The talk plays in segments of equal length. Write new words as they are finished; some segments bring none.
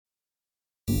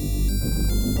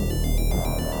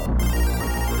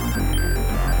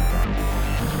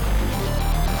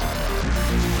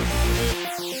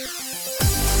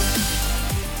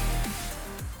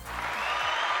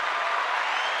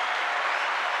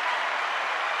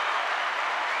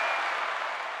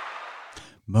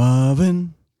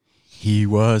Marvin, he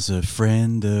was a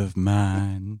friend of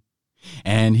mine,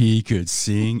 and he could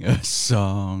sing a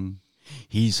song.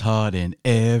 He's hard in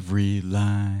every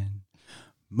line.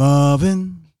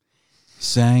 Marvin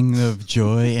sang of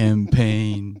joy and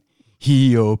pain.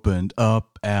 He opened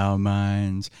up our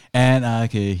minds, and I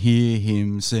could hear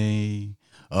him say,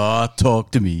 "Oh,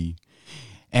 talk to me,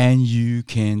 and you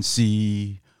can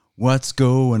see what's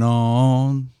going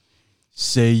on.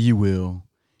 Say you will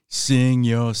sing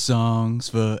your songs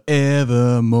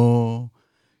forevermore.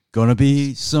 Gonna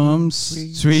be some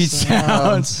sweet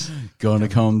sounds. Gonna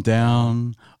come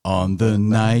down on the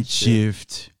night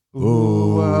shift.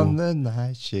 Ooh, on the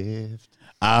night shift.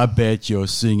 I bet you're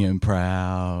singing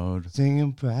proud.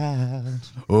 Singing proud.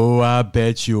 Oh, I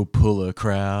bet you'll pull a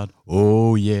crowd.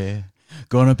 Oh, yeah.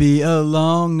 Gonna be a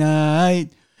long night.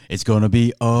 It's gonna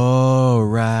be all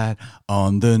right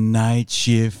on the night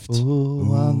shift.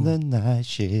 Ooh, on the night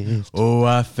shift. Oh,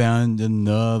 I found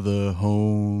another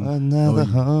home. Another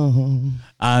home.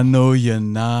 I know you're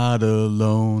not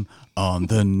alone on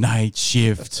the night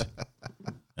shift.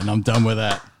 And I'm done with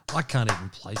that. I can't even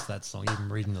place that song, even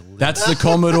reading the lyrics. That's the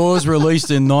Commodores,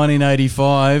 released in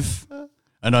 1985.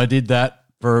 And I did that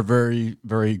for a very,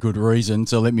 very good reason.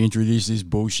 So let me introduce this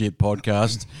bullshit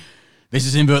podcast. This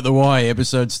is Invert the Y,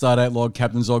 episode Stardate Log,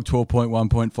 Captain's Log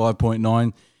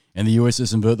 12.1.5.9, and the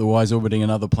USS Invert the Y is orbiting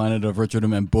another planet of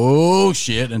Retrodom and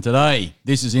bullshit. And today,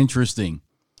 this is interesting.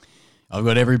 I've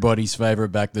got everybody's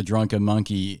favourite back, the Drunken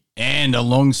Monkey, and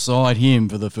alongside him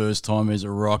for the first time is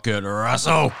Rocket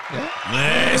Russell.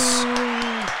 Yes.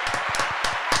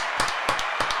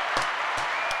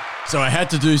 So I had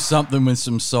to do something with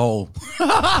some soul.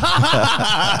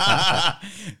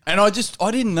 And I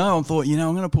didn't know. I thought, I'm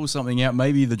going to pull something out.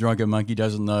 Maybe the Drunken Monkey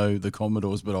doesn't know the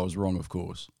Commodores, but I was wrong, of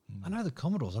course. I know the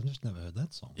Commodores. I've just never heard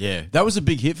that song. Yeah, that was a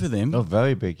big hit for them. Oh,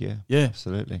 very big, yeah. Yeah.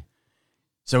 Absolutely.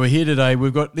 So we're here today.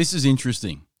 This is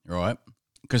interesting, right?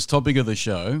 Because topic of the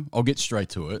show, I'll get straight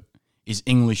to it, is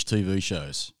English TV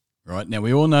shows, right? Now,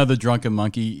 we all know the Drunken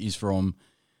Monkey is from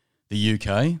the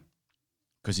UK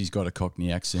because he's got a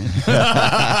Cockney accent.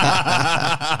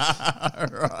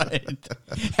 Right.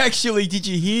 Actually, did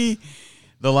you hear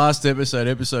the last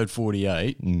episode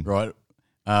 48, right,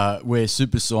 where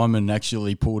Super Simon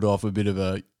actually pulled off a bit of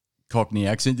a Cockney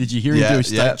accent? Did you hear him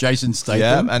do Jason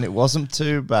Statham? Yeah, and it wasn't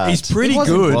too bad. He's pretty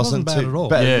good. It wasn't bad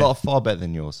at all. Far better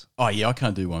than yours. Oh, yeah, I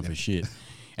can't do one for shit.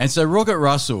 And so Rocket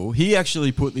Russell, he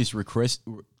actually put this request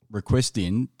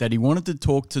in that he wanted to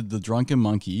talk to the Drunken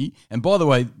Monkey. And by the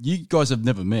way, you guys have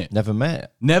never met. Never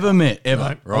met. Never met, ever,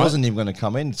 I right? wasn't even going to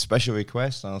come in. Special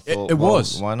request. And I thought, It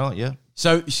was. Why not? Yeah.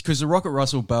 So, because the Rocket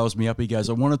Russell bails me up, he goes,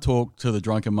 I want to talk to the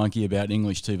Drunken Monkey about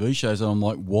English TV shows. And I'm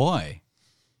like, why?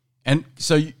 And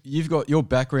so you've got, your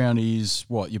background is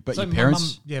what? Your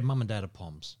parents? Mum and dad are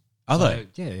Poms. Are they?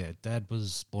 Yeah. Dad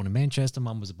was born in Manchester.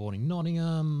 Mum was born in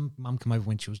Nottingham. Mum came over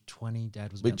when she was 20.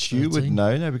 Dad was about Which 13. you would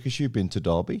know now because you've been to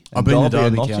Derby. I've been to Derby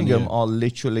and County, Nottingham yeah. are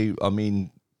literally,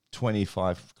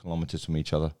 25 kilometres from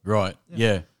each other. Right,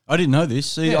 yeah. I didn't know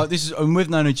this. See, Yeah. and we've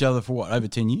known each other for what, over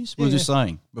 10 years? We were just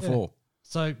saying before.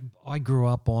 So I grew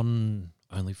up on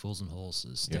Only Fools and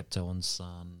Horses, Steptoe and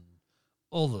Son,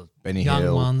 all the Benny young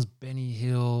Hill. ones, Benny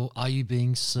Hill, Are You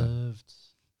Being Served?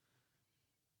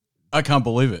 I can't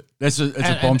believe it. It's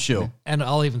a bombshell. And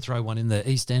I'll even throw one in there,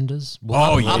 EastEnders. Oh,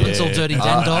 Up yeah. until Dirty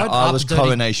Dan died. I was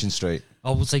Coronation Street.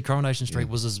 I would say Coronation Street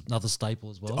was another staple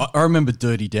as well. I remember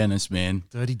Dirty Dennis, man.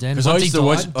 Dirty Dan. Because I used to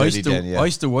watch. I Dan,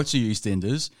 used to watch the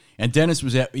EastEnders, and Dennis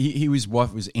was out. His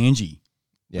wife was Angie.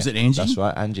 Yeah, Was it Angie? That's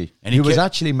right, Angie. And he he was kept-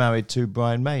 actually married to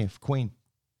Brian May of Queen.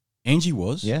 Angie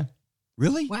was. Yeah.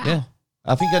 Really? Wow. Yeah.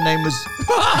 I think her name was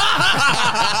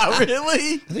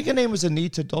Really? I think her name was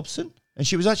Anita Dobson. And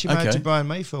she was actually married Okay. to Brian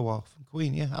May for a while from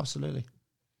Queen. Yeah, absolutely.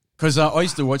 Because I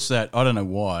used to watch that. I don't know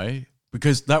why.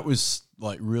 Because that was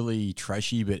like really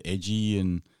trashy but edgy,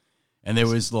 and there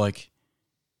was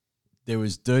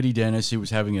Dirty Dennis who was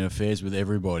having affairs with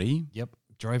everybody, Yep.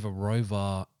 Drove a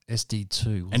Rover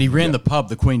SD2. and he ran the pub,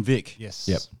 the Queen Vic. Yes.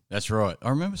 Yep. That's right. I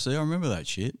remember that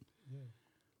shit.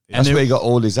 That's there- where he got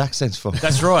all his accents from.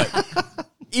 That's right.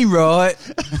 He right.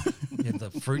 Yeah, the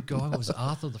fruit guy. Was it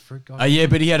Arthur, the fruit guy? Yeah,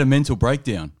 but he had a mental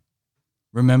breakdown.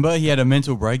 Remember, he had a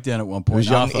mental breakdown at one It point. was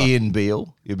young Arthur. Ian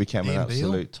Beale. He became an Ian Beale?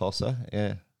 absolute tosser.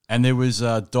 Yeah. And there was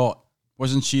Dot.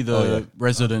 Wasn't she the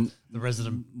resident The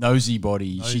resident. nosy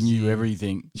body? She Nosy. knew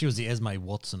everything. She was the Esme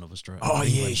Watson of Australia. Oh, of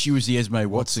yeah, England. she was the Esme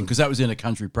Watson because that was in a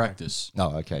country practice.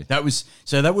 Oh, okay. That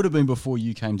would have been before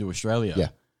you came to Australia. Yeah.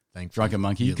 Thankfully. Drunken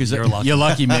Monkey, You're because lucky. you're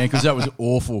lucky, man, because that was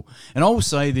awful. And I will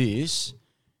say this,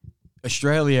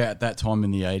 Australia at that time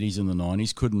in the 80s and the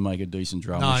 90s couldn't make a decent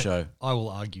drama No, show. I will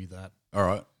argue that. All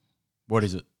right. What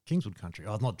is it? Kingswood Country.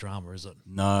 Oh, not drama, is it?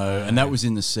 No, and that was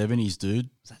in the 70s, dude.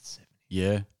 Was that 70?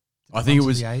 Yeah. I think it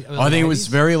was. I think it was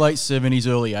very late 70s,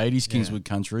 early 80s. Kingswood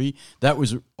Country. That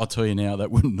was. I'll tell you now.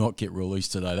 That would not get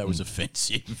released today. That was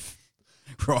offensive,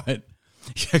 right?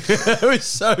 It was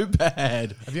so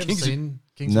bad. Have you ever seen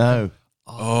Kingswood? No.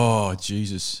 Oh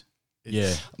Jesus.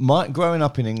 Yeah. Growing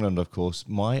up in England, of course,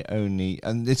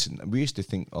 and listen, we used to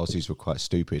think Aussies were quite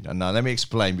stupid. And now let me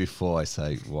explain before I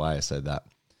say why I said that.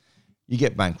 You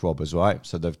get bank robbers, right?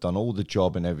 So they've done all the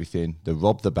job and everything. They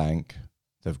robbed the bank.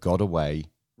 They've got away.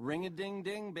 Ring a ding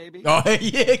ding, baby. Oh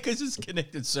yeah, because it's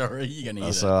connected. Sorry, you're gonna hear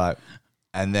That's that. all right.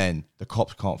 And then the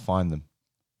cops can't find them.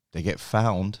 They get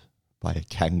found by a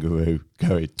kangaroo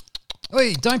going.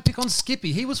 Wait, don't pick on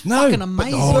Skippy. He was fucking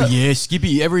amazing. Oh yeah,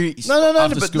 Skippy.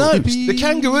 The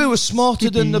kangaroo was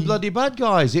smarter than the bloody bad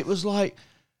guys. It was like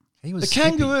the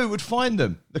kangaroo would find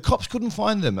them. The cops couldn't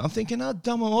find them. I'm thinking, how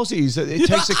dumb are Aussies that it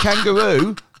takes a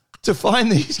kangaroo to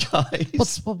find these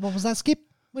guys? What was that, Skip?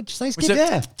 What'd you say, Skip?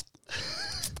 Yeah.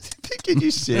 Are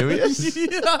you serious?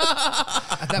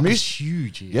 That was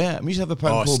huge. Yeah, we used to have a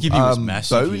program called Skippy was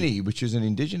massive, Boney, which is an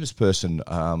indigenous person.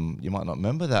 You might not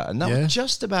remember that. And that was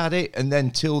just about it. And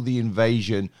then till the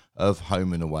invasion of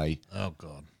Home and Away. Oh,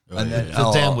 God. And then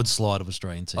The downward slide of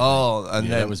Australian TV. Oh, and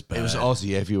then it was bad. It was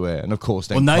Aussie everywhere. And of course,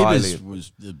 then Neighbours Kylie,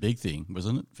 was the big thing,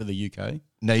 wasn't it, for the UK?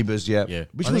 Neighbours, yeah.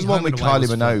 Which was the one with Kylie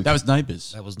Minogue. That was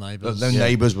Neighbours. That was Neighbours. Then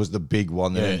Neighbours was the big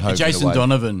one. Yeah, Then Home and Jason and Away.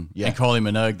 Donovan and Kylie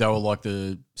Minogue, they were like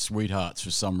the sweethearts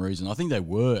for some reason. I think they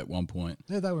were at one point.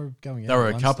 Yeah, they were going out. They were a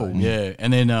at one couple, stage. yeah.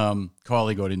 And then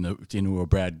Kylie got into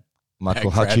a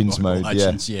Michael Hutchins mode.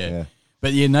 Hutchins, yeah.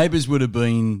 But yeah, Neighbours would have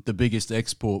been the biggest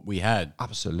export we had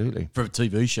Absolutely. for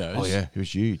TV shows. Oh, yeah. It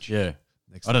was huge. Yeah.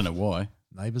 I don't know why.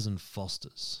 Neighbours and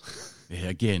Fosters. Yeah,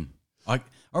 again. I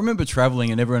remember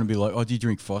travelling and everyone would be like, oh, do you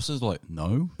drink Foster's? Like,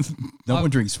 no. No one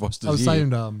drinks Foster's I was here. saying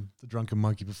the Drunken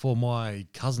Monkey before, my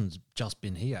cousin's just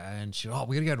been here and she, we're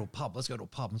going to go to a pub. Let's go to a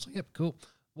pub. And I was like, yep, cool.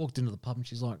 Walked into the pub and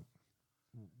she's like,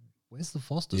 where's the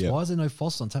Foster's? Yeah. Why is there no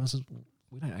Foster's on tap? I said,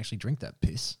 we don't actually drink that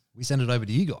piss. We send it over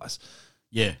to you guys.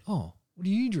 Yeah. Oh, what do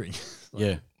you drink?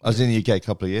 Yeah. I was in the UK a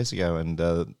couple of years ago and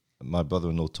my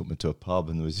brother-in-law took me to a pub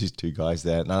and there was these two guys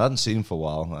there. And I hadn't seen them for a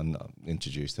while and I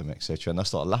introduced them, etc. And I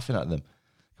started laughing at them.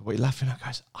 What are you laughing at,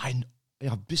 guys?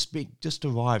 I've just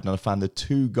arrived and I found the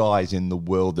two guys in the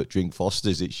world that drink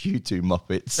Foster's. It's you two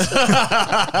Muppets.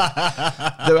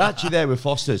 They're actually there with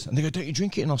Foster's. And they go, don't you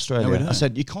drink it in Australia? No, we don't. I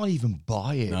said, you can't even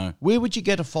buy it. No. Where would you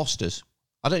get a Foster's?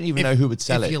 I don't even know who would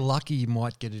sell if it. you're lucky, you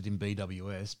might get it in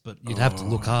BWS, but you'd have to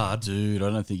look hard. Dude, I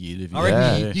don't think you'd. If you I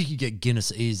reckon yeah. you could get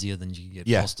Guinness easier than you could get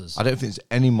Yeah. Foster's. I don't think there's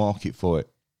any market for it.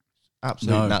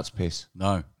 Absolutely No. nuts piss.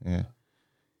 No. Yeah.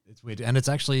 It's weird. And it's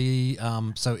actually,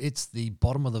 so it's the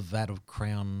bottom of the vat of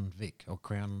Crown Vic or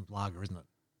Crown Lager, isn't it?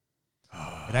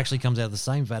 It actually comes out of the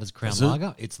same vat as Crown Is it?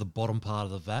 Lager. It's the bottom part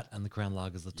of the vat and the Crown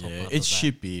Lager is the top Yeah, part it's of the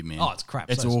vat. shit beer, man. Oh, it's crap.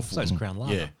 It's So's- awful. So's Crown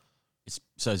Lager. Yeah.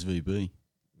 So's VB.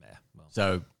 Yeah, well.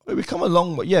 So, We've come a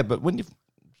long way. Yeah, but when you've,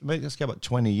 let's go back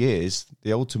 20 years,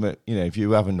 the ultimate, if you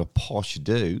were having a posh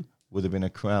do, would have been a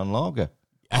Crown Lager.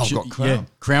 actually, got Crown. yeah,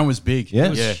 Crown was big. Yeah. It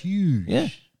was Yeah. huge. Yeah.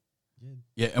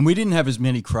 Yeah, and we didn't have as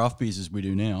many craft beers as we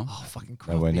do now. Oh, fucking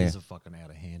craft Nowhere beers near. are fucking out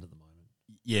of hand at the moment.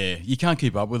 Yeah, you can't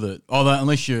keep up with it. Although,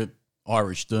 unless you're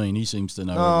Irish Dean, he seems to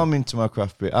know. No, I'm into my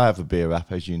craft beer. I have a beer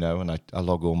app, as you know, and I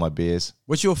log all my beers.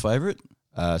 What's your favourite?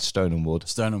 Stone and Wood.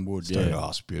 Stone and Wood, Stone, yeah. oh,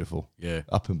 it's beautiful. Yeah.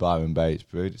 Up in Byron Bay, it's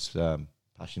brewed. It's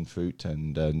passion fruit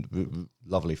and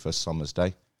lovely for a summer's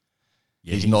day.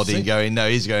 Yeah, He's you nodding, see- going, no,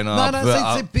 he's going,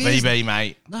 beers- VB,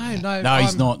 mate. No,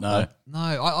 he's not, no. No,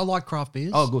 I like craft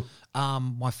beers. Oh, good.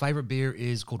 My favourite beer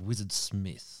is called Wizard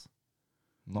Smith.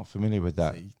 I'm not familiar with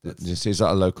that. See, Is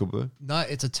that a local brew? No,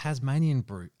 it's a Tasmanian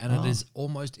brew, and it is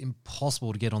almost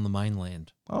impossible to get on the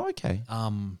mainland. Oh, okay.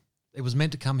 It was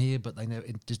meant to come here, but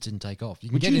it just didn't take off. You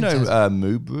can Would get you in know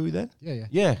Moo Brew then? yeah.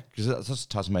 Yeah, because that's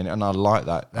Tasmania, and I like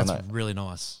that. That's And really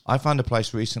nice. I found a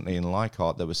place recently in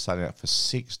Leichhardt that was selling it for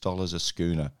 $6 a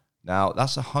schooner. Now,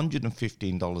 that's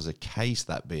 $115 a case,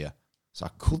 that beer. So I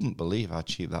couldn't believe how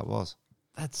cheap that was.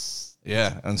 That's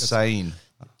Insane.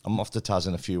 I'm off to Taz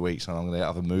in a few weeks and I'm going to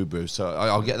have a Moo Brew. So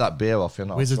I'll get that beer off you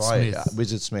and I'll Wizard try Smith. it.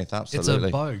 Wizard Smith, it's absolutely.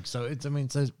 a Bogue, so it's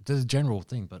a general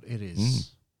thing, but it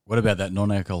is. What about that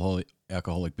non-alcoholic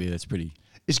beer? That's pretty.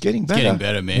 It's getting better. Getting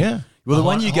better, man. Yeah. Well, the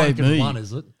one you gave Heineken me. one,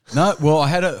 is it? No, well, I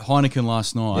had a Heineken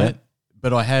last night, Yeah.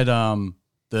 but I had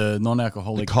the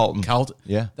non-alcoholic The Carlton. Carlton.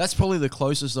 Yeah. That's probably the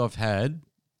closest I've had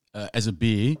as a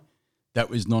beer that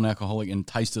was non-alcoholic and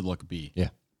tasted like a beer. Yeah.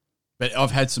 But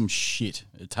I've had some shit.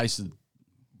 It tasted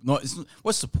not.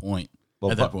 What's the point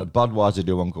Well, at that point? Budweiser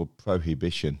do one called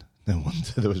Prohibition. No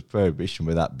wonder there was prohibition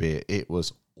with that beer. It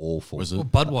was awful. Was it? Well,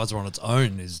 Budweiser on its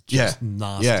own is just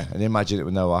nasty. Yeah, and imagine it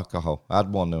with no alcohol. I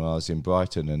had one when I was in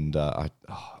Brighton, and I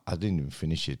didn't even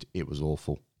finish it. It was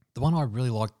awful. The one I really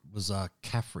liked was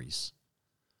Caffrey's,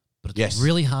 but it's Yes.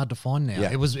 really hard to find now.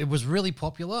 Yeah. It was really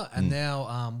popular, and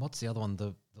now what's the other one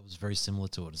that was very similar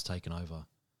to it has taken over?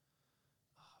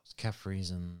 It was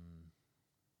Caffrey's, and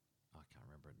I can't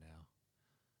remember it now.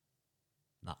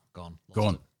 Nah, gone. Lost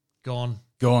Gone. it. Gone.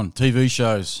 Gone. TV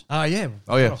shows. Yeah.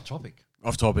 Oh, yeah. Off topic.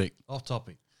 Off topic. Off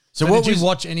topic. So So what did was- you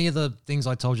watch any of the things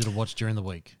I told you to watch during the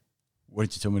week? What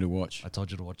did you tell me to watch? I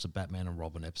told you to watch the Batman and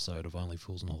Robin episode of Only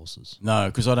Fools and Horses. No,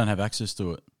 because I don't have access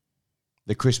to it.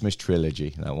 The Christmas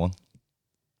trilogy, that one.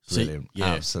 See, Brilliant. yeah.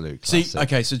 Absolute See, classic.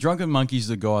 okay, so Drunken Monkey's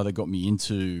the guy that got me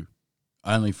into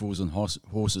Only Fools and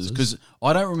Horses because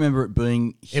I don't remember it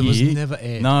being here. It was never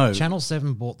aired. No. Channel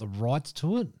 7 bought the rights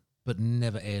to it, but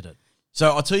never aired it. So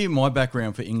I'll tell you my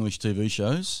background for English TV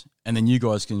shows, and then you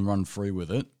guys can run free with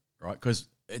it, right? Because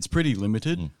it's pretty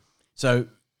limited. So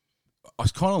I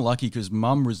was kind of lucky because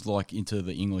Mum was like into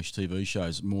the English TV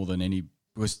shows more than any.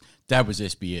 Because Dad was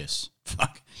SBS.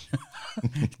 Fuck.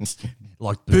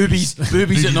 Like Boobies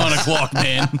at 9 o'clock,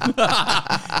 man.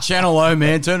 Channel O,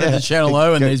 man. Turn it to Channel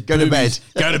O, and Go- there's go to boobies.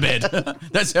 bed. Go to bed.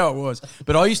 That's how it was.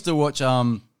 But I used to watch.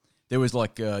 There was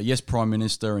like Yes Prime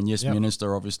Minister and Yes Yep.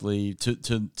 Minister, obviously. To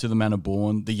the Manor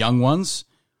Born, the young ones.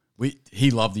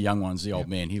 He loved the young ones. The old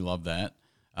man, he loved that.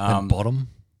 And Bottom.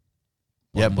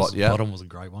 Yeah, Bottom was a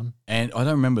great one. And I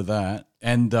don't remember that.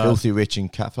 And Filthy Rich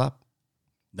and Cat Flap.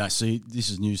 no, see, this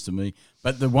is news to me.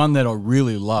 But the one that I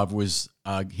really loved was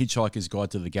Hitchhiker's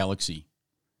Guide to the Galaxy.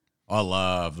 I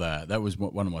love that. That was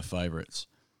one of my favourites.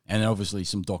 And obviously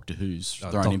some Doctor Who's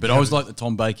thrown in. But I was like the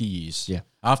Tom Baker years. Yeah.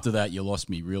 After that, you lost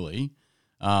me, really.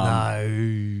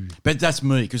 No. But that's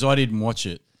me, because I didn't watch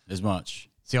it as much.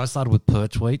 See, I started with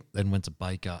Pertwee, then went to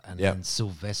Baker, and Yep. then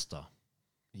Sylvester.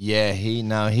 Yeah,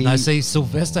 No, see,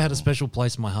 Sylvester had a special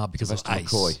place in my heart because of Sylvester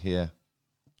Ace. McCoy, yeah.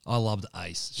 I loved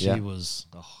Ace. She Yeah. was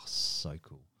so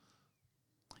cool.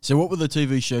 So what were the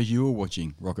TV shows you were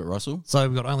watching, Rocket Russell? So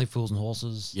we've got Only Fools and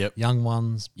Horses. Yep. Young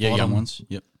Ones. Yeah, Bottom, young ones.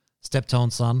 Yep. Steptoe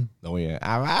and Son. Oh, yeah.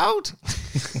 Out.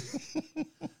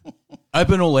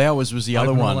 Open All Hours was the other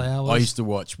Open All one Hours. I used to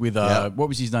watch with, Yeah. what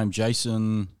was his name?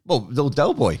 Jason Well, little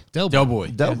Del Boy. Del Boy.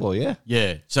 Del Boy, yeah.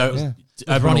 Yeah. So it was Yeah.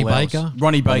 Open Ronnie All Hours. Baker.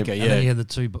 Ronnie Baker, And then you yeah. had the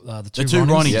two The two Ronnies.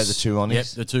 Ronnies. Yeah, the two Ronnies. Yep,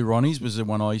 the two Ronnies was the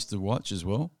one I used to watch as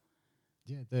well.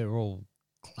 Yeah, they're all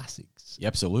classics. Yeah,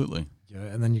 absolutely. Yeah,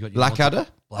 and then you got your Blackadder?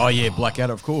 Oh, yeah,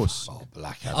 Blackadder, of course. Oh,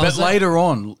 Blackadder. But later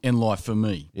on in life for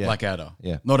me, Yeah. Blackadder.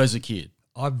 Yeah. Not as a kid.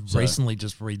 I've recently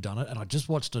just redone it, and I just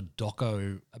watched a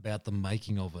doco about the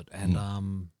making of it.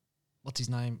 And what's his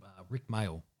name? Rick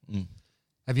Mail.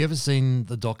 Have you ever seen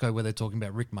the doco where they're talking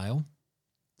about Rick Mail?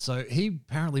 So he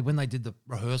apparently, when they did the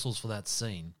rehearsals for that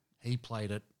scene, he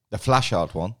played it. The Flash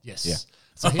Art one. Yes. Yeah.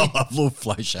 So he, I love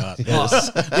Flash Art.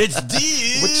 Let's do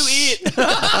it.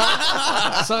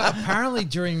 so apparently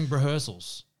during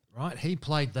rehearsals, right, he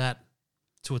played that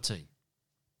to a T.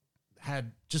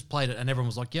 Had just played it, and everyone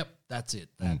was like, "Yep, that's it.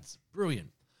 That's brilliant."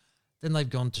 Then they've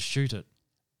gone to shoot it,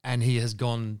 and he has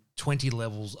gone 20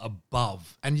 levels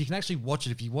above. And you can actually watch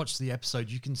it. If you watch the episode,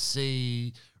 you can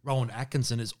see Rowan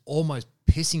Atkinson is almost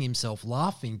pissing himself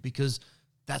laughing because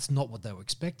that's not what they were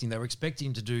expecting. They were expecting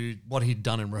him to do what he'd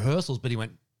done in rehearsals, but he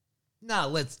went, "No,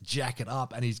 let's jack it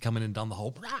up." And he's come in and done the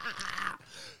whole.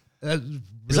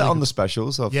 Is that on the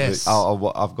specials? Of Yes.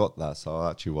 I've got that, so I'll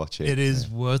actually watch it. It is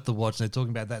worth the watch. They're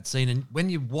talking about that scene, and when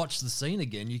you watch the scene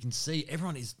again, you can see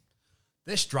everyone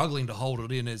they're struggling to hold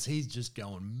it in as he's just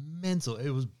going mental. It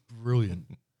was brilliant.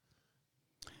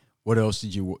 What else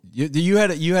did you? You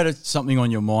had something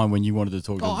on your mind when you wanted to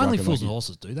talk about Only Drunken Fools and Monkey.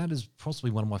 Horses, dude. That is possibly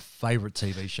one of my favourite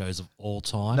TV shows of all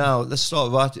time. Now, let's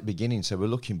start right at the beginning. So we're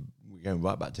going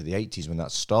right back to the 80s when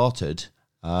that started.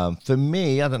 For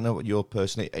me, I don't know what you're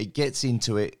personally, it gets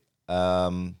into it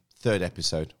third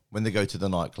episode when they go to the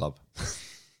nightclub.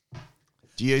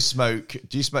 Do you what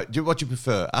do you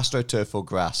prefer, AstroTurf or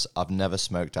grass? I've never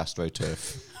smoked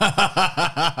AstroTurf.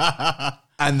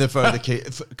 And the further key,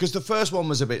 because the first one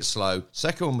was a bit slow,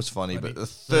 second one was funny, but the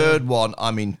third one,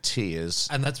 I'm in tears.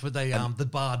 And that's where they the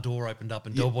bar door opened up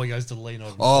and Del Boy goes to lean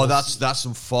over. Oh, that's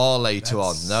some far later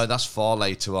on. No, that's far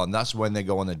later on. That's when they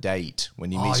go on a date,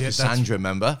 when he meets yeah, that's- Cassandra,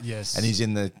 remember? Yes. And he's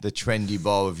in the trendy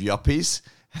bar of yuppies,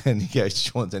 and he goes, do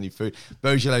you want any food?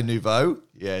 Beaujolais Nouveau?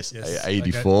 Yes, Yes,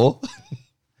 84.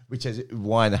 Which is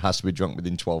wine that has to be drunk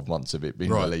within 12 months of it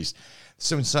being Right. released.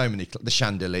 So many, the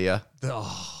Chandelier.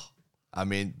 I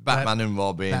mean, Batman and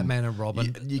Robin. Batman and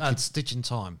Robin. You could- Stitch in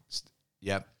Time.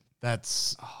 Yep.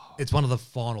 It's one of the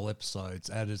final episodes,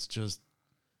 and it's just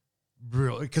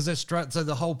Really, because they're so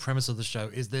the whole premise of the show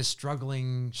is they're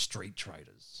struggling street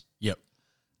traders, Yep.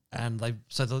 and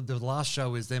the last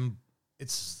show is them.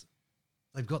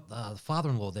 They've got the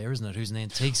father-in-law there, isn't it? Who's an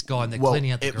antiques guy, and they're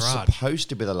cleaning out the it was garage. supposed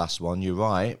to be the last one. You're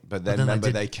right, but then then they remember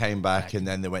did they came back, and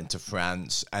then they went to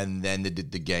France, and then they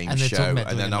did the game And they're show, talking about and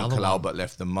doing then another Uncle one. Albert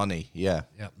left the money. Yeah,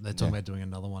 Yeah, they're talking about doing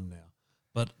another one now.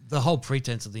 But the whole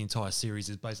pretense of the entire series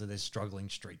is basically they're struggling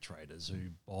street traders who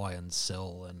buy and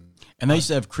sell And they used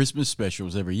to have Christmas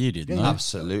specials every year, didn't they?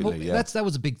 absolutely. Well, that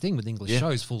was a big thing with English Yeah.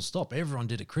 shows. Full stop. Everyone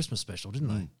did a Christmas special, didn't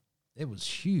they? It was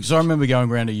huge. So I remember going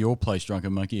around to your place,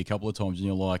 Drunken Monkey, a couple of times, and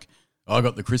you're like, I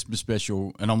got the Christmas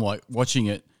special, and I'm like watching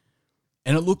it,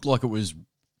 and it looked like it was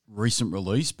recent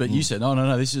release, but you said,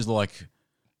 no, this is like,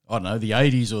 I don't know, the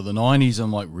 80s or the 90s.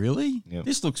 I'm like, really? Yep.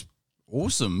 This looks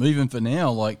awesome, even for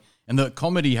now. Like, and the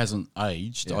comedy hasn't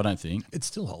aged, I don't think. It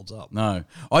still holds up. No.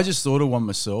 I just thought of one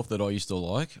myself that I used to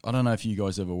like. I don't know if you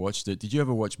guys ever watched it. Did you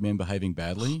ever watch Men Behaving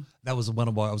Badly? That was one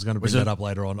of my. I was going to bring Was that it- up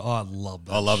later on. Oh, I love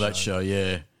that. I love that show,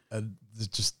 yeah. And it's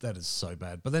just that is so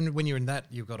bad. But then when you're in that,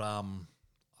 you've got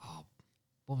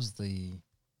what was you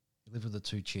live with the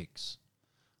two chicks,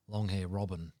 long hair,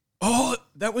 Robin. Oh,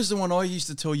 that was the one I used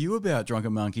to tell you about,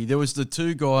 Drunken Monkey. There was the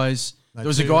two guys. No, There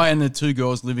was a two- guy and the two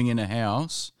girls living in a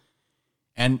house,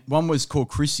 and one was called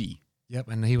Chrissy. Yep,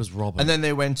 and he was Robin. And then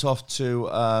they went off to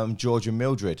George and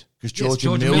Mildred because Yes, George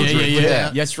and George and Yeah, Mildred, yeah, yeah.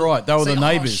 That's right. They were See, the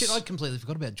neighbours. shit, I completely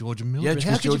forgot about George and Yeah, Mildred.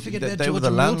 How because could you forget about they George were the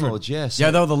and Mildred? landlords. Yes.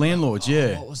 Yeah, they were the landlords,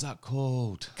 yeah. What was that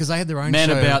called? Because they had their own Man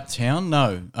show. About Town?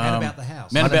 No. Man About the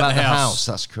House. Man About the House.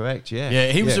 That's correct. Yeah.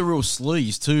 Yeah, he was a real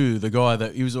sleaze too, the guy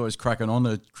that he was always cracking on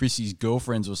to Chrissy's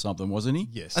girlfriends or something, wasn't he?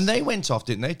 Yes. And they went off,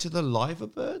 didn't they, to the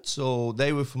Liverbirds, or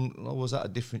they were from? Or was that a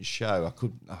different show?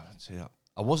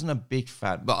 I wasn't a big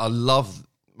fan, but I love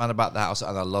Man About the House,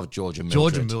 and I love George and Mildred.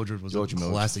 George and Mildred was George a and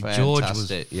Mildred, classic. George was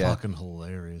fantastic, yeah. fucking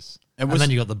hilarious. And And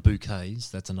then you got the bouquets.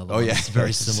 That's another Oh one. yeah, It's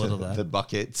very similar to that. the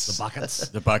buckets, The buckets.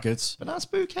 The Buckets. But that's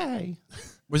bouquet.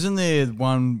 Wasn't there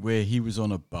one where he was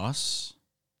on a bus?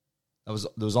 There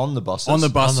was on the buses. On the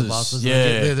On buses. the buses.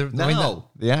 Yeah. They're- I mean, No,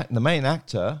 the main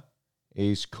actor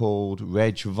is called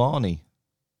Reg Varney,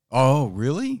 Oh,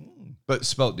 really? but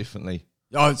spelt differently.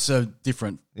 Oh, it's a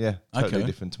different. Yeah, totally Okay.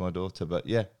 different to my daughter, but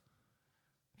yeah,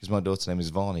 because my daughter's name is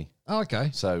Varney. Oh, okay.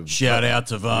 So Shout out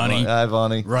to Varney. Hi,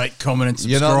 Varney. Rate, comment, and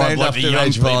You're subscribe not named like the after young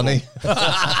Reg people. Varney.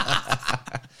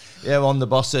 Yeah, on the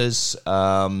buses.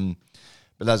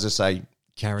 But as I say,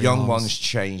 Carry Young Ons. Ones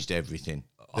changed everything.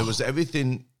 There was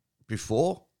everything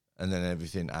before and then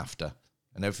everything after.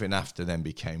 And everything after then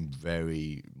became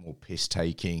very more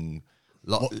piss-taking,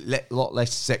 lot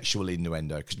less sexual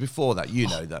innuendo. Because before that, you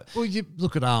know that. Well, you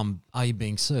look at Are You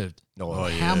Being Served? Oh,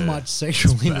 How yeah. much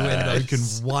sexual innuendo can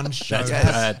one show That's have?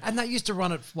 bad. And that used to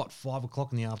run at 5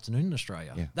 o'clock in the afternoon in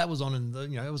Australia. Yeah. That was on in the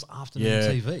it was afternoon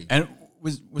Yeah. TV. And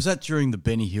was that during the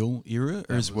Benny Hill era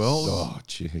as well? Oh,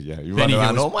 gee, yeah. You Benny run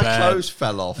around, Hill all was my bad. clothes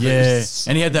fell off. It Yeah, was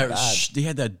and he had that. bad. He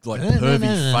had that like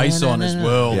pervy face on as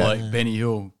well, Yeah. like Benny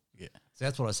Hill. Yeah. So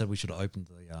that's what I said we should have opened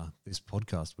this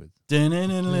podcast with.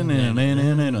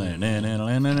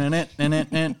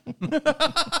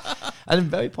 And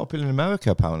very popular in America,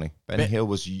 apparently. Benny Hill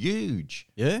was huge.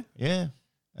 Yeah. Yeah.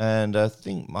 And I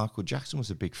think Michael Jackson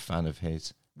was a big fan of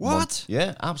his. What?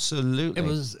 Yeah, absolutely.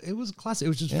 It was classic. It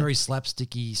was just very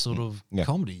slapsticky sort of Yeah.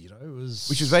 comedy. It was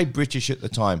Which was very British at the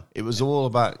time. It was all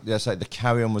about, like the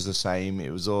carry-on was the same. It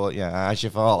was all, as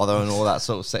your father and all that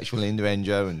sort of sexual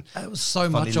innuendo and It was so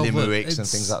funny much of it. limericks and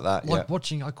It's things like that, Like yeah.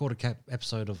 watching, I caught a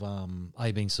episode of Are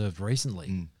You Being Served recently,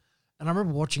 Mm. and I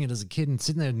remember watching it as a kid and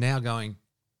sitting there now going,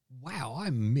 "Wow, I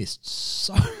missed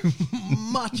so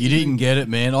much." You didn't get it,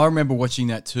 man. I remember watching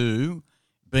that too,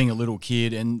 being a little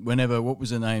kid, and whenever, what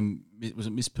was her name? Was it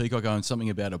Miss Peacock going something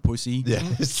about a pussy?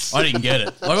 yes. I didn't get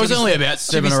it. Like, I was only about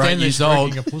 7 or 8 standing there years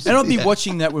old. stroking a pussy. And I'd be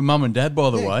watching that with mum and dad, by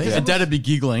the way. yeah. And dad would be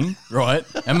giggling, right?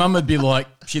 And mum would be like,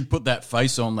 she'd put that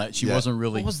face on that she Yeah. wasn't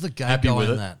really What was the gay happy guy with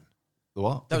in it. that?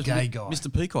 What? That was gay guy.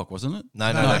 Mr. Peacock, wasn't it?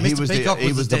 No, No, he Mr. was Peacock he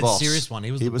was was the the dead boss. serious one.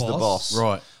 He was the the boss. boss.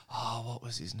 Right. Oh, what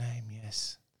was his name?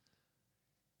 Yes.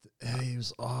 He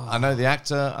was. I know the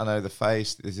actor. I know the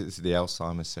face. This is the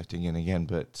Alzheimer's setting in again,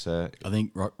 but I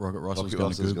think Rocket Russell's Rocket going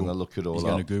Russell's to Google. going to look it all He's up.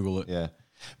 going to Google it. Yeah.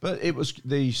 But it was,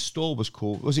 the store was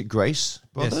called, was it Grace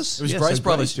Brothers? It was Yeah, Grace so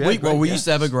Brothers. yeah, we yeah. used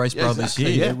to have a Grace Yeah, Brothers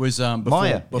exactly, here. yeah. It was before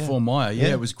Maya, Maya. Yeah,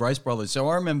 Yeah. it was Grace Brothers. So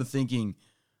I remember thinking,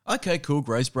 okay, cool,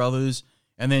 Grace Brothers.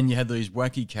 And then you had these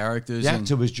wacky characters. The and-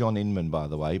 actor was John Inman, by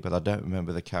the way, but I don't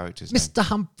remember the character's name. Mr.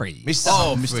 Humphrey. Mr. Oh,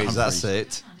 Humphries, Mr. that's Humphries.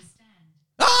 it.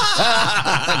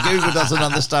 Google doesn't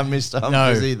understand Mr.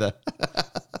 Humphries either.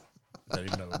 I don't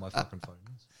even know what my fucking phone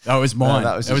is. Oh, it was mine.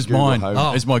 that was it his was Google mine. Home.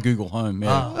 It was my Google Home.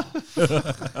 Yeah.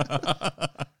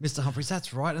 Mr. Humphries,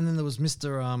 that's right. And then there was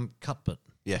Mr. Cuthbert.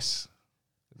 Yes.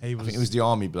 He I think it was the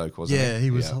army bloke, wasn't it? yeah, he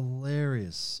was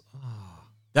hilarious.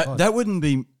 That wouldn't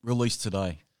be released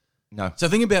today. No. So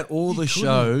think about all the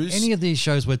shows. Any of these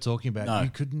shows we're talking about, No. you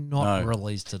could not No.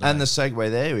 release today. And the segue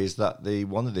there is that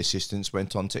one of the assistants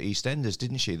went on to EastEnders,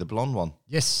 didn't she? The blonde one.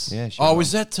 yes, Yeah. She Oh, went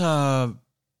was that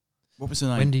what was her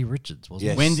name? Wendy Richards, wasn't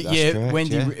Yes. it? Wendy, that's yeah, correct,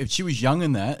 Wendy. yeah. She was young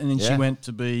in that, and then she Yeah. went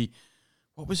to be,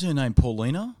 what was her name?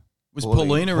 Paulina. Was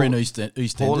Pauline. Paulina in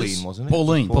EastEnders? Pauline, wasn't it?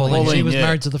 Pauline. Pauline. She was yeah.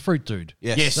 married to the fruit dude.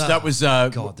 Yes. Yes, Ah, that was.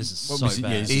 God, this is what so was it?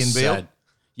 bad. Yeah, this Ian is Beale? sad.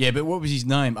 Yeah, but what was his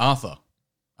name? Arthur.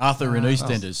 Arthur in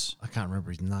EastEnders. I can't remember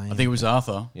his name. I think it was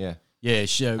Arthur. Yeah. Yeah,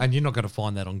 and you're not going to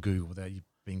find that on Google without you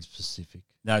being specific.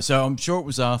 no, so I'm sure it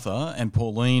was Arthur and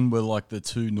Pauline were like the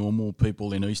two normal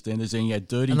people in EastEnders, and you had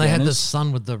Dirty And they had the Dennis.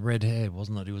 son with the red hair,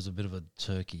 wasn't it? He was a bit of a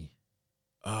turkey.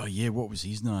 Oh yeah, what was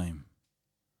his name?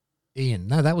 Ian.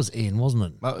 No, that was Ian, wasn't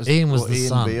it? That was, Ian was the Ian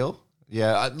son. Beale.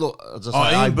 Yeah. Ian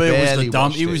Beale was the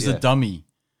dummy. He was the yeah. dummy.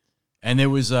 And there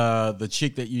was the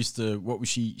chick that used to, what was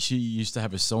she? She used to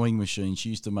have a sewing machine. She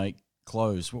used to make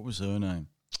clothes. What was her name?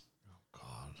 Oh,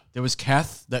 God. There was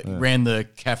Kath that ran the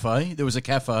cafe. There was a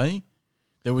cafe.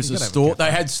 There was a gotta have a store. cafe.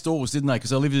 They had stores, didn't they? Because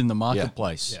they lived in the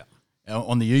marketplace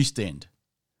on the East End.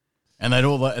 And they'd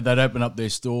open up their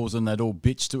stores and they'd all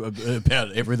bitch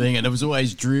about everything. And it was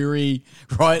always dreary,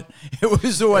 right? It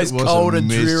was always It was cold a and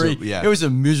dreary. miserable- yeah. It was a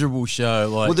miserable show.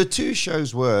 Like, Well, the two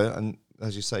shows were, and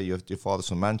as you say, your father's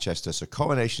from Manchester, so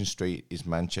Coronation Street is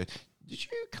Manchester. Did you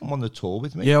come on the tour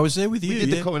with me? yeah, I was there with you. We did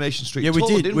yeah. the Coronation Street Yeah, we tour,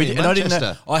 did. didn't we we, did. in And I didn't know.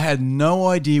 Manchester? I had no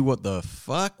idea what the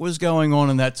fuck was going on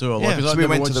in that tour. Like, Yeah, 'cause so I'd we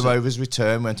never went to the watched it. Rovers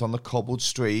Return, went on the cobbled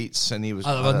streets, and he was.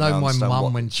 I don't know my understand mum,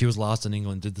 what- when she was last in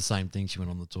England, did the same thing. She went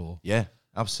on the tour. Yeah,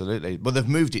 absolutely. But they've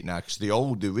moved it now because the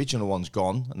original one's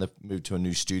gone, and they've moved to a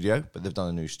new studio. But they've done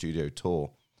a new studio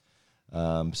tour.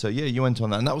 So yeah, you went on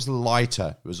that, and that was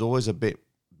lighter. It was always a bit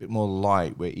more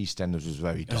light, where EastEnders was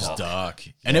very It was dark.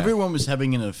 dark. And everyone was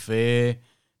having an affair.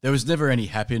 There was never any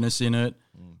happiness in it.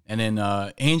 And then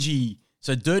Angie,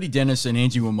 so Dirty Dennis and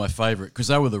Angie were my favourite because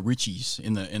they were the Richies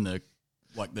in the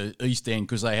like the East End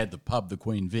because they had the pub, the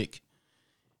Queen Vic.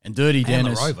 And Dirty And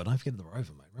Dennis. the Rover. Don't forget the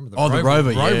Rover, mate. Remember The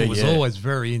Rover, yeah, was yeah. always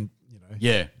very, you know.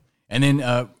 Yeah. And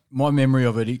then my memory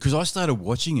of it, because I started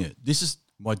watching it. This is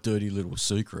my dirty little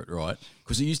secret, right?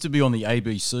 Because it used to be on the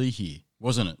ABC here,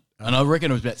 wasn't it? And I reckon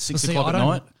it was about 6 o'clock at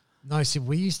night. No, see,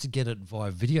 we used to get it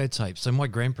via videotape. So my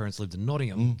grandparents lived in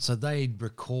Nottingham, so they'd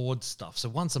record stuff. So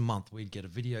once a month, we'd get a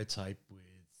videotape with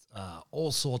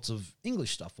all sorts of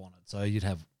English stuff on it. So you'd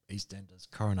have EastEnders,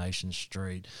 Coronation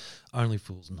Street, Only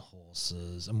Fools and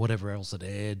Horses, and whatever else it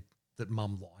aired that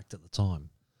Mum liked at the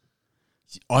time.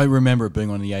 I remember it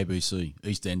being on the ABC,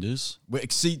 EastEnders.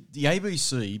 See, the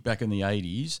ABC back in the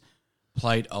 80s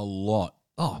played a lot.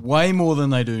 Oh. Way more than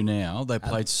they do now. They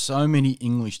played so many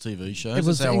English TV shows. It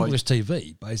was That's how I- English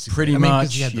TV, basically. Pretty 'cause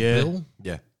much, you had the yeah. bill.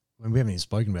 Yeah, I mean, we haven't even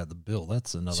spoken about the bill.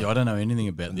 That's another. See, I don't know anything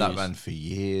about and this. that ran for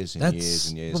years and That's years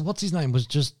and years. Well, what's his name? Was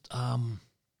just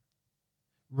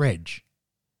Reg.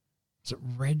 Is it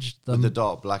Reg? With the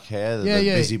dark black hair, the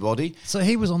Yeah. busybody. So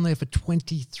he was on there for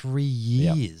 23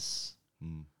 years. I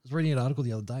was reading an article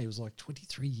the other day. It was like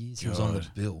 23 years he was on the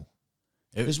God. bill.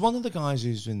 There's one of the guys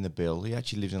who's in the bill. He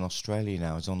actually lives in Australia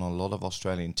now. He's on a lot of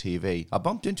Australian TV. I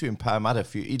bumped into him in Parramatta.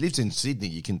 He lives in Sydney.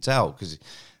 You can tell because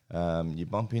you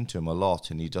bump into him a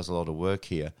lot, and he does a lot of work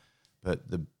here. But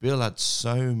the bill had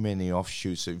so many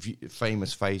offshoots of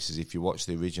famous faces. If you watch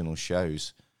the original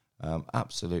shows,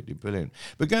 absolutely brilliant.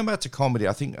 But going back to comedy,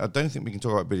 I don't think we can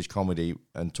talk about British comedy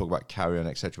and talk about Carry On,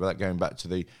 etc. without going back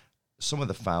to some of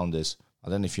the founders. I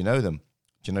don't know if you know them.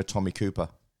 Do you know Tommy Cooper?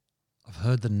 I've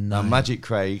heard the name. Magic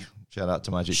Craig, shout out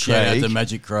to Magic Shout Craig. out to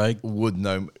Magic Craig. Would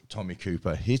know Tommy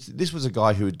Cooper. This was a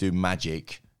guy who would do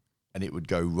magic and it would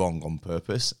go wrong on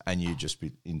purpose and you'd just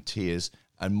be in tears.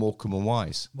 And Morecambe and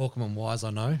Wise. Morecambe and Wise, I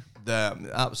know.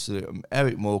 The absolute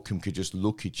Eric Morecambe could just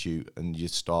look at you and you'd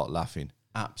start laughing.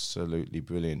 Absolutely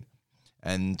brilliant.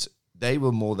 And they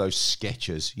were more those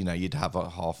sketches. You know, you'd have a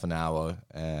half an hour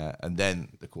and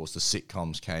then, of course, the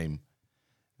sitcoms came.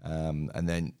 And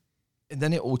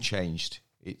then it all changed.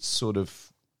 It sort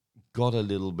of got a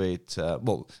little bit...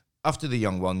 after the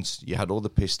young ones, you had all the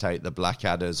piss take, the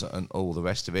Blackadders and all the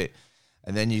rest of it.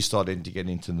 And then you started to get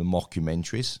into the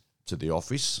mockumentaries, to The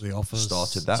Office. The Office.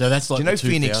 Started that. So that's like Do you know the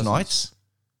Phoenix 2000s? Nights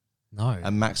No.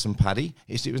 and Max and Paddy?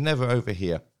 It was never over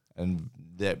here. And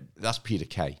that's Peter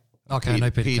Kay. Okay, I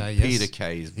know Peter Kay, yes. Peter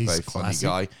Kay is a He's very classic.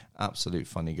 funny guy. Absolute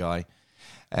funny guy.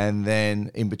 And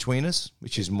then In Betweeners,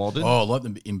 which is modern. Oh, I like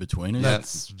the in-betweeners.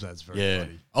 That's very Yeah.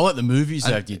 funny. I like the movies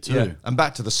they did too. Yeah. And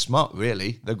Back to the Smut,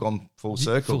 really. They've gone full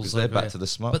circle because they're back to the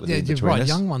Smut. But with yeah, In you're right. Betweeners.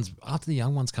 Young ones, after the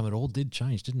young ones come, it all did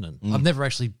change, didn't it? I've never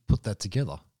actually put that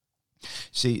together.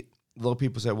 See, a lot of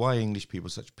people say, why are English people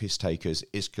such piss takers?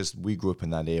 It's because we grew up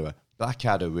in that era.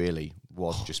 Blackadder really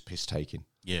was just piss taking.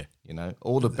 Yeah. You know,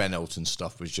 all the Ben Elton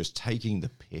stuff was just taking the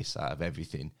piss out of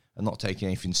everything and not taking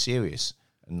anything serious.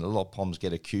 And a lot of Poms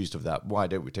get accused of that. Why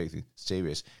don't we take it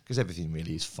serious? Because everything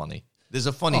really is funny. There's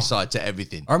a funny side to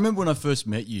everything. I remember when I first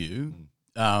met you,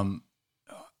 there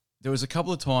was a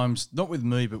couple of times, not with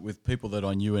me, but with people that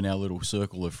I knew in our little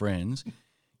circle of friends.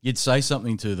 You'd say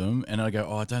something to them, and I go,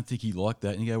 "Oh, I don't think he liked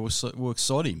that." And you go, "Well,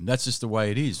 sod him. That's just the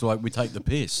way it is. Like we take the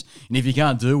piss, and if you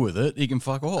can't deal with it, he can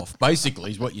fuck off."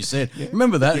 Basically, is what you said.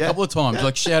 Remember that a couple of times.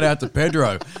 Like shout out to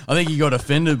Pedro. I think he got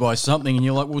offended by something, and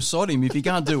you're like, "Well, sod him. If he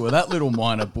can't deal with that little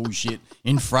minor bullshit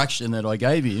infraction that I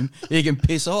gave him, he can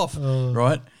piss off,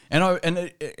 right?" And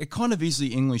it kind of is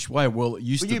the English way. Well, it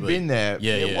used to be. You've been there.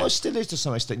 Yeah. Well, it still is to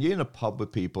some extent. You're in a pub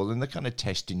with people and they're kind of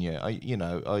testing you. Are you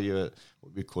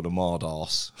what we call a mard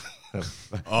arse?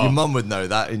 Your mum would know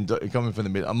that coming from the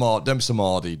middle. Don't be so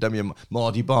mardy. Don't be a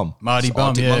mardy bum. Mardy It's bum,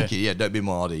 Arctic yeah. monkey. Yeah, don't be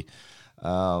mardy.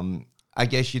 I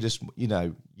guess you just,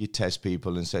 you test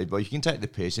people and say, well, you can take the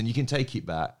piss and you can take it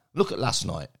back. Look at last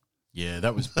night. Yeah,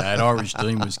 that was bad. Irish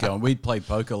Dean was going. We played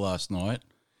poker last night,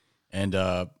 and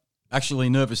actually,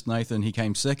 Nervous Nathan, he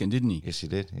came second, didn't he? Yes, you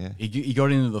did. Yeah. He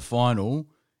got into the final,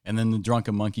 and then the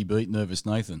Drunken Monkey beat Nervous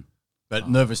Nathan. But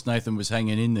Nervous Nathan was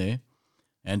hanging in there,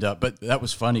 and but that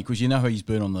was funny because you know how he's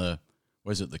been on the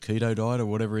keto diet or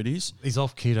whatever it is. He's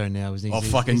off keto now, isn't he?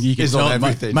 You can he's tell, on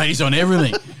everything. mate. He's on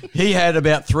everything. He had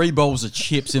about 3 bowls of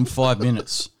chips in 5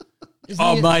 minutes.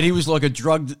 Mate, he was like a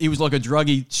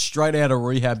druggie straight out of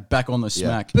rehab, back on the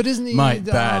smack. But isn't he? Mate,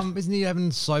 bad. Isn't he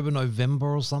having sober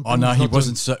November or something? Oh no, he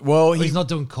wasn't. He's not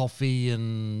doing coffee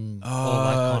and all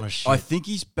that kind of shit. I think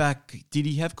he's back. Did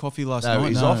he have coffee last night? No,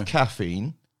 he's off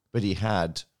caffeine, but he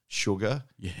had sugar,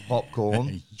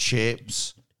 popcorn,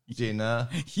 chips, dinner,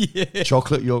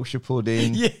 chocolate Yorkshire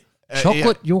pudding. Yeah.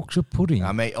 Chocolate Yorkshire pudding.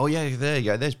 I mean, oh yeah, there you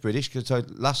go. There's British. Because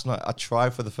last night I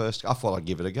tried for the first. I thought I'd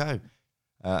give it a go.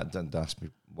 Don't ask me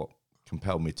what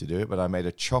compelled me to do it, but I made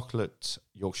a chocolate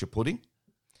Yorkshire pudding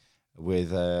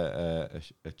with a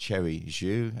cherry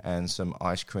jus and some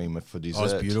ice cream for dessert. Oh,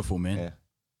 it's beautiful, man. Yeah.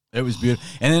 It was beautiful.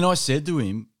 And then I said to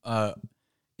him,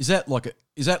 "Is that like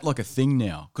a thing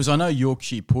now? Because I know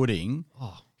Yorkshire pudding.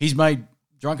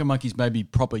 Drunken Monkey's maybe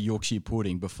proper Yorkshire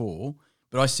pudding before."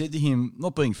 But I said to him,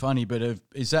 not being funny, but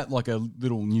is that like a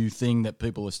little new thing that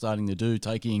people are starting to do,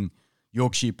 taking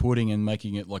Yorkshire pudding and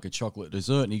making it like a chocolate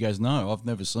dessert? And he goes, "No, I've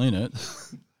never seen it."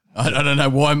 I don't know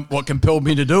what compelled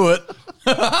me to do it.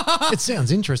 It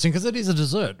sounds interesting because it is a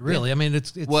dessert, really. Yeah. I mean,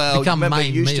 it's become remember,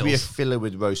 main it used meals. to be a filler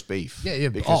with roast beef. Yeah.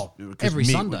 Because Every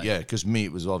meat, Sunday. Yeah, because meat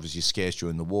was obviously scarce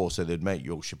during the war, so they'd make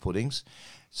Yorkshire puddings.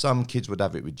 Some kids would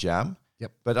have it with jam.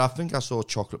 Yep. But I think I saw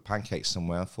chocolate pancakes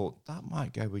somewhere. I thought that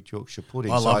might go with Yorkshire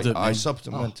pudding. I loved it, I man.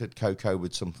 supplemented cocoa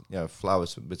with some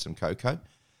flours with some cocoa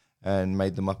and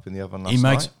made them up in the oven last He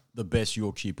makes night. the best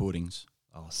Yorkshire puddings.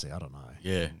 Oh, see, I don't know.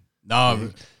 Yeah. No,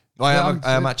 I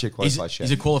am actually a qualified chef.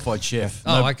 he's a qualified chef.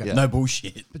 Oh, No, okay. No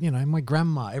bullshit. But, my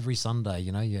grandma, every Sunday,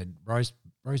 you had roast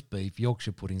beef,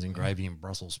 Yorkshire puddings and gravy and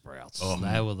Brussels sprouts.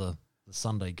 They were the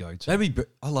Sunday go-to.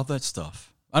 I love that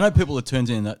stuff. I know people that turns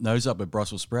in that nose up at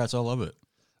Brussels sprouts. I love it.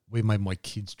 We made my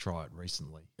kids try it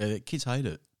recently. Yeah, kids hate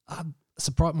it.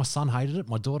 Surprised my son hated it.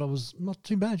 My daughter was not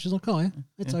too bad. She's like, "Oh, yeah,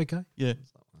 it's okay." Yeah.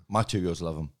 My 2 girls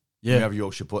love them. Yeah. We have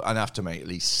Yorkshire pudding, and I have to make at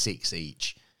least 6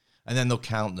 each. And then they'll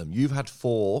count them. You've had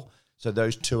 4, so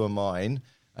those 2 are mine.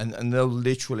 And they'll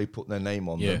literally put their name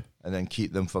on them and then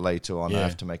keep them for later on. Yeah. I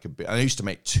have to make a bit. I used to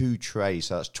make 2 trays,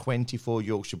 so that's 24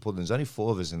 Yorkshire puddings. Only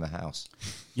 4 of us in the house.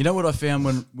 You know what I found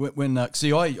when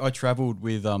I travelled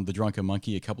with the Drunken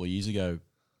Monkey a couple of years ago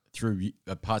through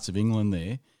parts of England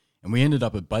there, and we ended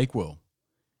up at Bakewell.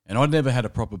 And I'd never had a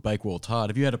proper Bakewell tart.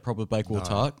 Have you had a proper Bakewell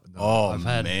tart? No, I've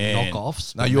had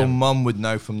knockoffs. Now, your mum would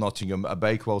know from Nottingham a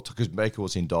Bakewell, because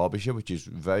Bakewell's in Derbyshire, which is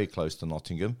very close to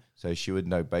Nottingham. So she would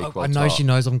know Bakewell I know tart. she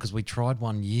knows them because we tried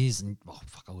one years and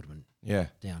I would have been Yeah.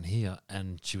 down here,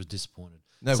 and she was disappointed.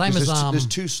 No, Same as there's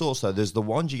 2 sorts though. There's the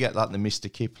ones you get like the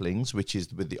Mr. Kipling's, which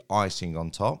is with the icing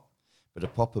on top, but a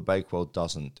proper Bakewell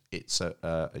doesn't. It's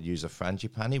use a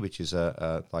frangipani, which is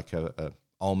like a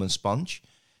almond sponge,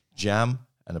 jam,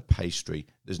 and a pastry.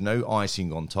 There's no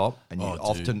icing on top, and you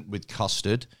often with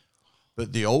custard.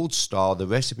 But the old style, the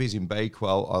recipes in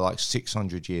Bakewell are like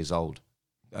 600 years old,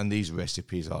 and these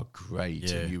recipes are great.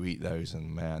 Yeah. And you eat those,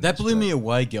 and man, That it's blew great. me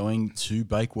away going to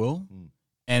Bakewell.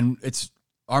 And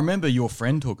I remember your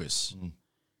friend took us,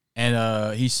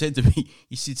 and he said to me,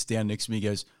 he sits down next to me, he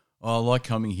goes, "Oh, I like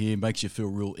coming here. Makes you feel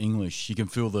real English. You can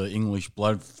feel the English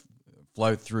blood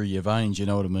flow through your veins. You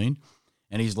know what I mean?"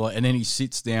 And he's like, and then he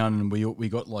sits down, and we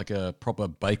got like a proper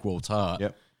Bakewell tart.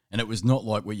 Yep. And it was not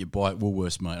like what you buy at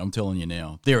Woolworths, mate. I'm telling you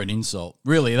now, they're an insult.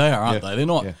 Really, they are, aren't Yeah. they? They're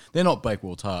not. Yeah. They're not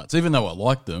Bakewell tarts, even though I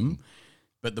like them.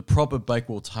 But the proper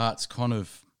Bakewell tarts kind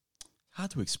of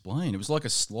hard to explain. It was like a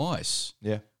slice,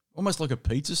 Yeah. almost like a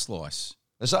pizza slice.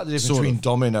 It's like the difference Sort between of.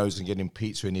 Domino's and getting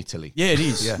pizza in Italy. Yeah, it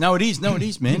is. Yeah. No, it is. No, it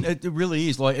is, man. It really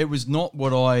is. Like, it was not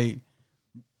what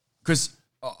because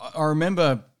I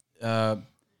remember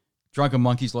Drunken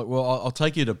Monkey's like, well, I'll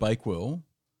take you to Bakewell,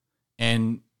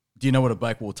 and do you know what a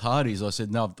Bakewell tart is? I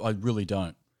said, no, I really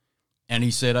don't. And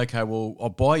he said, okay, well, I'll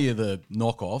buy you the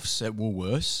knockoffs at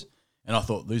Woolworths. And I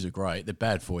thought, these are great. They're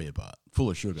bad for you, but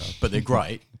full of sugar, but they're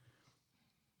great.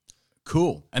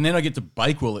 Cool. And then I get to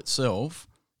Bakewell itself,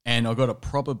 and I got a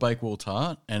proper Bakewell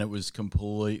tart, and it was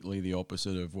completely the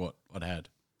opposite of what I'd had.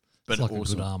 But It's like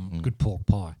awesome. a good pork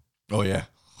pie. Oh, yeah.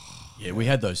 Yeah, we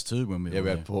had those too when we Yeah, were we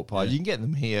there. had pork pie. You can get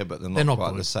them here, but They're they're not not quite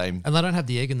good. the same. And they don't have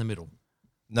the egg in the middle.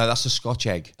 No, that's a Scotch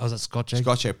egg. Oh, is that Scotch egg?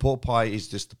 Scotch egg. Pork pie is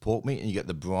just the pork meat, and you get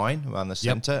the brine around the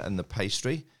centre and the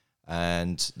pastry.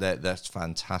 And that's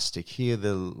fantastic. Here,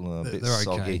 they're a bit They're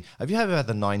soggy. okay. Have you ever had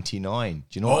the 99?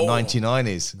 Do you know what Oh. 99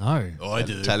 is? No. I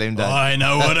do. Tell him, Dave. I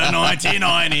know what a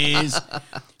 99 is.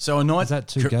 So a night. Is that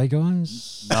two gay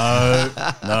guys?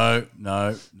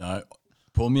 No.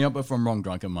 Pull me up if I'm wrong,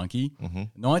 Drunken Monkey.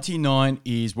 99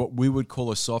 is what we would call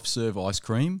a soft serve ice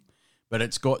cream, but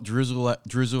it's got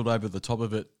drizzled over the top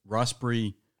of it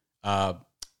raspberry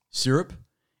syrup,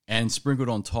 and sprinkled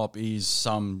on top is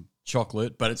some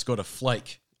chocolate, but it's got a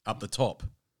flake up the top,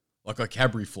 like a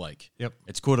Cadbury flake. Yep.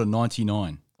 It's called a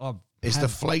 99. It's the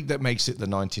flake that makes it the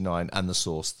 99 and the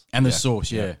sauce. And the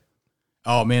sauce, yeah.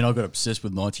 Oh, man, I got obsessed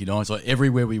with 99. It's like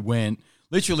everywhere we went,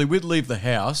 literally, we'd leave the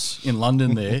house in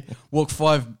London there, walk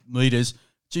 5 meters.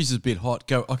 Jesus, a bit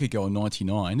hot. I could go on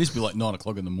 99. This would be like 9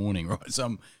 o'clock in the morning, right?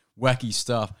 Some wacky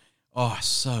stuff. Oh,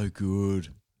 so good.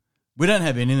 We don't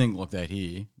have anything like that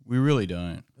here. We really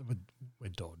don't. We're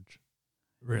Dodge.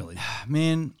 Really.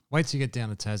 Man. Wait till you get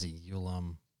down to Tassie. You'll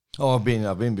Oh, I've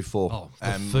been before. Oh, the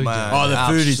And food man, Oh, the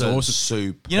food is absolute awesome.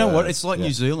 Soup. You know what? It's like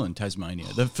New Zealand, Tasmania.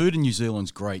 The food in New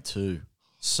Zealand's great too.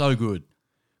 So good.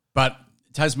 But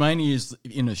Tasmania is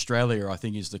in Australia, I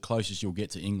think, is the closest you'll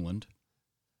get to England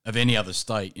of any other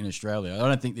state in Australia. I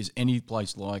don't think there's any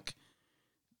place like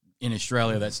in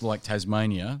Australia that's like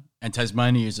Tasmania, and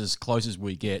Tasmania is as close as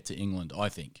we get to England, I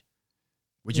think.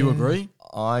 Would you agree?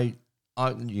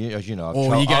 As you know,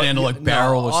 Or you go down to, like,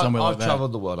 Barrel or somewhere like that. I've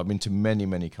travelled the world. I've been to many,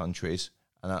 many countries,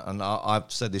 and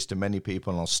I've said this to many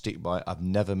people, and I'll stick by it. I've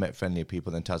never met friendlier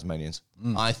people than Tasmanians.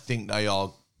 I think they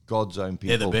are God's own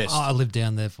people. They're the best. I lived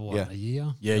down there for Yeah. a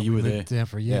year. Yeah, you we were lived down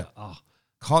for a year. Yeah. Oh,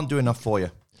 Can't do enough for you.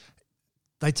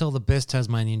 they tell the best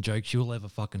Tasmanian jokes you'll ever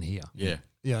fucking hear. Yeah.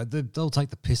 Yeah, they'll take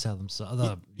the piss out of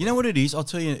themselves. You know what it is? I'll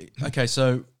tell you. Okay,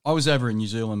 so I was over in New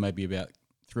Zealand maybe about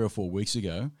 3 or 4 weeks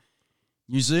ago.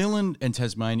 New Zealand and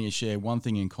Tasmania share one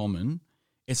thing in common.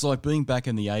 It's like being back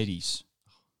in the 80s.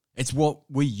 It's what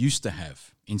we used to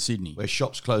have in Sydney. Where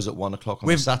shops close at 1 o'clock on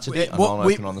a Saturday and what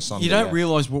aren't open on the Sunday. You don't yeah.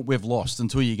 realise what we've lost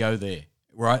until you go there,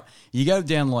 right? You go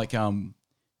down like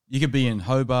you could be in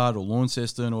Hobart or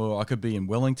Launceston, or I could be in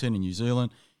Wellington in New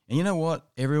Zealand. And you know what?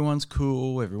 Everyone's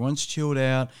cool. Everyone's chilled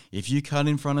out. If you cut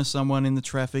in front of someone in the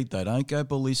traffic, they don't go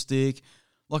ballistic.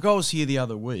 Like I was here the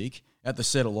other week at the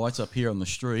set of lights up here on the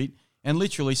street, and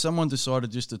literally someone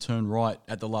decided just to turn right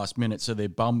at the last minute, so their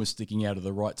bum was sticking out of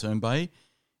the right turn bay.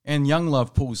 And young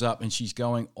love pulls up and she's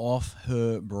going off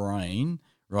her brain,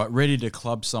 right, ready to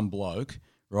club some bloke,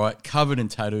 right, covered in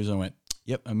tattoos. I went,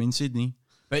 yep, I'm in Sydney.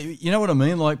 But you know what I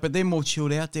mean? Like, but they're more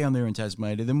chilled out down there in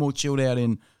Tasmania. They're more chilled out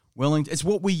in Wellington. It's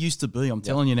what we used to be. I'm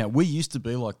telling you now. We used to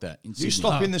be like that in Sydney. You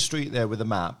stop in the street there with a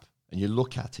map and you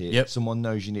look at it. Yep. Someone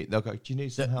knows you need. They'll go, "Do you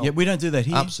need some help?" Yeah, we don't do that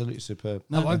here. Absolutely superb.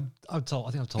 No, I think I've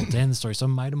told Dan the story.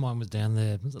 Some mate of mine was down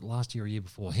there. Was it last year or year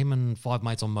before? Him and 5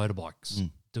 mates on motorbikes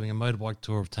doing a motorbike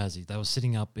tour of Tassie. They were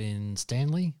sitting up in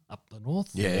Stanley, up the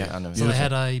north. Yeah, I know. So they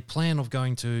had a plan of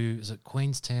going to, is it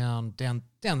Queenstown, down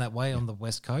that way on the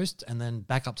west coast, and then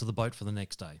back up to the boat for the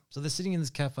next day. So they're sitting in this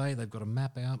cafe. They've got a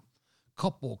map out.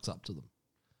 Cop walks up to them.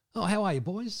 "Oh, how are you,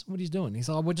 boys? What are you doing?" He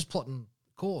said, "Oh, we're just plotting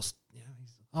course." You know,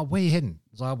 "Oh, where are you heading?"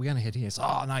 He's like, "Oh, we're going to head here." He said,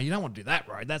 "Oh, no, you don't want to do that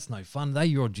road. That's no fun. They're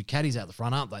your Ducatis out the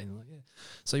front, aren't they?" And I'm like, yeah.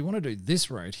 "So you want to do this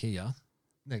road here.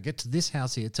 Now get to this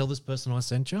house here. Tell this person I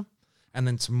sent you. And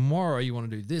then tomorrow you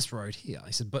want to do this road here."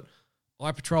 He said, "But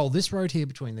I patrol this road here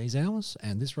between these hours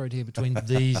and this road here between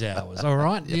these hours. All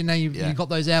right, you know, you got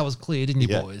those hours cleared, didn't you,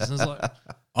 boys? And it's like,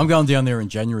 I'm going down there in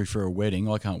January for a wedding.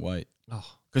 I can't wait. oh,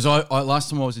 Because I last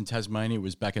time I was in Tasmania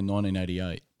was back in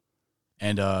 1988.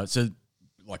 And so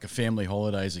like a family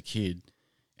holiday as a kid.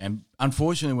 And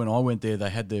unfortunately, when I went there, they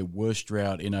had their worst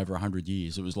drought in over 100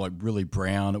 years. It was like really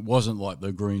brown. It wasn't like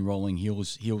the green rolling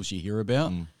hills you hear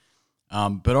about.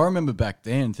 But I remember back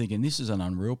then thinking, this is an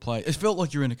unreal place. It felt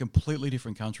like you're in a completely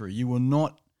different country. You were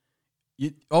not,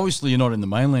 obviously you're not in the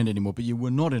mainland anymore, but you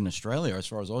were not in Australia as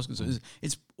far as I was concerned.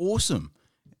 It's awesome.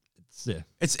 yeah.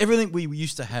 It's everything we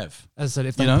used to have. As I said,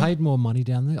 if You they know? paid more money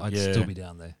down there, I'd Yeah. still be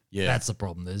down there. Yeah. That's the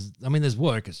problem. There's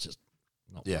work. It's just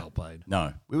not Yeah. well paid.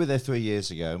 No. We were there 3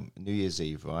 years ago, New Year's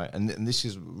Eve, right? And this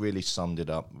has really summed it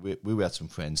up. We had some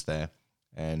friends there,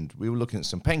 and we were looking at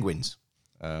some penguins.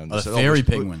 They The said, fairy we-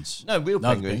 penguins. No, real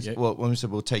No, penguins. yeah. Well, when we said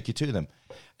we'll take you to them.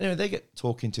 Anyway, they get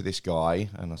talking to this guy,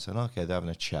 and I said, okay, they're having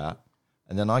a chat.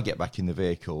 And then I get back in the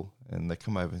vehicle, and they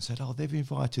come over and said, oh, they've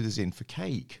invited us in for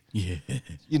cake. Yeah.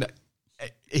 You know,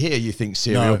 here you think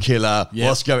serial No. killer, Yeah.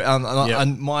 what's going on? Yeah.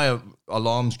 And my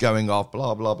alarm's going off,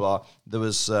 blah, blah, blah. There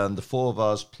was the 4 of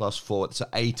us plus 4, so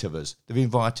 8 of us. They've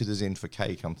invited us in for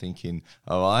cake. I'm thinking,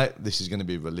 all right, this is going to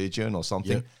be religion or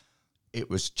something. Yeah. It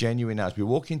was genuine as we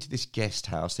walk into this guest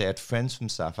house. They had friends from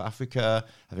South Africa.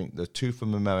 I think the 2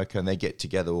 from America, and they get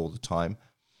together all the time.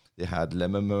 They had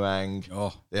lemon meringue.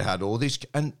 Oh. They had all this,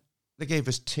 and they gave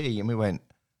us tea, and we went,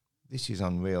 this is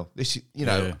unreal. This is, you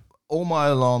know, Yeah. all my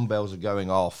alarm bells are going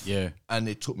off. Yeah. And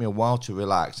it took me a while to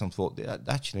relax and thought,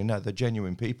 actually, no, they're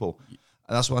genuine people.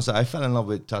 And that's why I say I fell in love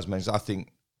with Tasmanians. I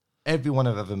think everyone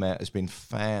I've ever met has been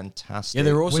fantastic. Yeah,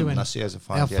 they're awesome. And I see as a Our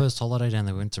find, yeah. first holiday down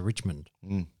there, we went to Richmond,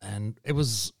 and it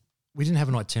was we didn't have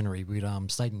an itinerary. We'd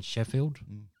stayed in Sheffield,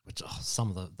 which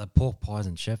some of the pork pies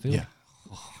in Sheffield, Yeah.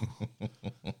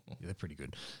 yeah, they're pretty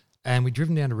good. And we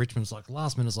driven down to Richmond. It's like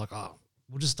last minute, it's like, oh,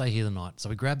 we'll just stay here the night. So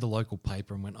we grabbed the local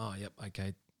paper and went, oh, yep,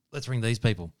 okay, let's ring these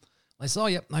people. They said, oh,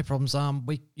 yep, no problems.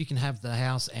 You can have the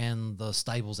house and the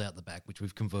stables out the back, which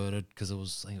we've converted because I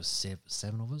think it was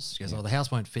seven of us. She goes, oh, the house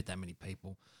won't fit that many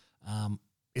people.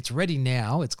 It's ready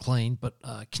now. It's clean, but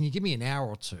can you give me an hour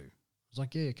or two? I was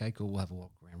like, yeah, okay, cool. We'll have a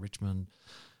walk around Richmond.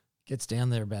 Gets down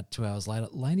there about 2 hours later.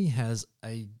 Lainey has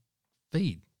a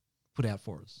feed put out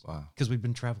for us. Wow. Because we've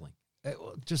been traveling.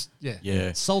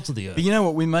 Yeah. Salt of the earth. But you know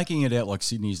what? We're making it out like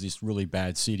Sydney is this really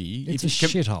bad city. It's a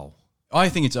If you shithole. I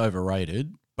think it's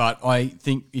overrated, but I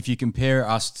think if you compare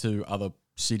us to other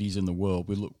cities in the world,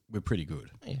 we're pretty good.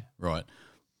 Yeah. Right.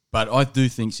 But I do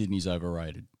think Sydney's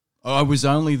overrated. I was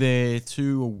only there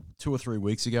 2 or 3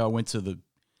 weeks ago. I went to the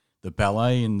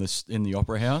ballet in the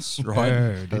opera house, right?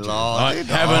 Did you? Haven't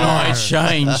I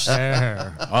changed?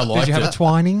 I liked Did you have it.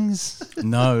 Twinings?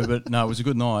 No, but no, it was a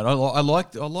good night. I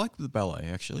liked the ballet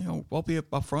actually. I'll be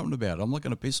upfront about it. I'm not going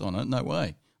to piss on it. No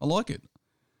way. I like it.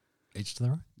 Each to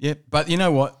their own. Yeah, but you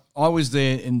know what? I was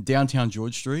there in downtown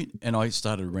George Street and I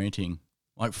started ranting.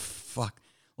 Like, fuck.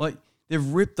 Like, they've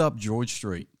ripped up George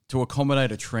Street to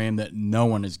accommodate a tram that no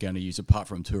one is going to use apart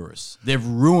from tourists. They've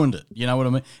ruined it. You know what I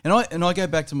mean? And I go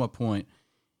back to my point.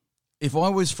 If I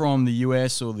was from the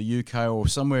US or the UK or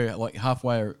somewhere like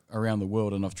halfway around the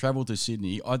world and I've travelled to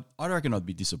Sydney, I reckon I'd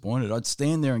be disappointed. I'd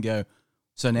stand there and go,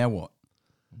 so now what?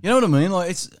 You know what I mean? Like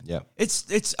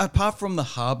it's apart from the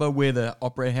harbour where the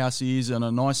opera house is and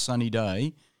a nice sunny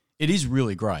day, it is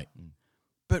really great.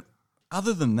 But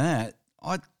other than that,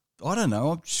 I don't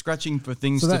know. I'm scratching for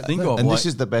things to think of. And like, this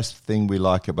is the best thing we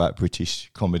like about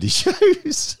British comedy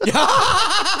shows.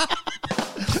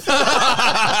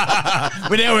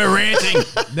 but now we're ranting.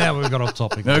 Now we've got off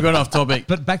topic. No, got off topic.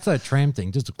 But back to that tram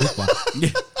thing, just a quick one.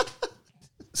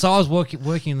 So I was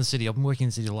working in the city. I've been working in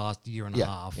the city the last year and a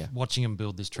half, watching them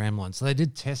build this tram line. So they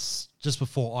did tests just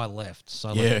before I left. So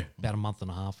about a month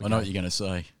and a half ago. I know what you're going to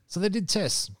say. So they did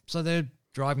tests. So they're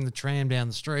driving the tram down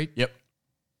the street. Yep.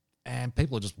 And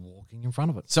people are just walking in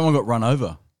front of it. Someone got run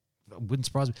over. Wouldn't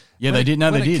surprise me. Yeah, they did. No,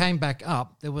 when they it did. came back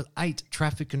up, there were 8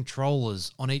 traffic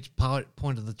controllers on each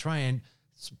point of the train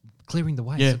clearing the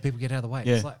way Yeah. so people get out of the way.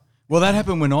 Yeah. It's like, Well, that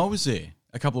happened when I was there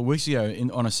a couple of weeks ago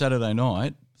on a Saturday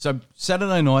night. So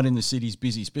Saturday night in the city's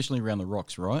busy, especially around the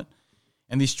rocks, right?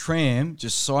 And this tram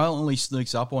just silently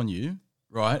sneaks up on you,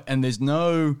 right? And there's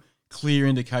no clear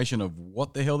indication of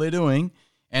what the hell they're doing.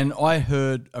 And I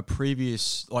heard in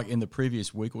the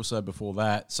previous week or so before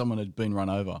that, someone had been run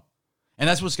over. And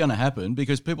that's what's going to happen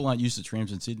because people aren't used to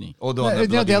trams in Sydney. Or they're on their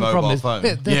bloody mobile phone.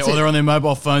 Or they're on their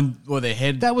mobile phone or their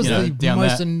head. that was the down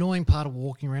most that. annoying part of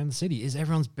walking around the city is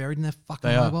everyone's buried in their fucking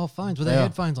They are. mobile phones with They their are.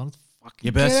 headphones on. It's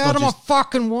Yeah, but that's Get out not of my just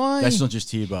fucking way. that's not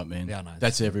just here, but man. Yeah, I know.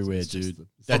 That's everywhere, dude.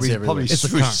 That's Probably, everywhere. probably It's a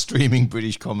current. streaming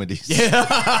British comedies.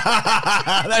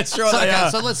 That's right. So, they okay, are.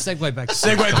 so let's segue back.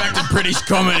 Segue back to British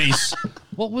comedies.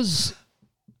 What was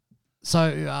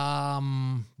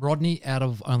Rodney out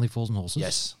of Only Fools and Horses?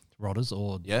 Yes. Rodders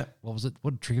or Yeah. what was it?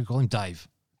 What did Trigger call him? Dave.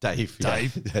 Dave.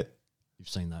 You've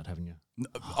seen that, haven't you?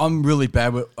 I'm really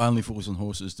bad with Only Fools and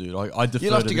Horses, dude. I defer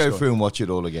You'll have to this go guy. through and watch it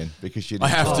all again because you. I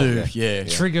have Oh, to, yeah.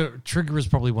 Trigger is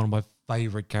probably one of my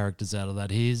favorite characters out of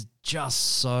that. He is just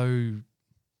so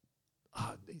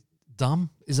dumb.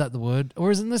 Is that the word?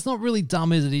 Or isn't that's not really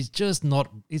dumb, is it? He's just not.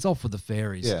 He's off with the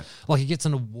fairies. Yeah. Like he gets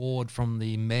an award from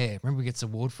the mayor. Remember, he gets an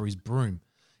award for his broom.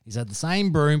 He's had the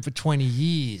same broom for 20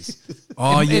 years.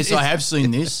 Oh, And yes, I it's- have seen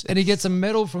this. And he gets a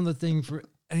medal from the thing for,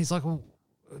 and he's like, well,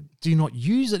 do you not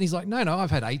use it? And he's like, no,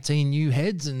 I've had 18 new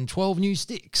heads and 12 new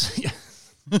sticks.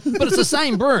 But it's the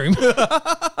same broom.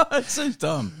 That's so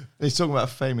dumb. He's talking about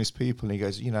famous people, and he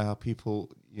goes, you know how people,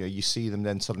 you see them,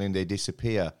 then suddenly they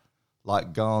disappear,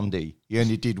 like Gandhi. He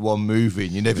only did one movie,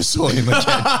 and you never saw him again.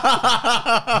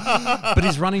 But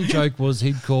his running joke was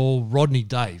he'd call Rodney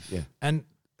Dave. Yeah. And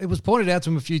it was pointed out to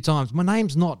him a few times. My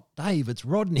name's not Dave, it's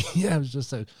Rodney. Yeah, it was just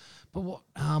so. But what?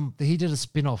 He did a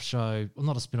spin-off show. Well,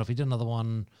 not a spin-off. He did another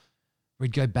one where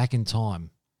he'd go back in time.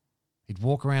 He'd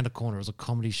walk around a corner. It was a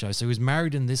comedy show. So he was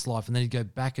married in this life, and then he'd go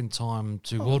back in time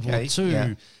to World War II.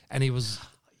 yeah. And he was.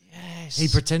 He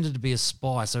pretended to be a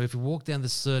spy. So if he walked down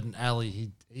this certain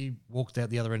alley, he walked out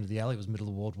the other end of the alley. It was middle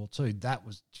of World War II. That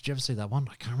was. Did you ever see that one?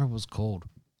 I can't remember what it was called.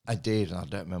 I did, and I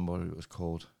don't remember what it was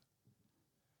called.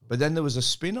 But then there was a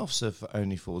spin-off of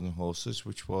Only Fools and Horses,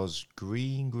 which was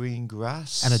Green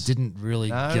Grass. And it didn't really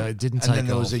No. go. It didn't and take then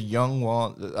there off. was a young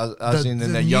one, as in their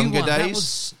new younger one, That days.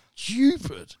 was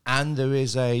stupid. And there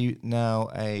is now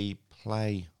a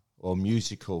play or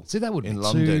musical. See, that would in be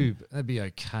London. too. That'd be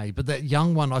okay. But that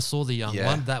young one, I saw the young Yeah.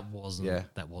 one. That wasn't. Yeah.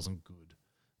 That wasn't good.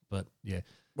 But yeah,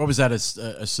 What was that,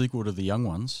 a sequel to The Young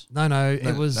Ones? no.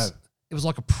 It was. no. It was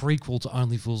like a prequel to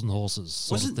Only Fools and Horses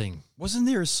sort of thing. Wasn't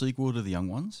there a sequel to The Young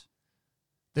Ones?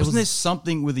 There Wasn't was there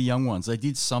something with The Young Ones? They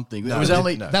did something. No, it was it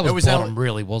only... didn't, no. that was, it was bottom, only-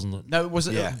 really, wasn't it? No, it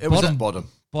wasn't. Yeah, It was bottom.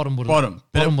 Bottom would Bottom.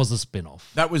 But Bottom it- was the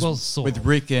spin-off. That was well, sort with of.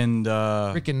 Rick and...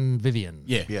 Rick and Vivian.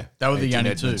 Yeah, Yeah. They were the Adrian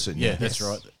only two. Edmondson, Yeah, yeah. that's Yes.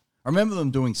 right. I remember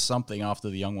them doing something after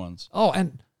The Young Ones. Oh,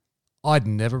 and I'd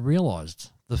never realised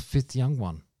the fifth young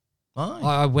one. Aye.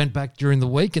 I went back during the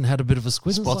week and had a bit of a squiz. I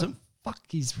was Spot like, him? fuck,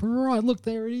 he's right. Look,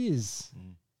 there it is.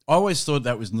 I always thought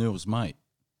that was Neil's mate.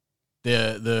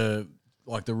 The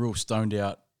real stoned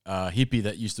out hippie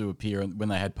that used to appear when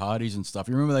they had parties and stuff.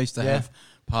 You remember they used to have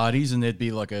parties and there'd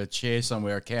be like a chair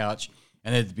somewhere, a couch,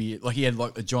 and there'd be like he had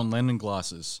like the John Lennon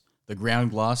glasses, the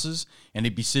ground glasses, and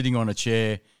he'd be sitting on a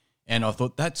chair. And I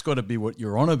thought that's got to be what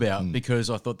you're on about because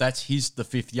I thought that's the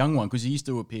fifth young one because he used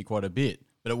to appear quite a bit,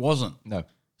 but it wasn't. No.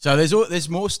 So there's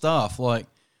more stuff. Like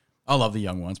I love the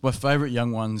Young Ones. My favorite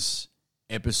Young Ones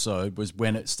episode was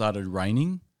when it started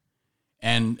raining,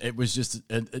 and it was just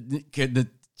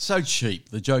so cheap.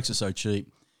 The jokes are so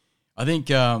cheap. I think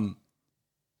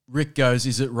Rick goes,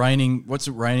 "Is it raining? What's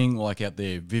it raining like out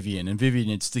there, Vivian?" And Vivian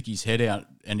would stick his head out,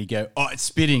 and he'd go, "Oh, it's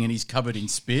spitting," and he's covered in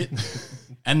spit.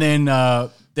 And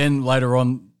then later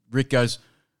on, Rick goes,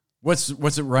 What's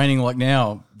it raining like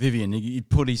now, Vivian? He'd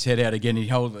put his head out again. He'd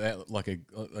hold out like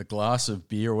a glass of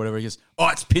beer or whatever. He goes, "Oh,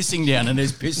 it's pissing down," and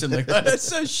there's piss in the glass. That's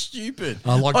so stupid.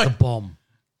 I like the bomb.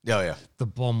 Oh, yeah. The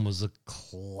bomb was a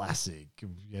classic.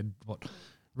 You had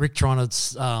Rick trying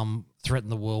to threaten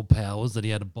the world powers that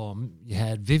he had a bomb. You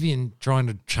had Vivian trying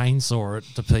to chainsaw it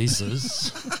to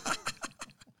pieces.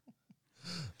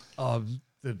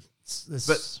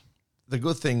 But the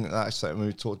good thing, like I said, when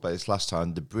we talked about this last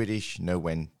time, the British know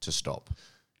when to stop.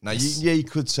 Now, you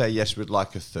could say, yes, we'd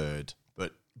like a third,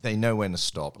 but they know when to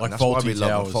stop. Like and that's why Faulty we love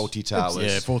Towers. them, Faulty Towers.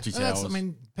 Yeah, Faulty And that's- Towers. I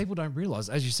mean, people don't realise,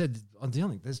 as you said, on the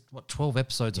only there's 12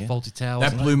 episodes of Faulty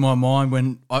Towers. that blew my mind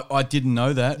when I didn't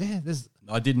know that. Yeah, there's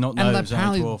I did not know and it was only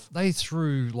apparently 12. they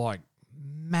threw like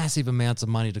massive amounts of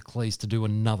money to Cleese to do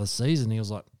another season. He was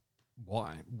like,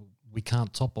 "Why? We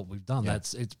can't top what we've done.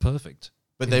 It's perfect."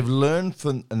 But they've learned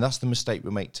from, and that's the mistake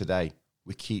we make today.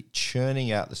 We keep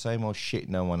churning out the same old shit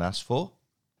no one asked for.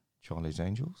 Charlie's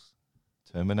Angels,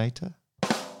 Terminator.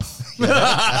 No,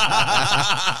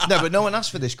 but no one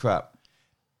asked for this crap.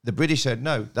 The British said,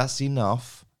 no, that's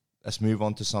enough. Let's move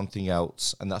on to something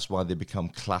else. And that's why they become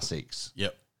classics.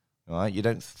 Yep. All right? You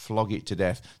don't flog it to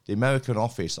death. The American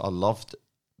Office, I loved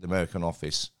The American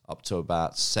Office up to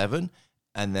about 7.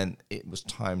 And then it was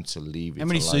time to leave it How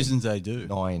many alone. seasons they do?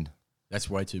 9. That's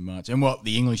way too much. And what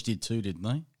the English did too, didn't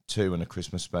they? 2 and a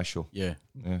Christmas special. Yeah.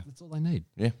 Yeah. That's all they need.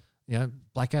 Yeah. You know,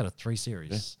 Blackadder 3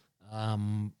 series.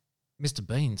 Mr.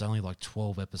 Bean's only like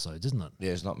 12 episodes, isn't it? Yeah,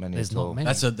 there's not many There's at not all.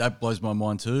 many. That blows my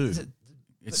mind too.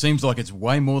 It seems like it's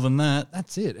way more than that.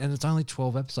 That's it. And it's only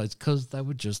 12 episodes because they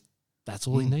were just, that's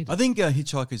all he needed. I think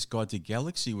Hitchhiker's Guide to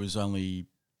Galaxy was only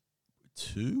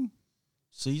 2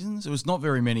 seasons. There was not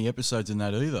very many episodes in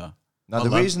that either. Now, the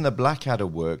reason the Blackadder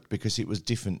worked because it was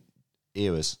different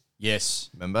eras. Yes.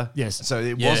 Remember? Yes. So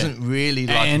it Yeah. wasn't really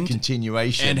like a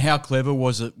continuation. And how clever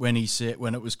was it when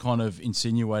it was kind of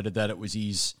insinuated that it was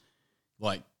his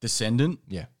like descendant?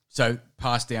 yeah. So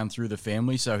passed down through the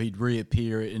family, so he'd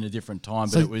reappear in a different time,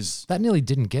 but So it was that nearly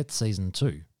didn't get season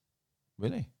 2.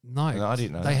 Really? No. No, I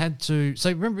didn't know They that. had to. So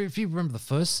if you remember the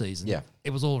first season, Yeah. it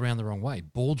was all around the wrong way.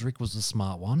 Baldrick was the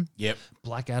smart one. yep.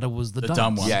 Blackadder was the, The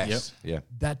dumb one. Yes. Yeah.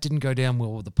 That didn't go down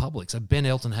well with the public. So Ben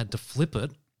Elton had to flip it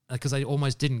because they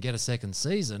almost didn't get a second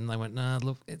season. They went, nah,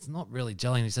 look, it's not really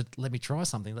gelling. He said, let me try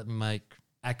something. Let me make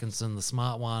Atkinson the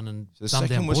smart one and The dumb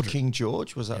second down was Baldrick. King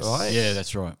George, was that right? Yeah,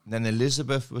 that's right. And then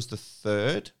Elizabeth was the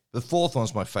third. The fourth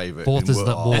one's my favourite. Fourth is the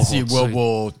That's the Warhawk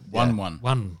World suit. War One Yeah. one.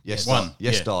 One. Yes, One.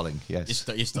 Yes, Yeah. darling. Yes.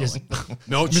 Yes, darling.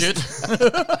 Milk shit.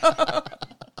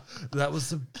 That was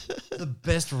the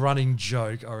best running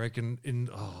joke, I reckon,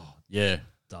 Yeah.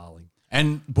 darling.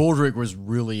 And Baldrick was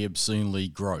really obscenely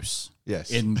gross.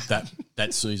 Yes. In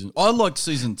that season. I liked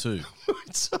season 2.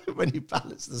 So when he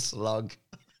balanced the slug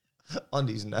on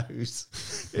his nose,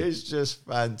 it's just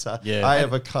fantastic. Yeah. I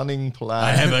have a cunning plan.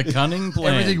 I have a cunning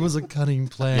plan. Everything was a cunning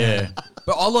plan. Yeah.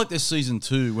 But I like this season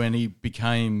 2 when he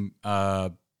became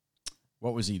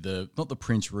what was he? Not the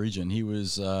Prince Regent. He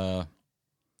was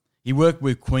he worked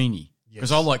with Queenie.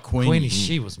 Because I like Queenie. Queenie,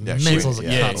 she was Yeah, mental as a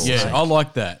Yeah, cuddle. yeah. I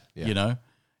like that. Yeah. You know?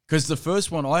 Because the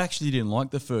first one, I actually didn't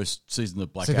like the first season of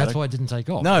So Blackadder. that's why it didn't take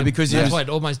off. No, because he that's was- why it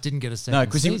almost didn't get a second No,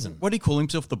 because season. what did he call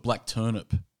himself? The Black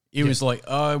Turnip. He was like,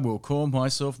 I will call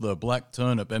myself the Black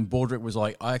Turnip. And Baldrick was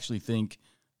like, I actually think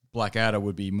Blackadder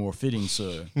would be more fitting,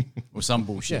 sir. Or some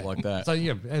bullshit like that. So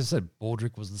yeah, as I said,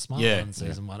 Baldrick was the smart Yeah, one in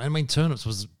season 1. I mean, turnips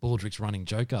was Baldrick's running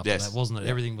joke after Yes. that, wasn't it?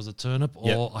 Everything was a turnip, or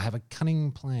Yeah. I have a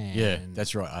cunning plan. Yeah,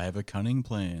 that's right. I have a cunning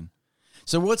plan.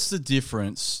 So what's the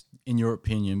difference, in your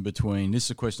opinion, between, this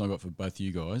is a question I got for both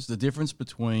you guys, the difference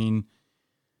between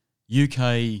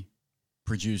UK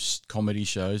produced comedy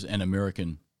shows and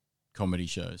American comedy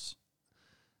shows?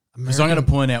 Because I'm going to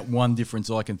point out one difference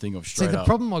I can think of See, straight the up.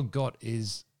 problem I've got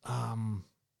is,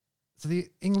 so the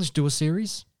English do a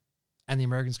series, and the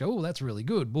Americans go, "Oh, that's really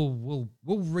good. We'll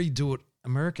redo it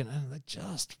American," and they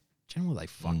just generally they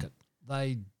fuck it.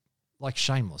 They like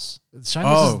Shameless.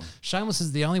 Shameless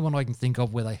is the only one I can think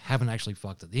of where they haven't actually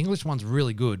fucked it. The English one's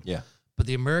really good, Yeah. but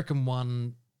the American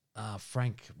one,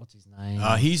 Frank, what's his name?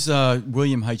 He's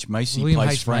William H. Macy William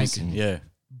plays H. Frank. Macy. Yeah.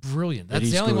 Brilliant. It That's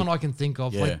is the only good. one I can think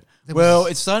of. Yeah. Like, there Well,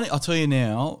 was- it's starting. I'll tell you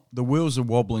now, the wheels are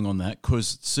wobbling on that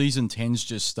because season 10's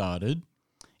just started,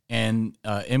 and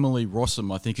Emily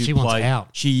Rossum, I think, who She wants played, out.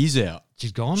 she is out.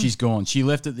 she's gone. She's gone. She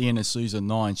left at the end of season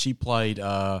 9. She played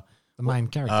the main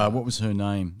character. what was her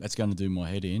name? That's going to do my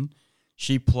head in.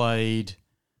 She played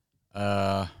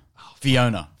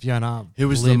Fiona, Fiona, who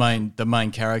was Lib. the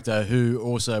main character, who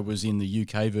also was in the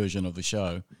UK version of the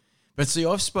show. But see,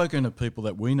 I've spoken to people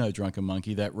that we know, Drunken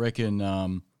Monkey, that reckon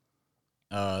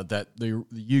that the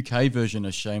UK version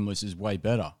of Shameless is way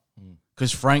better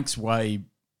because Frank's way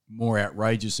more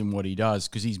outrageous in what he does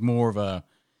because he's more of a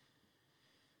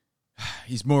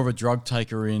drug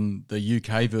taker in the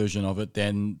UK version of it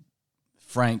than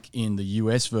Frank in the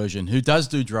US version, who does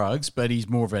do drugs, but he's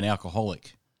more of an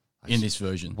alcoholic in this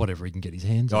version. whatever he can get his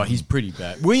hands Oh, on. he's pretty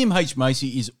bad. William H.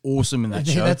 Macy is awesome in that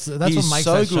show. That's what He's makes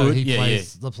so that show. good. He Yeah,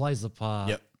 plays the part.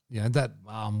 Yep. You know, that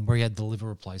where he had the liver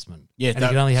replacement. Yeah, and that- he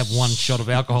could only have one shot of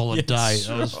alcohol a Yes, day.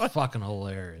 That was right. fucking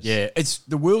hilarious. Yeah, it's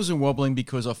the wheels are wobbling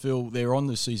because I feel they're on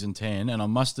the season 10, and I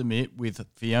must admit, with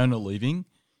Fiona leaving,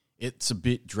 it's a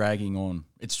bit dragging on.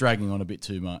 It's dragging on a bit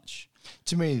too much.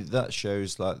 To me, that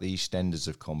shows like the EastEnders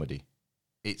of comedy.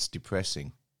 It's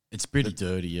depressing. It's pretty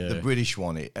dirty, yeah. The British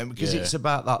one, and because Yeah. it's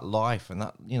about that life and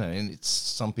that, you know, and it's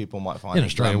some people might find In it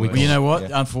Australia, glamorous. Well, you know what?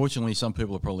 Yeah. Unfortunately, some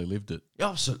people have probably lived it.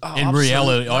 Absolutely. In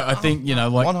reality, I think, you know,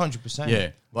 like 100%.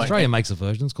 yeah, like Australia makes a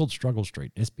version. It's called Struggle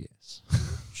Street, SBS.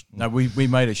 no, we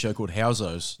made a show called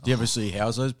Housos. Do you ever see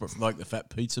Housos? But like the fat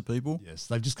pizza people. Yes,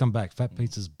 they've just come back. Fat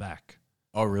Pizza's back.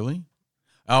 Oh, really?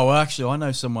 Oh, well, actually, I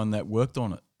know someone that worked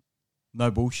on it.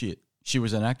 No bullshit. She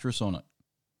was an actress on it.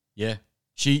 Yeah,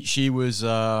 she was.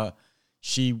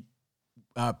 She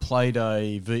played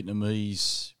a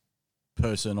Vietnamese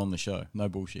person on the show. No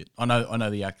bullshit. I know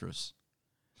the actress.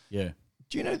 Yeah.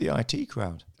 Do you know the IT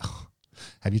crowd?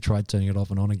 Have you tried turning it off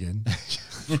and on again?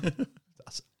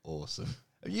 That's awesome.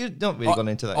 You've not really gone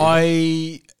into that.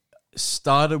 either.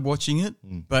 started watching it,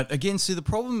 but again, see, the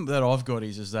problem that I've got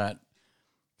is that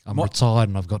I'm retired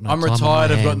and I've got no I'm time on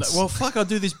retired. my I've got no, hands. well, fuck. I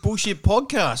do this bullshit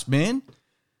podcast, man.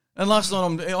 And last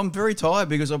night I'm very tired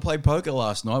because I played poker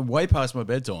last night, way past my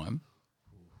bedtime.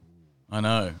 I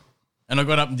know, and I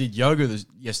got up and did yoga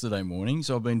yesterday morning,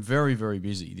 so I've been very, very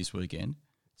busy this weekend.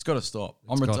 It's got to stop.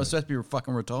 I'm supposed to be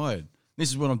fucking retired. This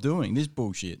is what I'm doing. This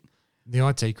bullshit. The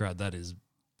IT crowd, that is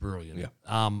brilliant. Yeah.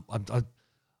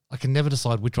 I can never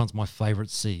decide which one's my favourite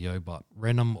CEO, but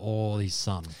Renham or his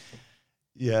son.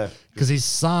 Yeah. Because his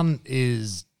son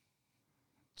is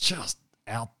just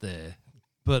out there.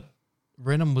 But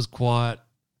Renham was quiet.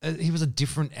 He was a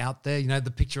different out there. You know,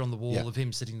 the picture on the wall of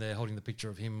him sitting there holding the picture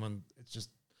of him. And it's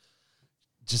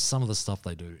just some of the stuff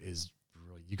they do is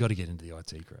brilliant. You got to get into the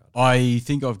IT crowd. I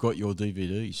think I've got your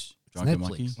DVDs, Drunken Netflix.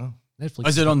 Monkey. Oh. Netflix. Oh,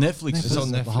 is it on Netflix? It's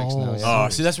on the Netflix whole now, yeah. Oh,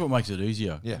 see, that's what makes it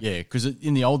easier. Yeah. Yeah, because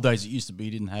in the old days, it used to be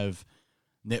you didn't have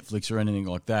Netflix or anything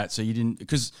like that. So you didn't,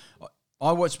 because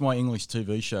I watched my English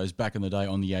TV shows back in the day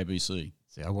on the ABC.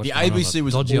 See, I watched The one on a ABC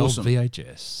was dodgy awesome. old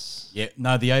VHS. Yeah,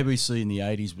 no, the ABC in the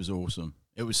 80s was awesome.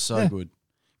 It was so good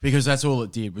because that's all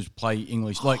it did was play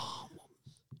English. Like,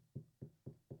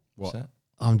 what? that?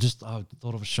 I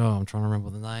thought of a show. I'm trying to remember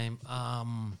the name.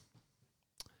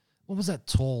 What was that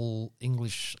tall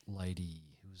English lady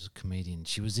who was a comedian?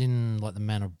 She was in like The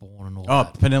Man of Born and all Oh,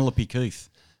 that. Penelope Keith.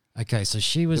 Okay, so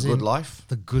she was The Good in Life.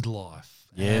 The Good Life.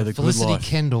 Yeah, And The Good Felicity Life.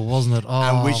 Kendall, wasn't it? Oh,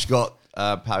 And which got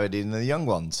parodied in The Young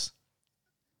Ones.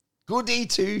 Goody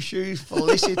two shoes,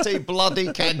 Felicity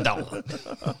bloody Kendall.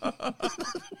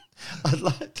 I'd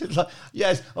like to,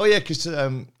 yes. Oh, yeah, because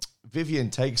Vivian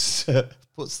puts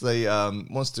the,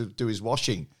 wants to do his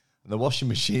washing. And the washing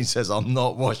machine says, I'm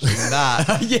not washing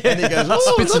that. Yeah. And he goes,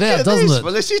 oh, Spits look it out, at doesn't this, it?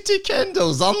 Felicity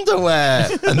Kendall's underwear.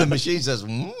 And the machine says,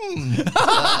 and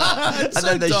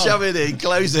then they dumb. shove it in,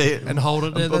 close it, and hold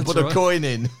it there. and That's put right. a coin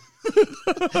in.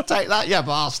 Take that, you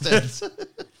bastards.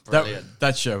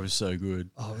 That show was so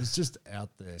good. Oh, it was just out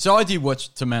there. So I did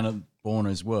watch To Man of Born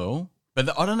as well,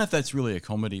 but I don't know if that's really a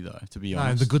comedy though, to be No,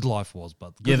 honest. The Good Life was,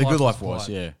 but The Good Life was, quite-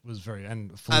 yeah. was very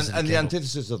and And Felicity the Kendall.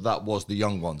 antithesis of that was The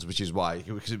Young Ones, which is why,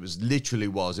 because it was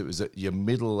your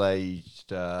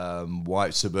middle-aged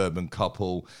white suburban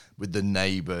couple with the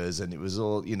neighbours, and it was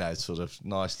all, sort of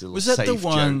nice little Was that safe the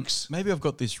one? jokes. Maybe I've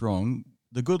got this wrong.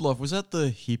 The Good Life, was that the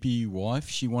hippie wife?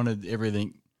 She wanted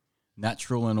everything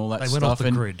natural and all that They stuff. went off the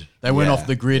and grid. They went Yeah, off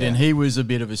the grid, and yeah. he was a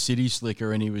bit of a city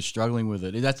slicker, and he was struggling with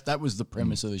it. That was the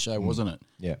premise of the show, wasn't it?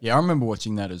 Yeah. Yeah, I remember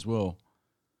watching that as well.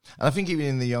 And I think even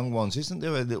in The Young Ones, isn't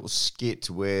there a little skit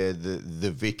where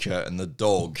the vicar and the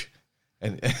dog,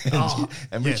 and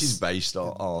which yes. is based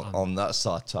on that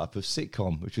type of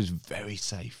sitcom, which was very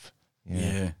safe.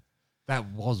 Yeah. That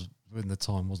was in the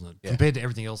time, wasn't it? Yeah. Compared to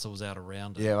everything else that was out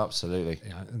around it. Yeah, absolutely. You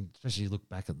know, and especially you look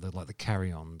back at the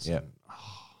carry-ons. Yeah. and-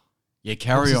 Yeah, What was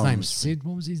Carry his On. name? was- Sid.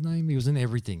 What was his name? He was in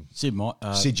everything. Sid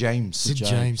James. Sid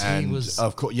James. And He was.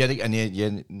 of course,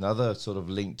 another sort of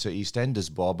link to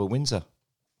EastEnders, Barbara Windsor,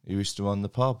 who used to run the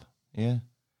pub. Yeah,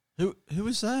 Who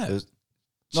was that? There's-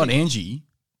 Not she- Angie.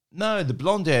 No, the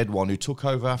blonde-haired one who took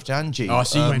over after Angie. Oh,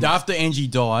 see, after Angie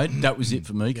died, that was it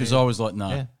for me because I was like, no.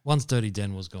 Yeah. Once Dirty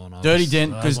Den was gone, Dirty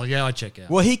Den, I 'cause- was like, yeah, I check out.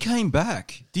 Well, he came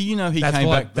back. Do you know he that's came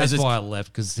why. back? That's as a- why I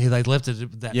left because they left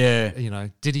it. That, Yeah. You know,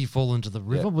 did he fall into the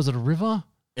river? Yeah. Was it a river?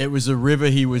 It was a river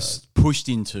he was pushed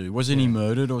into. Wasn't he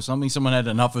murdered or something? Someone had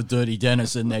enough of Dirty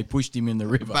Dennis and they pushed him in the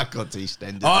river. back onto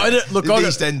EastEnders. Look, the I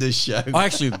got- EastEnders show. I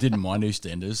actually didn't mind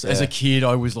EastEnders. As a kid,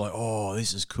 I was like, "Oh,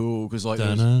 this is cool," because like, it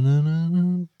was-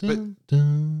 Isn't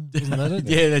that it?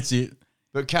 yeah, that's it.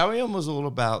 But Carry On was all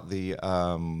about the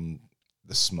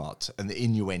smut and the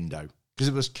innuendo. Because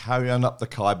it was Carry On up the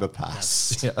Khyber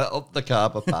Pass. Yeah, up the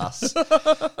Khyber Pass.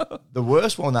 The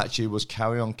worst one actually was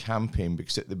Carry On Camping,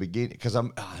 because at the beginning, because I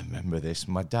remember this,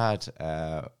 my dad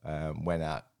went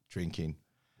out drinking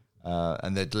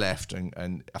and they'd left,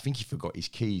 and I think he forgot his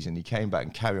keys, and he came back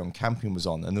and Carry On Camping was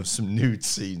on, and there was some nude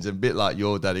scenes, and a bit like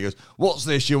your dad, he goes, "What's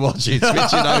this you're watching?"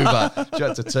 Switch it over. She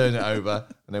had to turn it over,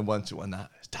 and then once it went that,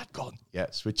 "Is Dad gone?" Yeah,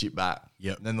 switch it back.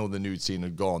 Yep. And then all the nude scene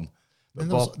had gone. But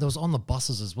And Bob, there was on the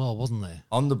buses as well, wasn't there?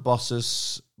 on the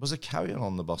buses, was it Carry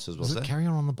On the buses? Was Was there? it Carry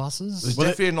On the buses? There's Well,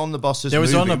 definitely an On the Buses. there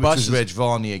was On movie, the which was Buses. Reg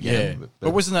Varney Yeah, again. but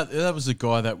wasn't that was the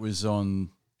guy that was on?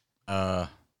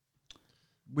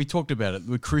 We talked about it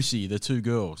with Chrissy, the two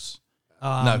girls.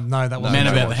 No, that No, was Man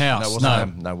no, about it the house. wasn't No,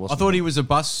 him. No, it I wasn't thought him. he was a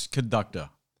bus conductor.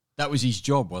 That was his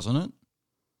job, wasn't it?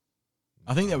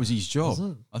 I think that was his job. Was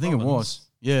it? I think it Robbins? was.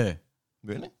 Yeah.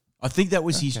 Really? I think that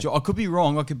was his job. I could be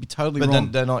wrong. I could be totally But wrong.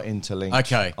 then they're not interlinked.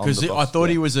 Okay, on because the I bus, thought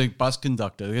yeah. he was a bus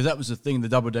conductor because that was the thing, the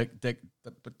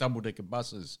double-decker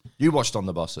buses. You watched on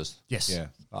the buses. Yes. Yeah.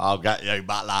 I'll get you,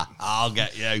 Butler. I'll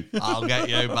get you. I'll get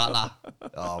you, Butler.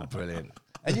 Oh, brilliant.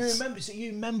 And you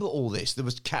remember all this. There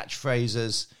was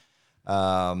catchphrases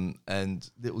and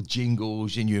little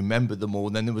jingles, and you remember them all.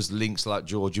 And then there was links like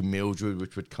George and Mildred,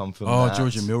 which would come from that.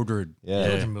 George and Mildred. Yeah.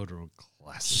 George and Mildred were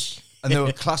classic. And they were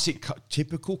a classic,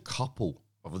 typical couple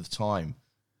of the time.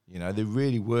 You know, they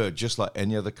really were just like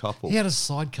any other couple. He had a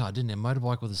sidecar, didn't he? A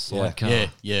motorbike with a sidecar.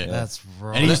 Yeah. That's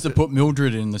right. And he used to put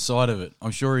Mildred in the side of it. I'm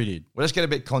sure he did. Well, let's get a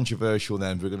bit controversial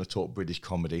then. We're going to talk British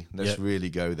comedy. Let's Yep. really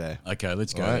go there. Okay,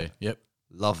 let's go All right. there. Yep.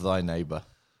 Love Thy Neighbour.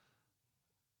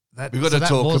 We've got to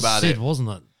talk about Sid, it. wasn't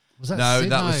it? Was that No,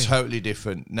 Sid? that was totally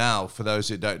different. Now, for those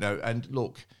who don't know, and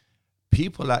look,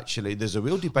 people actually, there's a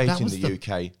real debate That in was the the-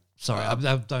 UK. Sorry, I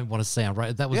don't want to sound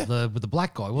right. That was Yeah. with the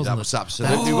black guy, wasn't That it? was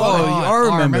absolutely Oh, right. I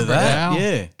remember remember that. now.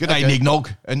 Yeah. Good day,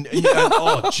 Nignog. And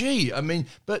oh, gee, I mean,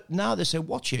 but now they say,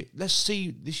 watch it. Let's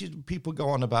see. This is people go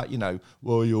on about,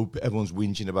 well, everyone's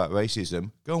whinging about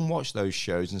racism. Go and watch those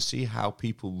shows and see how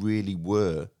people really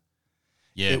were.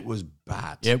 Yeah. It was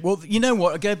bad. Yeah, well, you know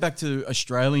what? I go back to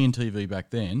Australian TV back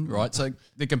then, right? So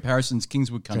the comparison's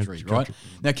Kingswood Country, right?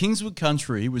 Now, Kingswood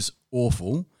Country was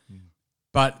awful,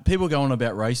 but people go on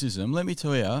about racism. Let me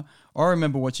tell you, I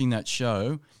remember watching that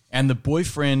show, and the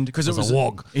boyfriend, because it was a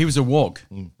wog. He was a wog,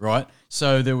 right?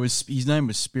 So his name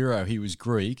was Spiro. He was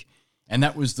Greek, and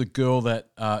that was the girl that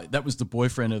was the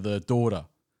boyfriend of the daughter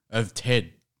of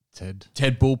Ted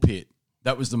Bullpit.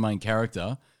 That was the main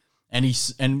character.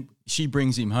 And she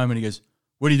brings him home and he goes,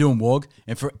 "What are you doing, Wog?"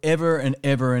 And forever and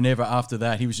ever and ever after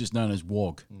that, he was just known as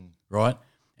Wog, right?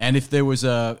 And if there was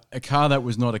a car that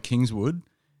was not a Kingswood,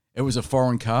 it was a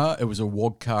foreign car, it was a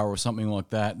Wog car or something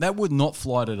like that, that would not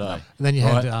fly today. And then you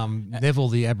right? had Neville,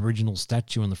 the Aboriginal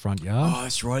statue in the front yard. Oh,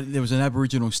 that's right. There was an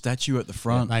Aboriginal statue at the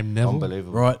front. Named Neville.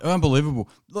 Unbelievable. Right, unbelievable.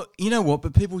 Look, you know what?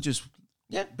 But people just,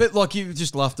 but like you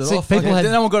just laughed it See, off. people Like,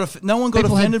 had- no one got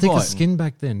People had offended thicker by it. skin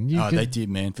back then. You Oh, could- they did,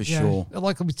 man, for yeah, sure.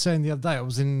 Like I was saying the other day, I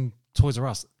was in Toys R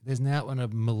Us. There's now a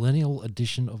millennial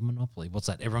edition of Monopoly. What's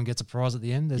that? Everyone gets a prize at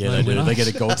the end? There's Yeah, no they do. winner? They get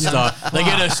a gold star. They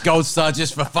get a gold star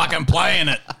just for fucking playing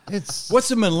it. It's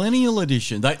What's a millennial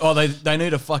edition? They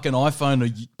need a fucking iPhone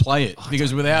to play it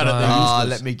because without it, they're useless.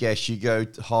 Let me guess. You go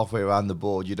halfway around the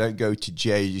board. You don't go to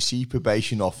jail. You see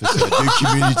probation officer, do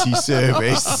community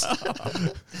service.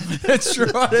 That's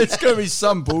right. It's gonna be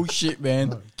some bullshit,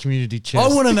 man. community chest.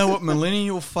 I want to know what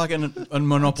millennial fucking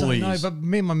Monopoly No, is. but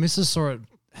me and my missus saw it,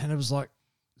 and it was like,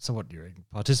 so what? You're in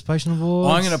participation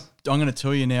awards? I'm gonna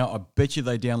tell you now. I bet you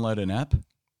they download an app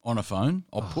on a phone.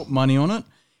 I'll put money on it,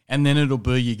 and then it'll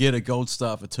be you get a gold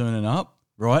star for turning up.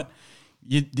 Right?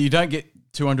 You don't get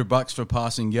 $200 for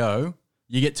passing go.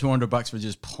 You get $200 for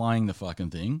just playing the fucking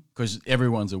thing because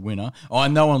everyone's a winner. Oh,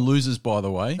 and no one loses, by the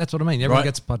way. That's what I mean. Everyone Right.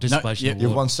 gets a participation No, yeah, award.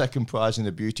 You've won second prize in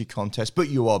the beauty contest, but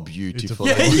you are beautiful.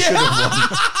 Yeah, You yeah. should have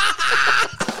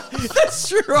won.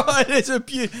 That's right. It's a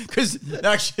beauty because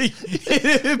actually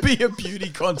it'd be a beauty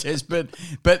contest, but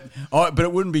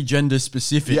it wouldn't be gender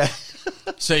specific. Yeah.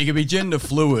 So you could be gender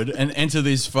fluid and enter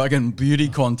this fucking beauty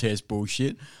contest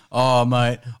bullshit. Oh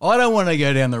mate, I don't want to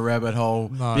go down the rabbit hole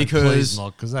No, because please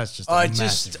not, because that's just a I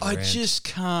massive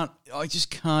just rant.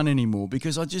 can't anymore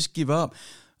because I just give up.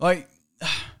 Like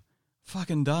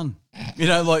fucking done. You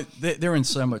know, like they're in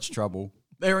so much trouble.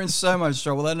 They're in so much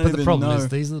trouble. They don't But even the problem know. is,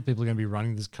 these are the people who are going to be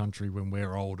running this country when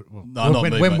we're old. Well, No, not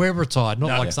when, me, when mate. we're retired,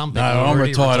 not like some people. No, who are I'm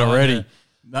already retired already. yeah.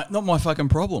 No, not my fucking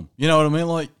problem. You know what I mean?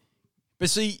 Like, but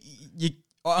see,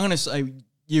 I'm going to say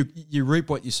you reap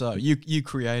what you sow. You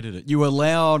created it. You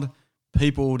allowed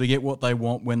people to get what they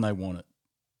want when they want it,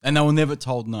 and they were never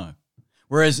told no.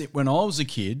 Whereas when I was a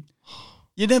kid,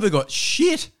 you never got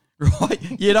shit, right?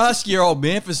 You'd ask your old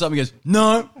man for something. He goes,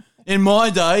 no. In my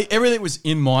day, everything was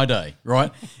in my day,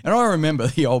 right? And I remember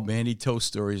the old man, he'd tell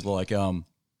stories like, why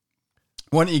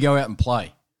don't you go out and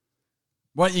play?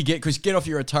 Why don't you get off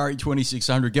your Atari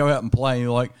 2600, go out and play? And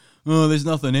you're like, oh, there's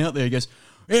nothing out there. He goes,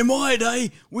 in my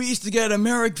day, we used to go to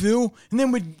Marrickville, and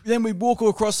then we'd walk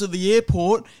across to the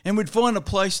airport, and we'd find a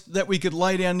place that we could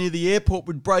lay down near the airport.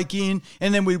 We'd break in,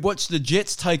 and then we'd watch the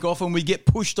jets take off, and we'd get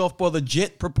pushed off by the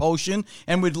jet propulsion,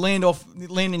 and we'd land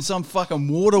in some fucking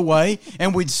waterway,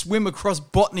 and we'd swim across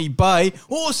Botany Bay.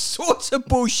 All sorts of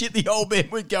bullshit the old man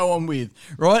would go on with,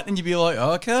 right? And you'd be like,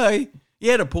 okay, he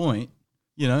had a point,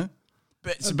 you know.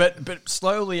 But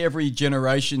slowly every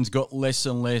generation's got less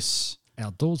and less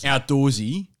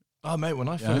outdoorsy. Oh, mate, when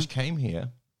I first came here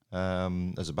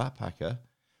as a backpacker,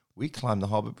 we climbed the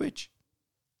Harbour Bridge.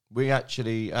 We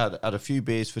actually had a few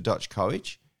beers for Dutch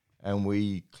Courage, and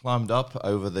we climbed up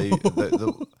over the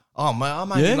oh man, I'm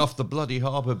hanging Yeah. off the bloody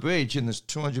Harbour Bridge, and there's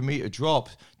 200-metre drop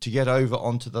to get over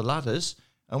onto the ladders,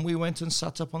 and we went and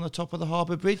sat up on the top of the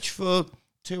Harbour Bridge for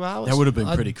 2 hours. That would have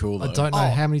been pretty cool, though. I don't know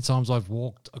how many times I've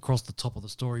walked across the top of the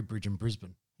Story Bridge in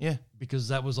Brisbane Yeah. because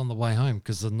that was on the way home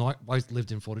because the night both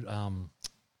lived in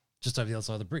just over the other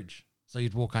side of the bridge. So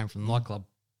you'd walk home from the nightclub,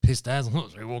 pissed as, so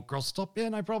you walk across the top. Yeah,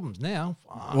 no problems. Now,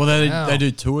 Well, they wow.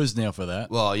 do tours now for that.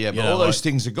 Well, yeah, You but know, all those like-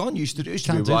 things are gone. Used to be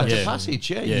Can't do rite that. of Yeah. passage.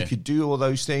 Yeah, Yeah. you could do all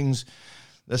those things.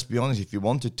 Let's be honest, if you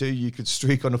wanted to, you could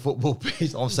streak on a football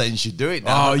pitch. I'm saying you should do it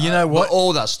now. Oh, you know what? But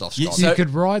all that stuff's You- gone. you so-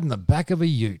 could ride in the back of a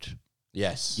ute.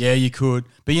 Yes. Yeah, you could.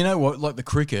 But you know what? Like the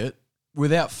cricket,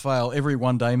 without fail, every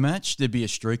one-day match, there'd be a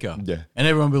streaker. Yeah. And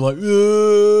everyone would be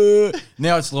like, "Ugh."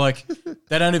 Now it's like,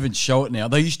 they don't even show it now.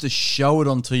 They used to show it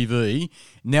on TV.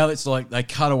 Now it's like they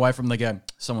cut away from, they go,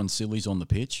 someone silly's on the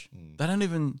pitch. They don't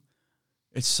even,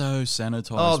 it's so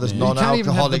sanitized. Oh, there's man. can't even have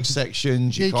non-alcoholic the-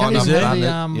 sections. Yeah, You you can't can't have even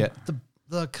have that. the,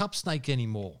 the cup snake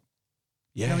anymore.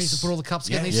 Yes. You know, we used to put all the cups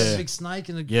together. Yes. Yes. Yeah. A big snake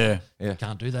and Yeah. Yeah.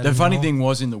 can't do that. The funny anymore. thing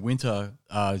was in the winter,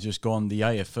 just gone, the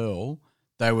AFL,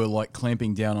 they were like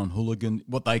clamping down on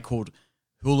what they called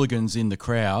hooligans in the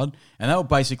crowd. And they were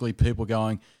basically people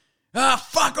going,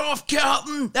 fuck off,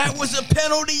 Carlton. That was a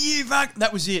penalty, you fuck.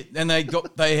 That was it. And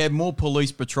they had more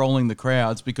police patrolling the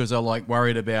crowds because they're like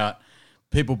worried about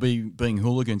people being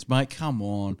hooligans. Mate, come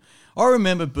on. I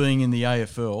remember being in the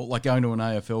AFL, like going to an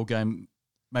AFL game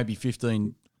maybe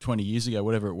 15, 20 years ago,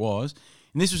 whatever it was.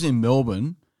 And this was in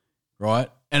Melbourne, right?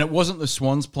 And it wasn't the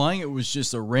Swans playing. It was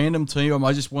just a random team.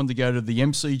 I just wanted to go to the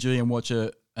MCG and watch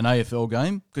an AFL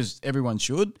game because everyone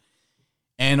should.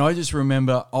 And I just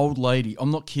remember old lady,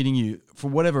 I'm not kidding you, for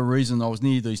whatever reason, I was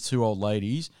near these two old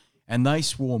ladies and they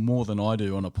swore more than I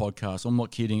do on a podcast. I'm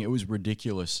not kidding. It was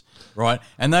ridiculous, right?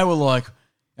 And they were like,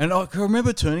 and I can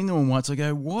remember turning to them once. I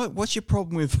go, what's your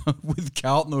problem with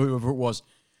Carlton or whoever it was?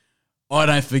 I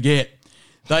don't forget.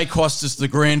 They cost us the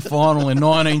grand final in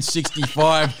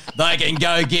 1965. They can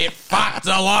go get fucked, a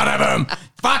lot of them.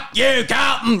 Fuck you,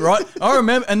 Carlton, right? I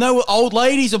remember, and they were old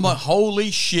ladies. I'm like,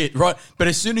 holy shit, right? But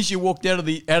as soon as you walked out of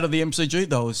the MCG,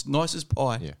 they were as nice as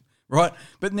pie, Yeah. right?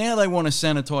 But now they want to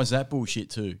sanitize that bullshit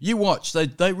too. You watch,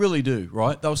 they really do,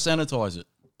 right? They'll sanitize it.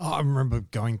 Oh, I remember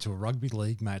going to a rugby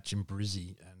league match in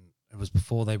Brizzy, and it was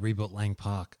before they rebuilt Lang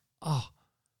Park. Oh,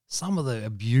 some of the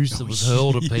abuse that was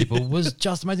hurled at people was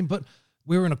just amazing. But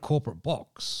we were in a corporate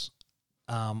box,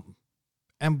 and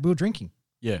we were drinking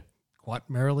Yeah, quite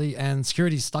merrily. And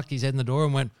security stuck his head in the door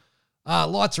and went,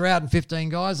 "Lights are out in 15,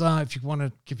 guys. If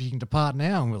you can depart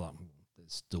now." And we're like,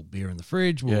 "There's still beer in the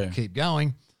fridge. We'll Yeah. keep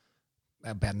going."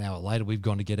 About an hour later, we've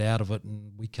gone to get out of it,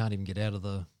 and we can't even get out of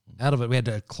it. We had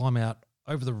to climb out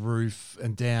over the roof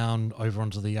and down over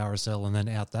onto the RSL and then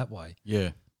out that way.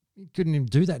 yeah. You couldn't even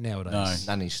do that nowadays.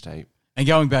 Nanny state. And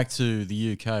going back to the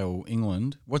UK or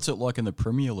England, what's it like in the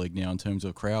Premier League now in terms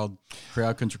of crowd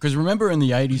control? Because remember in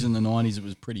the 80s and the 90s, it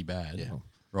was pretty bad,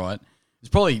 right? It's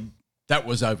probably, that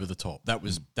was over the top. That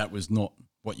was not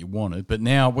what you wanted. But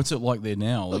now, what's it like there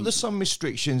now? Look, there's some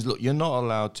restrictions. Look, you're not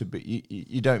allowed to be.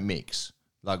 You don't mix.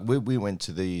 Like we went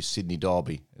to the Sydney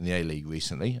Derby in the A-League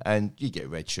recently, and you get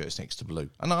red shirts next to blue,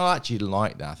 and I actually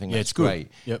like that. I think that's it's good. great.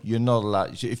 Yep. You're not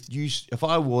allowed. If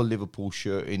I wore a Liverpool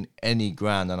shirt in any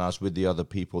ground and I was with the other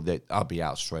people, that I'd be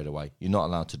out straight away. You're not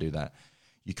allowed to do that.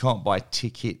 You can't buy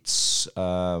tickets. You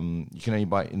can only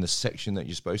buy it in the section that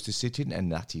you're supposed to sit in,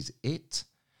 and that is it.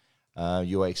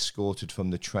 You're escorted from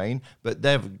the train, but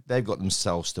they've got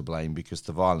themselves to blame because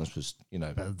the violence was,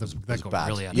 was got bad.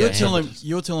 really out of You're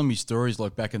hand. telling me stories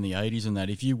like back in the 80s and that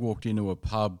if you walked into a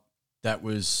pub that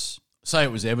was, say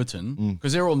it was Everton,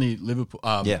 because they're all near Liverpool,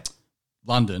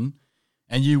 London,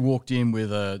 and you walked in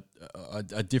with a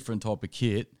different type of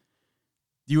kit,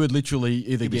 you would literally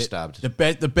either You'd be get stabbed. the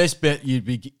best bet, you'd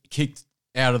be kicked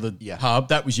out of the pub.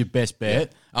 That was your best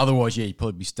bet. Otherwise, you'd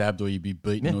probably be stabbed or you'd be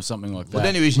beaten or something like that. Well, the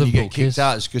only reason you Liverpool get kicked kiss.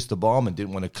 out is because the barman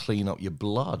didn't want to clean up your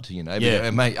blood, Yeah.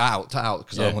 Mate, out,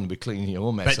 because I Yeah. don't want to be cleaning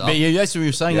your mess up. But yeah, that's what you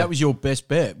were saying. Yeah. That was your best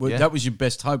bet. Well, Yeah. That was your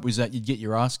best hope, was that you'd get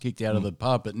your ass kicked out of the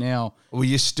pub. But now, Well,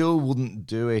 you still wouldn't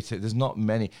do it. There's not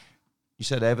many. You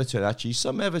said Everton, actually.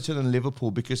 Some Everton and Liverpool,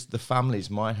 because the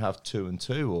families might have 2 and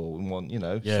 2 or one,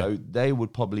 Yeah. so they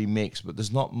would probably mix, but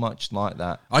there's not much like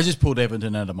that. I just pulled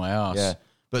Everton out of my ass. Yeah.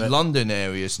 But London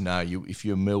areas now, if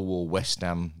you're Millwall, West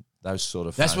Ham, those sort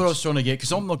of That's fans. what I was trying to get,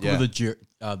 because I'm not good Yeah. with the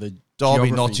Derby,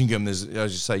 geography. Nottingham, there's,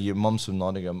 as you say, your mum's from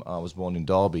Nottingham, I was born in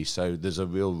Derby, so there's a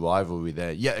real rivalry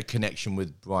there. Yet a connection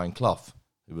with Brian Clough,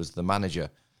 who was the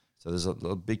manager. So there's a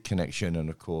big connection, and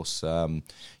of course,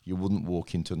 you wouldn't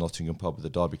walk into a Nottingham pub with a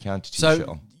Derby County t-shirt So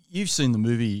on. you've seen the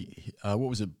movie, what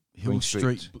was it, Hill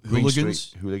Street Green Hooligans.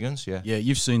 Street Hooligans, yeah. Yeah,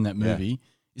 you've seen that movie.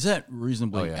 Is that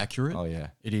reasonably accurate? Oh, yeah.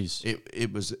 It is.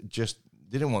 It was just,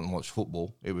 didn't want to watch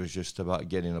football. It was just about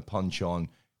getting a punch on,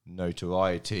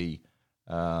 notoriety,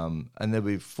 and there'll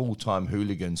be full-time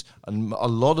hooligans. And a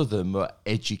lot of them were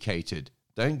educated.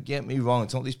 Don't get me wrong.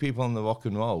 It's not these people on the rock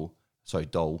and roll. Sorry,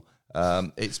 dole.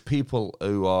 It's people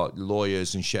who are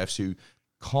lawyers and chefs who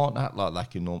can't act like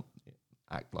that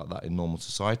in normal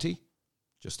society,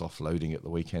 just offloading at the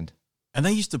weekend. And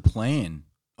they used to plan.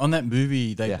 On that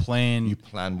movie, they plan. You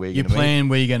plan where You you're going to plan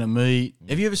where you're going to meet.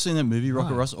 Have you ever seen that movie,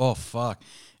 Rocket Russ? Oh, fuck.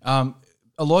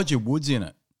 Elijah Wood's in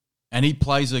it. And he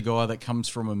plays a guy that comes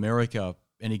from America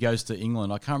and he goes to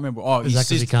England. I can't remember. Oh, Is that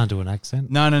because he can't do an accent?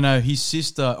 No. His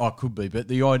sister, it could be. But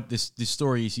this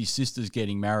story is his sister's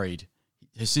getting married.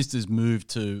 Her sister's moved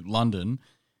to London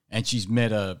and she's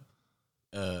met a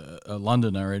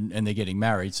Londoner and they're getting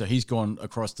married. So he's gone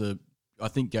across to, I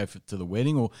think, to the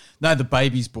wedding or no, the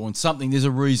baby's born. Something, there's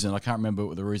a reason. I can't remember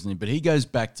what the reason is. But he goes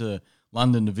back to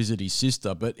London to visit his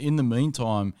sister. But in the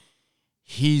meantime,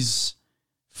 his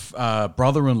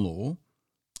brother-in-law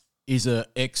is a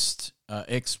ex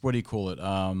what do you call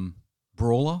it,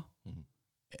 brawler,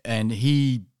 and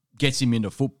he gets him into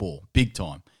football big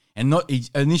time. And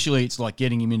initially it's like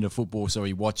getting him into football, so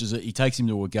he watches it. He takes him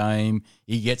to a game.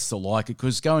 He gets to like it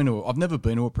because I've never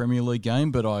been to a Premier League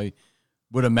game, but I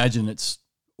would imagine it's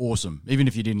awesome. Even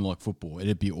if you didn't like football,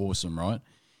 it'd be awesome, right?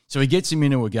 So he gets him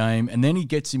into a game, and then he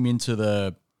gets him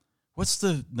into what's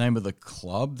the name of the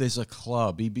club? There's a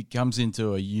club. He becomes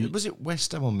into Was it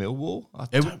West Ham or Millwall? I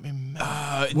don't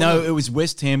remember. No, it was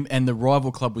West Ham, and the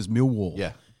rival club was Millwall.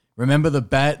 Yeah. Remember the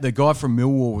guy from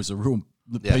Millwall was a real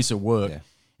piece of work,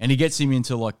 and he gets him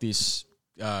into like this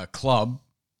club,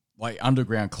 like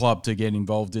underground club, to get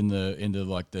involved into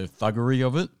like the thuggery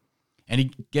of it, and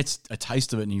he gets a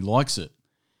taste of it and he likes it,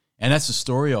 and that's the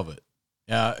story of it.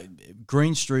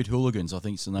 Green Street Hooligans, I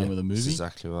think, is the name of the movie. That's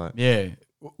exactly right. Yeah,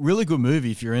 really good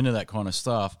movie if you're into that kind of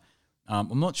stuff.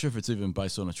 I'm not sure if it's even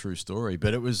based on a true story,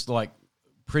 but it was like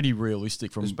pretty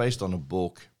realistic. It's based on a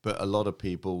book, but a lot of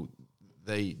people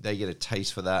they get a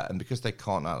taste for that, and because they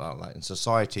can't act like that in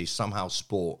society, somehow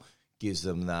sport gives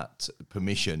them that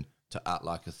permission to act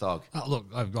like a thug. Look,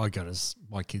 I go to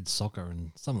my kids' soccer,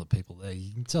 and some of the people there,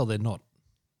 you can tell they're not,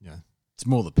 It's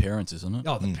more the parents, isn't it?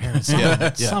 Oh, the parents.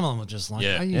 Some of them are just like,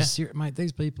 are you serious, mate?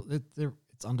 These people,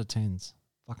 it's under 10s.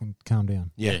 Fucking calm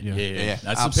down. Yeah. That's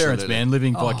absolutely. the parents, man,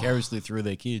 living vicariously through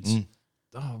their kids.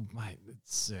 Oh, mate,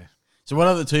 it's So what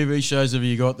other TV shows have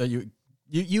you got that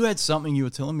you had something you were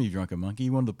telling me, Drunken Monkey?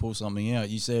 You wanted to pull something out.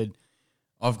 You said,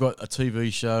 I've got a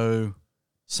TV show,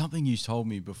 something you told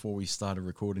me before we started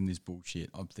recording this bullshit,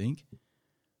 I think.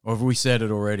 Or have we said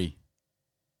it already?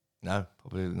 No,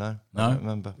 probably no. No? I don't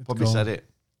remember. Probably gone. said it.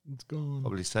 It's gone.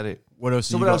 Probably said it. What else?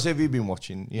 So what else have you been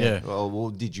watching? Yeah. Or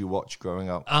what did you watch growing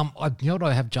up? You know what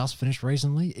I have just finished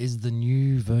recently is the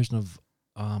new version of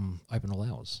Open All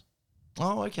Hours.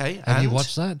 Oh, okay. Have you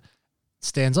watched that?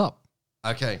 Stands Up.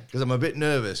 Okay, because I'm a bit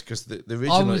nervous because the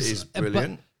original is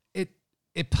brilliant. But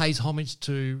it pays homage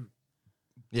to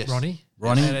Yes. Ronnie.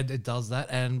 Ronnie? And it does that.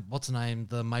 And what's her name?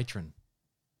 The matron.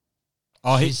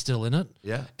 Oh, She's still in it.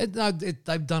 Yeah.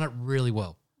 They've done it really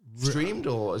well. Streamed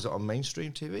or is it on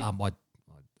mainstream TV? I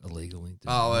illegally did.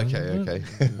 Oh, okay.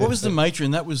 what was the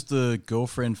matron? That was the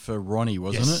girlfriend for Ronnie,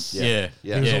 wasn't Yes. it?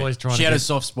 Yeah. He was always trying She to had a get-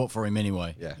 soft spot for him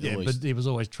anyway. Yeah. at Yeah, but least. he was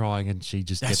always trying, and she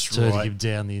just That's kept turning right. him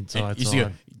down the entire Used to go,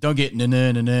 time. don't get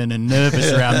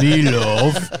nervous around me,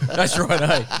 love. That's right,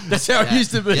 eh? That's how it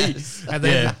used to be. Yes. And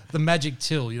then the magic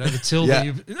till, the till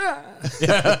Yeah.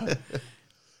 that you...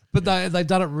 But they've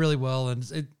done it really well,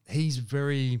 and he's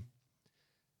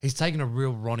taken a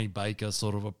real Ronnie Baker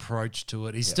sort of approach to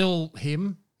it. He's still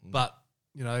him, but,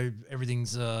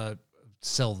 everything's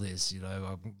sell this,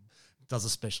 does a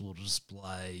special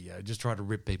display, just try to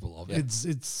rip people off. Yeah.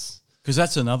 It's Because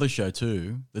that's another show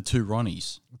too, The Two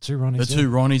Ronnies. two Ronnies. The Two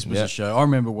Ronnies was Yeah. a show. I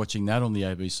remember watching that on the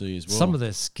ABC as well. Some of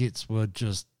their skits were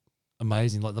just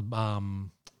amazing, like the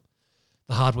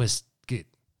Hardware skit.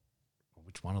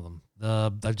 Which one of them?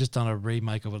 They've just done a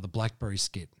remake of it, the Blackberry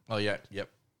skit. Oh, yeah. Yep.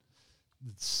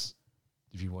 It's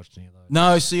if you watched any of those.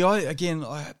 No, see,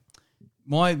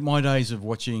 my days of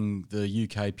watching the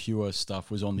UK pure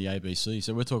stuff was on the ABC.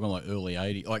 So we're talking like early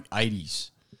 80s, like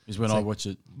 80s is when I watched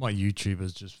it. My YouTube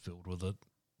is just filled with it.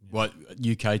 What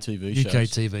UK TV shows? UK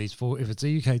TVs if it's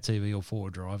a UK TV or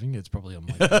forward driving, it's probably on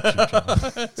my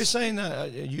YouTube channel. We're saying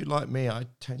that you like me, I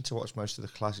tend to watch most of the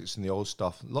classics and the old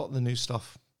stuff. A lot of the new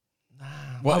stuff.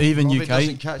 What, even It UK?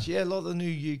 doesn't catch. Yeah, a lot of the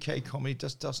new UK comedy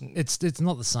just doesn't. It's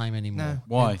not the same anymore. No.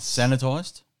 Why? It's-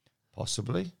 Sanitized?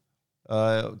 Possibly.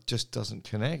 Just doesn't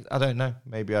connect. I don't know.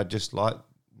 Maybe I just like,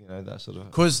 that sort of.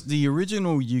 Because the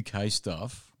original UK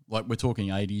stuff, like we're talking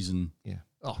 80s and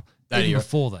Oh, That even era.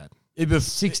 before that. it bef-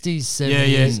 60s, 70s, Yeah,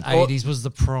 yeah. 80s was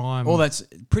the prime. all that's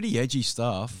pretty edgy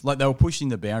stuff. Like they were pushing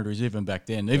the boundaries even back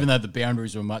then, even though the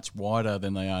boundaries were much wider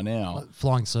than they are now.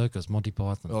 Flying Circus, Monty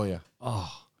Python. Oh yeah.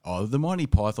 Oh, the Monty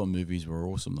Python movies were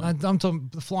awesome though. I'm talking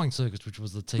the Flying Circus, which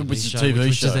was the TV Which is show, TV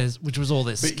which, show. which was all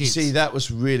their But you skits. see, that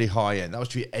was really high end. That was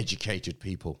to be educated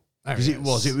people. Because it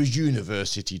was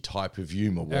university type of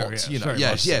humor. yes, You know, very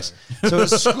yes, much yes. So at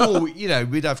school,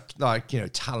 we'd have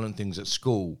talent things at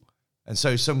school, and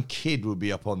so some kid would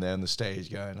be up on there on the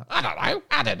stage going, I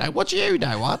don't know, what do you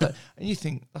know? And you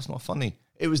think that's not funny.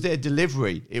 It was their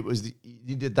delivery. It was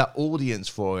you did that audience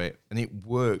for it, and it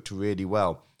worked really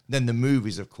well. Then the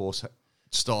movies, of course,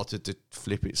 started to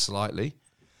flip it slightly.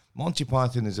 Monty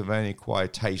Python is a very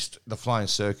acquired taste. The Flying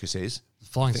Circus is.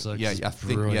 Flying Circus. yeah, is I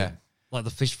think, brilliant. yeah. Like the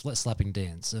fish slapping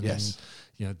dance. And Yes.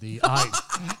 then, the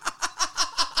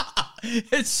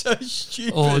It's so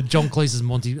stupid. or John Cleese's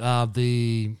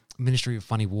the Ministry of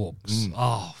Funny Walks.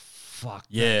 Oh fuck!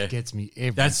 Yeah. That gets me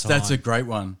every That's time. a great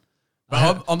one.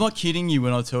 But I'm not kidding you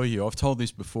when I tell you, I've told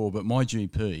this before, but my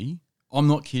GP, I'm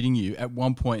not kidding you, at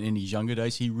one point in his younger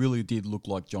days, he really did look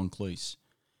like John Cleese,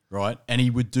 right? And he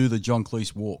would do the John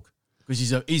Cleese walk because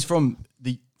he's from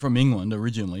England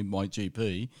originally, my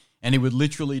GP, and he would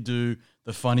literally do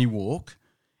the funny walk.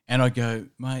 And I go,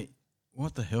 mate,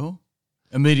 what the hell?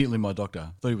 Immediately my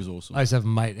doctor thought he was awesome. I used to have a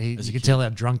mate. You a could kid. tell how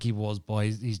drunk he was by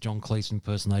his John Cleese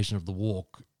impersonation of the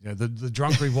walk. The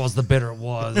drunker he was, the better it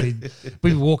was. We'd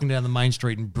be walking down the main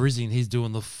street in Brisbane. He's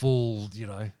doing the full,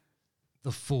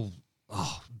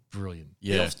 Oh, brilliant!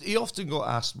 Yeah. He often got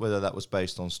asked whether that was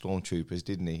based on Stormtroopers,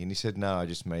 didn't he? And he said, no, I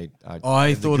just made... I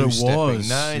did the thought it goose stepping." was.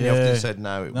 No, and he Yeah. often said,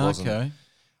 no, it wasn't. Okay.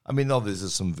 I mean, obviously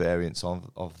there's some variants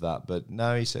of that, but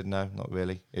no, he said, no, not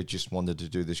really. It just wanted to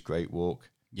do this great walk.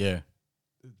 Yeah.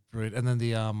 Brilliant. And then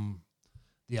the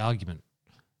argument.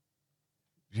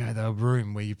 The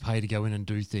room where you pay to go in and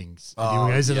do things. And Oh,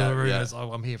 he goes into yeah, the room yeah. and goes,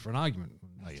 oh, I'm here for an argument.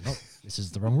 No, you're not. This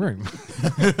is the wrong room.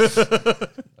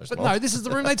 But no, this is the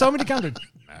room they told me to come to. No,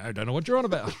 I don't know what you're on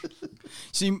about.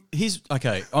 See,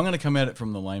 okay, I'm going to come at it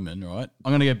from the layman, right?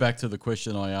 I'm going to go back to the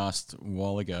question I asked a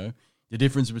while ago. The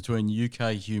difference between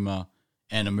UK humour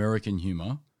and American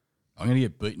humour. I'm going to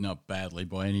get beaten up badly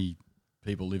by any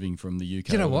people living from the UK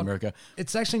You know or what? America.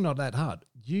 It's actually not that hard.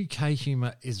 UK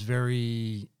humour is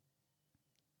very,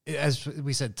 as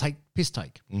we said, piss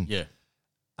take. Yeah.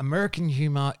 American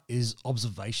humour is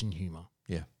observation humour.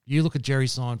 Yeah. You look at Jerry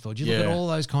Seinfeld, you look at Yeah. all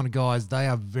those kind of guys,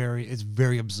 it's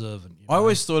very observant. I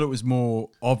always thought it was more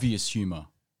obvious humour.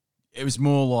 It was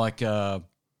more like,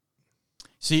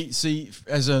 see,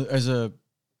 as a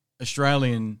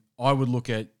Australian, I would look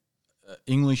at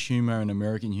English humour and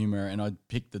American humour, and I'd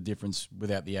pick the difference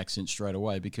without the accent straight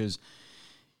away because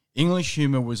English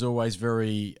humour was always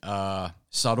very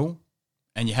subtle,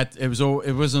 and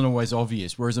it wasn't always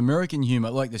obvious. Whereas American humour,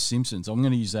 like The Simpsons, I'm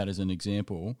going to use that as an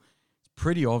example. It's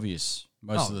pretty obvious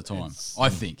most of the time, I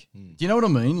think. Do you know what I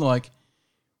mean? Like,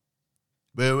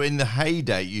 But in the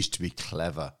heyday, it used to be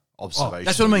clever. Observation.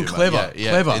 that's what I mean, clever.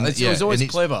 Clever. And It was always in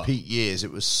its clever. peak years,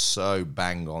 it was so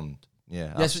bang on.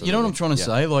 Yeah, yes, you know what I'm trying to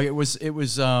say. Like it was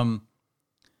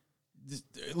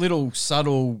little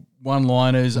subtle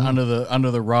one-liners under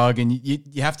the rug, and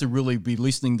you have to really be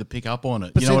listening to pick up on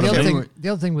it. But You know see, what I mean? the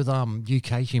other thing with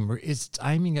UK humour is it's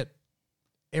aiming at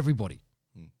everybody.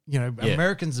 Yeah.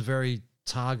 Americans are very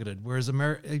targeted, whereas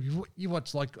you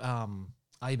watch like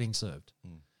A Being Served.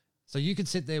 So you could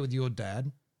sit there with your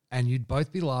dad and you'd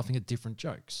both be laughing at different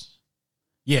jokes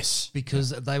Yes. because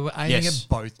they were aiming Yes. at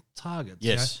both targets.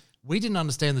 Yes. We didn't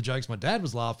understand the jokes my dad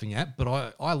was laughing at, but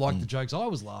I liked the jokes I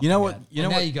was laughing You know what- at. you know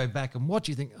And now what- you go back and watch,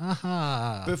 you think,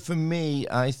 aha. But for me,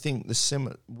 I think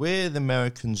where the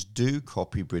Americans do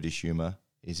copy British humour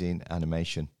is in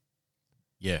animation.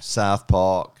 Yes. South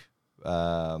Park,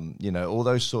 all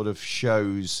those sort of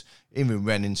shows, even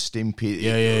Ren and Stimpy.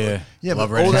 Yeah. Yeah, Love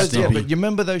but Ren all and those, yeah, Stimpy. but you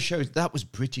remember those shows? That was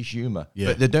British humour. Yeah.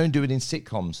 But they don't do it in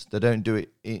sitcoms. They don't do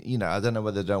it, I don't know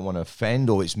whether they don't want to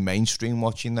offend or it's mainstream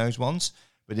watching those ones.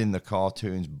 But in the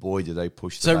cartoons, boy, do they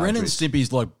push the So Ren and boundaries.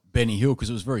 Stimpy's like Benny Hill because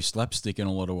it was very slapstick in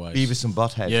a lot of ways. Beavis and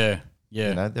Butthead.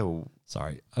 Yeah. They were...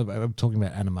 Sorry, I'm talking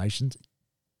about animations.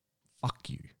 Fuck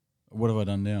you. What have I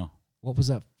done now? What was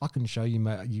that fucking show you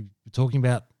made? You were talking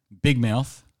about? Big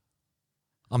Mouth.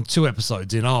 I'm 2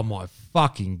 episodes in. Oh my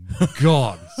fucking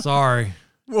god! Sorry,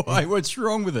 Why? What's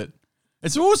wrong with it?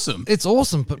 It's awesome. it's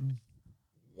awesome, but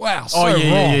wow, so oh, wrong.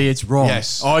 yeah. It's wrong.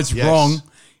 Yes. Oh, it's Yes. wrong.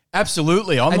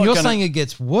 Absolutely. I'm And not you're gonna, saying it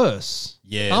gets worse.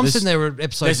 Yeah, I'm there's- sitting there at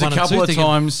episode there's a 1 and 2 couple of thinking,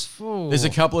 times. "Phew." There's a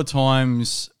couple of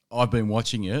times I've been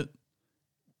watching it,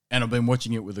 and I've been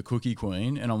watching it with the Cookie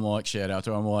Queen, and I'm like, shout out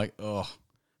to her. I'm like, oh,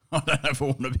 I don't know if I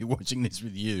want to be watching this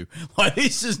with you. Like,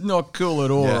 this is not cool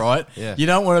at all, Yeah, right? yeah. You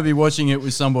don't want to be watching it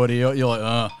with somebody else. You're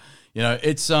like,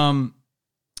 it's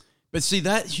But see,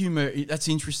 that humor, that's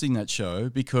interesting, that show,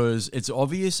 because it's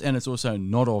obvious and it's also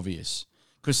not obvious.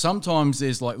 Because sometimes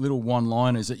there's like little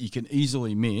one-liners that you can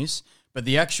easily miss, but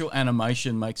the actual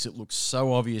animation makes it look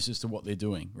so obvious as to what they're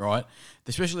doing, right?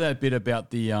 Especially that bit about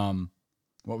the,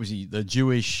 what was he, the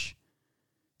Jewish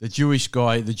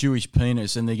guy, the Jewish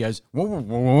penis, and he goes, whoa, whoa,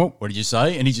 whoa, whoa, what did you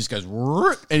say? And he just goes,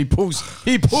 and he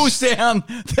pulls down,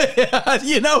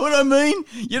 you know what I mean?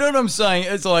 You know what I'm saying?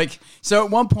 It's like, so at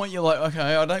one point you're like,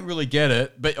 okay, I don't really get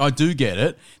it, but I do get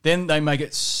it. Then they make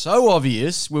it so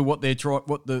obvious with what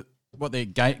they're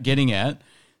getting at.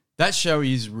 That show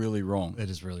is really wrong. It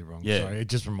is really wrong. Yeah. Sorry, it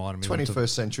just reminded me. 21st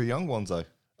century young ones, though.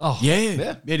 Oh,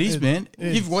 Yeah, it is, man.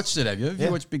 You've watched it, have you? Have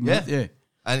you watched Big Mouth? Yeah.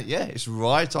 And yeah, it's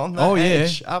right on that Oh, yeah.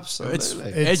 edge.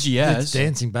 Absolutely. Edgy as. It's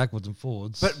dancing backwards and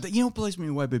forwards. But you know what blows me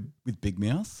away with Big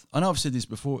Mouth? I know I've said this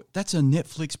before. That's a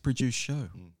Netflix-produced show.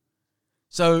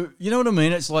 So, you know what I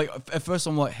mean? It's like, at first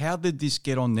I'm like, how did this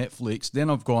get on Netflix? Then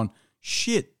I've gone,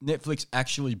 shit, Netflix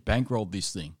actually bankrolled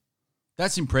this thing.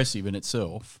 That's impressive in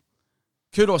itself.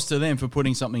 Kudos to them for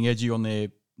putting something edgy on their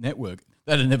network.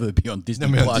 That'll never be on Disney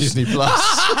Plus. Disney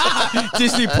Plus.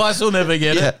 Disney Plus will never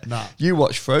get Yeah. it. Nah. You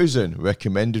watch Frozen,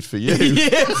 recommended for you.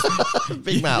 Yeah.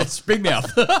 Big Mouth. It's Big Mouth.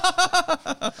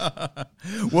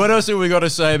 What else have we got to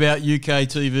say about UK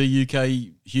TV,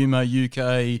 UK humour,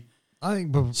 UK I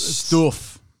think but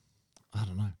stuff? I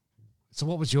don't know. So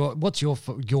what's your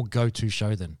go-to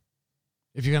show then?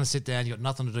 If you're going to sit down, you got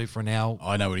nothing to do for an hour.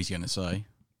 I know what he's going to say.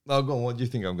 Oh, go on. What do you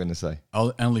think I'm going to say?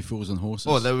 Only Fools and Horses.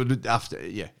 Oh, they would after.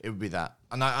 Yeah, it would be that.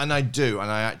 And I do. And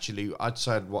I'd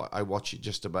say I watch it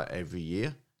just about every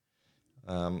year.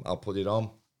 I'll put it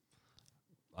on.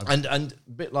 And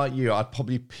a bit like you, I'd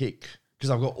probably pick,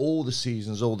 because I've got all the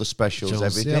seasons, all the specials, Shows,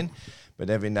 everything. yep. But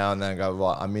every now and then I go,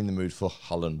 right, I'm in the mood for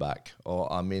Hollenbach,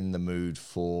 or I'm in the mood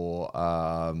for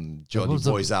Jolly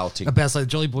Boys Outing. About to say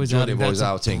Jolly Boys Jolly Outing. Boys That's a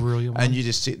Outing. brilliant And one. you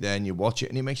just sit there and you watch it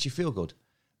and it makes you feel good.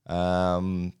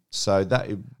 So that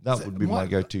would be my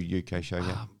go-to UK show,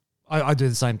 yeah. I do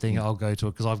the same thing. I'll go to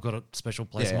it because I've got a special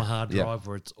place in Yeah, my hard yeah. drive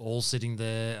where it's all sitting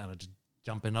there, and I just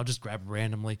jump in. I'll just grab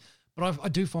randomly. But I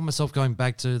do find myself going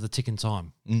back to the Tick in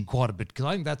Time quite a bit, because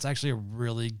I think that's actually a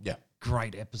really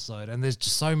great episode. And there's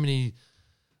just so many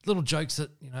little jokes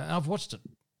that, you know, I've watched it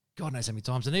God knows how many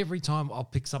times. And every time I'll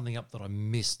pick something up that I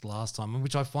missed last time, and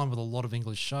which I find with a lot of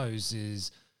English shows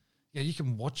is, yeah, you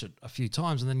can watch it a few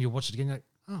times and then you'll watch it again. You're like,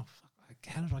 oh, fuck,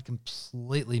 how did I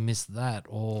completely miss that?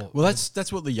 Or Well,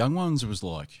 that's what the young ones was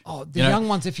like. oh, the young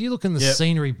ones. If you look in the Yep.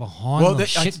 scenery behind Well, them, that-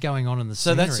 shit going on in the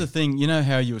So scenery. that's the thing. You know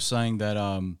how you were saying that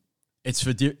it's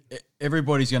for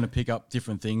everybody's going to pick up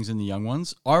different things in the young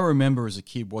ones. I remember as a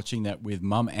kid watching that with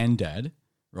mum and dad,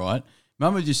 right?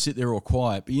 Mum would just sit there all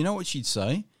quiet, but you know what she'd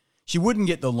say? She wouldn't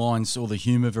get the lines or the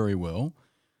humour very well,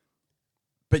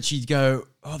 but she'd go,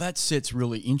 oh, that set's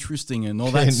really interesting and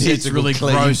all that It needs set's a good really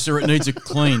clean. gross or it needs a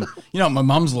clean. You know what my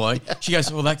mum's like? She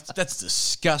goes, well, that's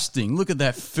disgusting. Look at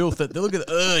that filth. Look at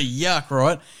yuck,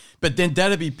 right? But then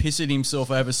Dad'd be pissing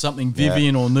himself over something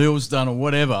Vivian or Neil's done or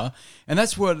whatever. And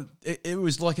that's what it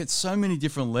was like at so many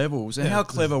different levels. And how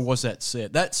clever was that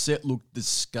set? That set looked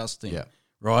disgusting, Yeah.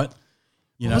 right?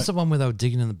 You know, What's the one where they were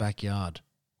digging in the backyard?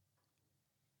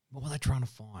 What were they trying to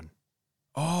find?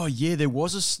 oh, yeah, there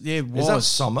was Is that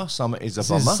Summer? Summer is a Is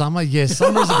it bummer. Summer, yeah,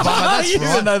 summer is a bummer. That's you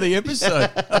didn't right. know the episode.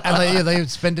 And they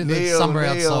spend it the summer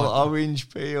outside. Orange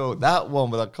peel. That one,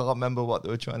 but I can't remember what they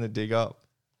were trying to dig up.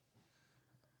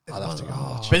 I'll have to go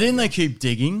watch. But then they keep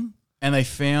digging and they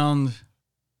found...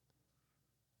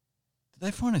 Did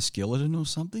they find a skeleton or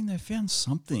something? They found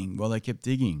something while they kept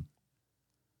digging.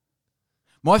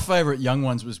 My favourite young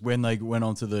ones was when they went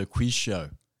on to the quiz show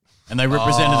and they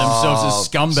represented themselves as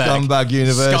Scumbag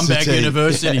University. Scumbag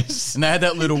University. Yes. And they had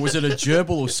that little, was it a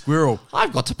gerbil or squirrel?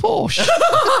 I've got a Porsche.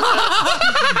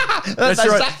 That's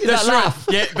exactly That's that right. laugh.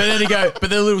 Yeah, but then but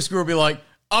the little squirrel would be like,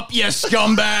 up you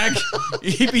scumbag.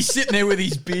 He'd be sitting there with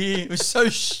his beer. It was so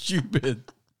stupid.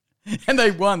 And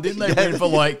they won, didn't they? Win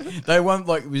for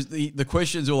it was the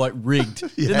questions were like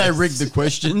rigged. Didn't they rig the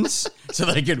questions so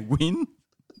they could win?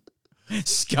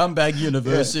 Scumbag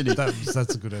University. That's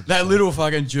a good episode. That little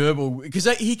fucking gerbil, because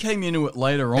he came into it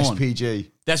later on. SPG.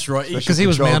 That's right. Because he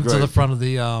was Control mounted to the group. front of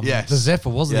the Yes. the Zephyr,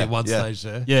 wasn't he, Yeah, at one yeah. stage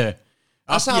there? Yeah.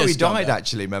 That's Up how you he died, scumbag.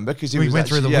 actually, remember? Because he He was went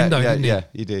through actually- the window, didn't he? Yeah,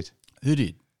 he did. Who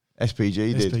did?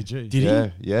 SPG did. SPG. Did yeah,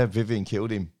 yeah. Vivian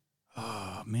killed him.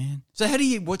 Oh, man. So how do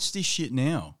you watch this shit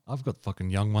now? I've got fucking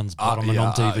Young Ones bottom and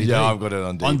on DVD. Yeah, I've got it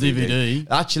on DVD. On DVD?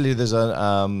 Actually, there's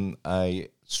a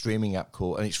streaming app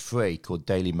and it's free, called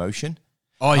Daily Motion.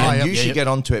 Oh, yeah. And you should get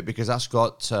onto it because that's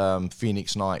got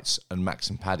Phoenix Nights and Max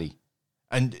and Paddy.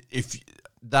 And if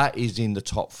that is in the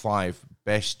top 5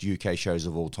 best UK shows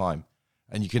of all time.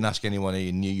 And you can ask anyone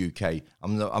in the UK.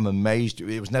 I'm amazed.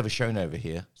 It was never shown over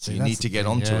here. So you need to get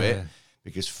onto it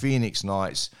because Phoenix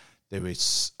Nights,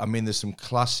 there's some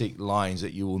classic lines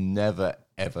that you will never,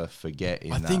 ever forget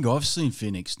in I think I've seen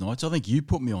Phoenix Nights. I think you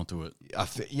put me onto it. I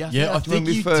think I think when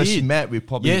we you first did. met, we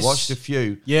probably watched a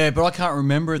few. Yeah, but I can't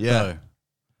remember it, Yeah. though.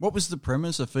 What was the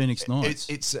premise of Phoenix Nights?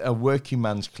 It's a working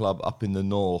man's club up in the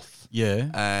north. Yeah.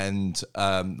 And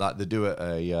like they do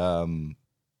a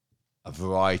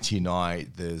variety night.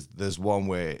 There's one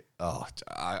where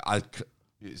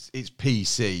it's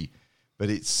PC,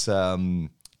 but it's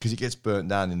because it gets burnt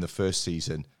down in the first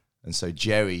season, and so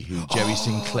Jerry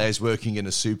Sinclair's working in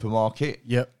a supermarket.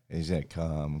 Yep. And he's like,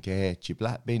 "Come get your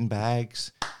black bin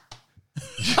bags."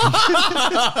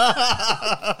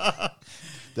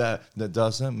 That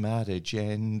doesn't matter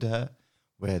gender,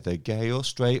 whether gay or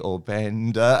straight or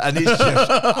bender, and it's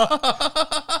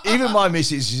just even my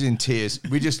missus is in tears.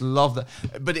 We just love that,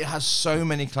 but it has so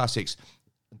many classics.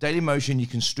 Daily Motion, you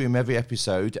can stream every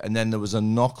episode, and then there was a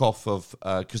knockoff of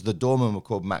because the doormen were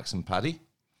called Max and Paddy,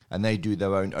 and they do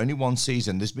their own. Only one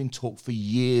season. There's been talk for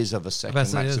years of a second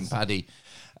Max and Paddy,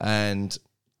 and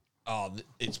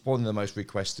it's one of the most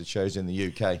requested shows in the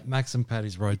UK. Max and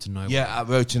Paddy's Road to Nowhere. Yeah,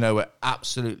 Road to Nowhere,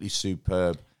 absolutely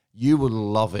superb. You will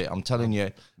love it. I'm telling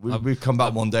you. We've come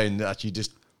back one day and actually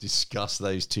just discuss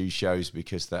those two shows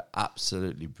because they're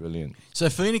absolutely brilliant. So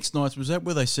Phoenix Nights, was that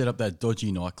where they set up that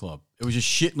dodgy nightclub? It was a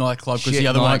shit nightclub because Shit the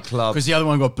other nightclub. because the other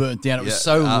one got burnt down. It was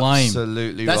so lame.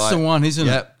 Absolutely That's right. the one, isn't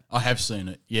Yep. it? I have seen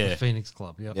it. Yeah. The Phoenix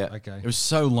Club. Yep. Yeah. Okay. It was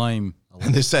so lame.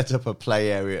 And they set up a play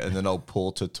area and an old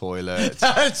porter toilet.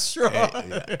 That's right.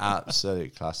 Yeah,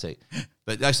 absolute classic.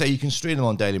 But like I say, you can stream them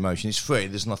on Daily Motion. It's free.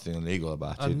 There's nothing illegal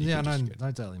about it. You Yeah, can just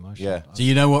no Daily Motion. Yeah. So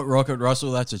you know what, Rocket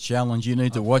Russell? That's a challenge. You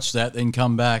need to watch that, then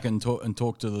come back and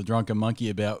talk to the drunken monkey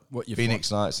about what you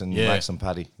Phoenix Nights and Yeah. Max and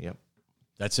Paddy. Yep.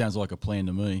 That sounds like a plan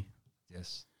to me.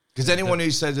 Yes. Because anyone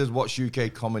who says has watched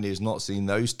UK comedy has not seen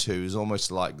those two is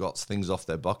almost like got things off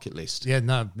their bucket list. Yeah.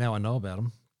 No. Now I know about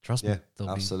them. Trust Yeah, me. They'll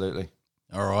absolutely.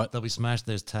 All right. be smashed.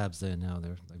 There's tabs there now.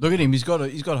 Look at him. He's got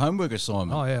homework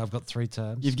assignment. Oh yeah, I've got 3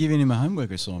 tabs. You've given him a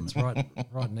homework assignment.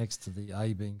 It's right next to the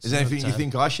A being. Is there anything you tab.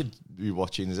 think I should be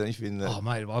watching? Is there anything that... Oh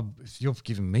mate, you're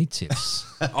giving me tips.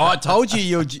 Oh, I told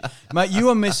you, mate. You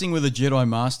are messing with a Jedi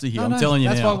Master here. I'm telling you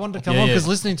that's now. why I wanted to come on because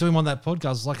listening to him on that podcast,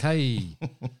 was like, hey,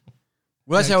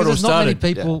 Well, that's how it all there's not many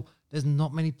started. people. There's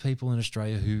not many people in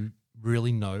Australia who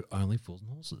really know Only Fools and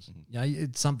Horses. You know,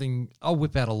 it's something. I'll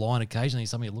whip out a line occasionally.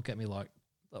 Somebody will look at me like,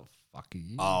 "The fuck are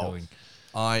you doing?"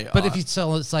 But if you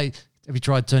say, have you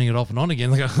tried turning it off and on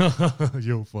again? They go,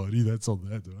 "You're funny. That's on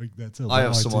that. That's on I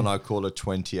have that someone too." I call a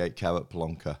 28 carat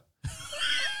plonker.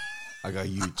 I go,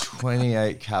 you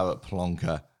 28 carat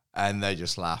plonker. And they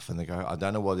just laugh and they go, I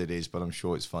don't know what it is, but I'm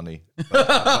sure it's funny. But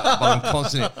I'm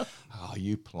constantly, oh,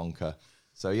 you plonker.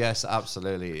 So, yes,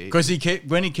 absolutely. Because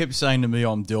when he kept saying to me,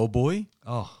 I'm Del Boy,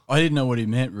 Oh, I didn't know what he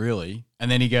meant really. And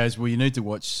then he goes, well, you need to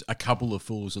watch a couple of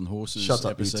Fools and Horses Shut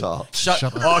up, you episodes. tart. Shut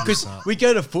up, Oh, you because tart. we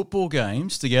go to football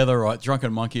games together, right?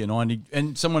 Drunken Monkey and I,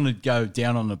 and someone would go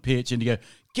down on the pitch and he'd go,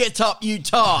 get up, you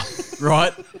tart,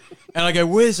 right? And I go,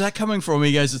 where's that coming from?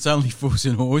 He goes, it's only Fools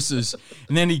and Horses.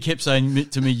 And then he kept saying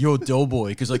to me, you're Del Boy,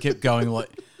 because I kept going like,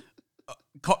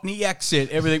 Cockney accent.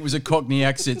 Everything was a Cockney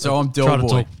accent, so I'm Del try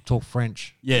Boy. to talk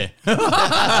French. Yeah.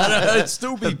 It'd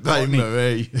still be Babe Cockney.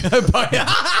 Marie.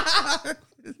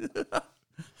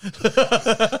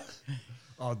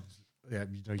 Oh, yeah,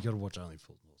 you got to watch Only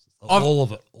Fools and Horses. I've-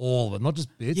 All of it, not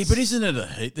just bits. Yeah, but isn't it a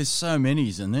hit? There's so many,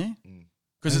 isn't there?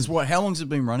 Because it's what? How long's it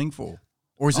been running for?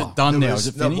 Or is it done now? Is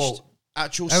it finished?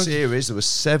 Actual series, there were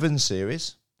 7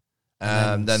 series.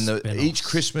 And Then then each spin-offs.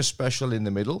 Christmas special in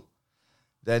the middle.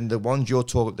 Then the ones you're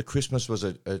talking, the Christmas was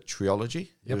a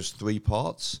trilogy. It was 3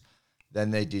 parts.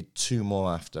 Then they did 2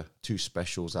 more after, 2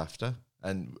 specials after,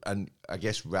 and I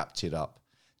guess wrapped it up.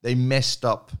 They messed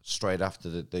up straight after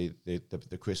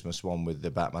the Christmas one with the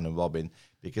Batman and Robin,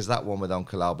 because that one with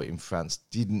Uncle Albert in France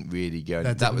didn't really go.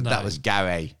 That was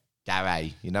Gary.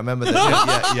 You know, remember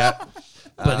that? yeah.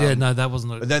 But no, that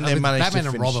wasn't. But then they managed Batman to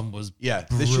and finish, Robin was they should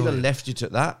have brilliant. left it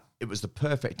at that. It was the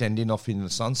perfect ending off in the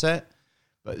sunset,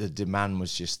 but the demand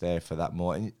was just there for that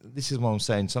more. And this is what I'm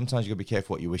saying. Sometimes you got to be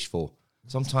careful what you wish for.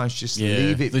 Sometimes just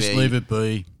leave it Just be, leave it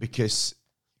be. because,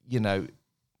 you know,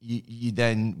 you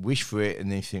then wish for it, and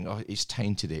then you think, oh, it's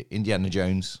tainted it. Indiana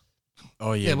Jones.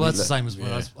 Oh yeah, Yeah, well, that's the we- same as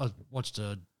when I watched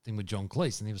a thing with John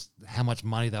Cleese, and he was how much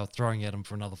money they were throwing at him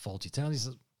for another Faulty Town. He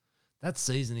said that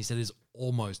season, he said, is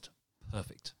almost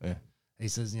perfect. Yeah. He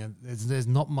says, there's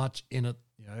not much in it,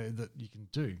 that you can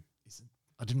do. He said,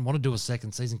 I didn't want to do a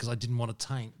second season because I didn't want to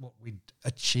taint what we'd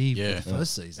achieved with the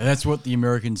first season. and that's what the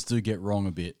Americans do get wrong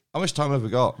a bit. How much time have we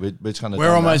got? We're kind of We're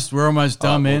almost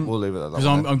done, man. We'll leave it at that. Because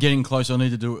one I'm getting close. I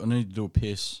need to do a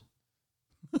piss.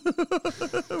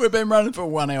 We've been running for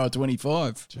 1 hour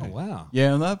 25. Oh, wow.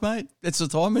 Yeah, and that, mate. It's a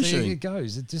time There machine. it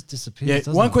goes. It just disappears. Yeah,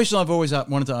 doesn't one it? question I've always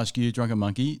wanted to ask you, Drunken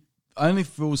Monkey. Only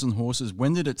Fools and Horses.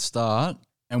 When did it start,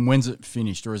 and when's it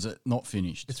finished, or is it not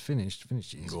finished? It's finished.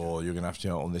 Finished years ago. Oh, you're going to have to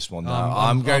know on this one now.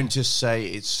 I'm going to say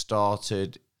it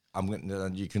started. I'm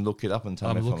going. You can look it up and tell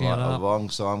I'm me if I'm looking right it or up. wrong.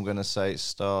 So I'm going to say it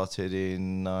started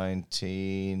in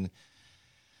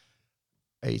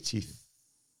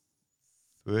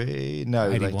 1983.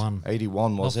 No, 81.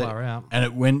 81 was Not it? far out.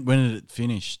 And when did it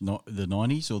finish? Not the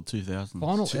 90s or 2000s?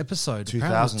 Final episode.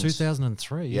 Apparently it was 2000s.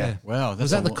 2003. Yeah. Yeah. Wow, that's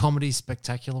Was that a the lot. comedy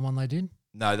spectacular one they did?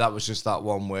 No, that was just that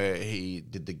one where he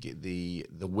did the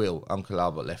will. Uncle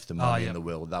Albert left the money yeah. in the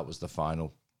will. That was the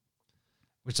final.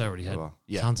 Which they already had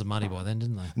Yeah. tons of money by then,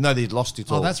 didn't they? No, they'd lost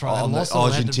it Oh, all. that's right, they On lost the it all.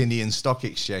 They had to- Argentinian stock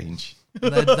exchange.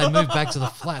 they moved back to the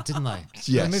flat, didn't they? Yes.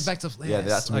 They moved back to Yeah,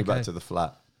 they had to move back okay. to the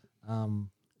flat. I'm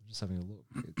just having a look.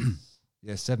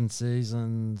 It's, 7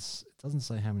 seasons. It doesn't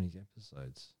say how many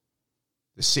episodes.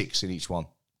 There's 6 in each one.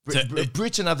 So-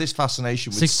 Britain have this fascination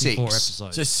with 64 6.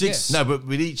 episodes. So six. No, but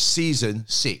with each season,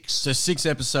 6. So 6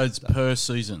 episodes per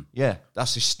season. Yeah,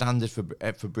 that's the standard for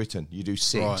Britain. You do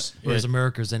 6. Right. Whereas Yeah.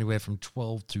 America is anywhere from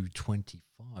 12 to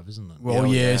 25, isn't it? Well,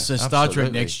 Yeah, yeah. yeah, So Star Trek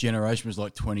absolutely. Next Generation was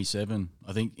like 27.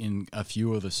 I think in a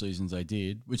few of the seasons they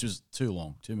did, which was too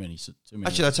long, too many.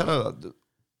 Actually, I tell you,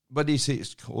 whether you see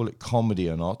it's call it comedy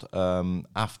or not,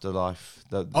 Afterlife.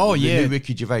 The yeah. new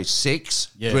Ricky Gervais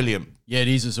 6, Yeah. brilliant. Yeah, it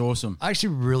is. It's awesome. I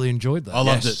actually really enjoyed that. I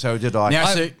loved Yes, it. so did I. Now,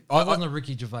 I, see, I wasn't a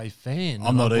Ricky Gervais fan. I'm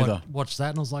and not I either. Watched that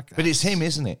and I was like, But it's him,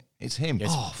 isn't it? It's him.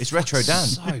 Yes. oh, It's Retro Dan.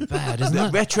 so bad, isn't The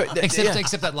it? retro-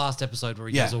 except that last episode where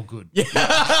he Yeah. does all good. yeah,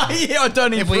 I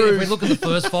don't If we improve. look at the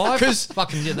first 5, 'Cause-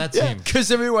 fucking yeah, that's him.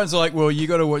 Because everyone's like, well, you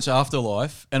got to watch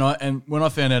Afterlife. And when I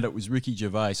found out it was Ricky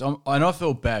Gervais, and I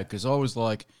felt bad because I was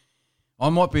like, I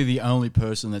might be the only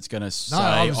person that's going to say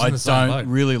I was in I the same don't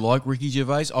boat. really like Ricky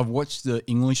Gervais. I've watched the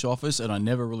English Office and I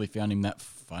never really found him that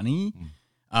funny.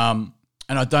 And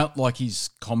I don't like his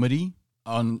comedy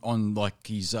on like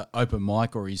his open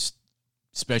mic or his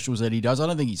specials that he does. I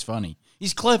don't think he's funny.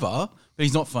 He's clever, but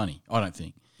he's not funny, I don't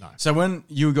think. No. So when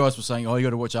you guys were saying, oh, you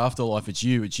got to watch Afterlife, it's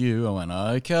you, I went,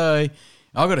 okay.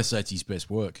 I got to say it's his best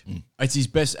work. It's his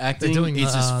best acting.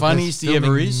 It's as funny as he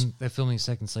ever is. They're filming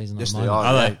second season. Yes, at they the are.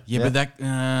 moment. Are Yeah, they? Yeah, yeah. but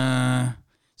that.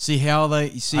 See how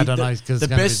they. See, I don't know, 'cause The it's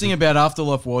gonna best be thing about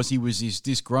Afterlife was he was this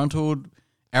disgruntled,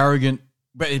 arrogant,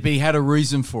 but he had a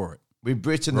reason for it. With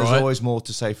Britain, Right. there's always more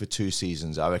to say for 2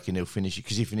 seasons. I reckon he'll finish it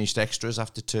because he finished Extras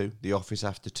after 2, The Office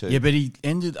after 2. Yeah, but he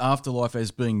ended Afterlife as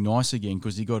being nice again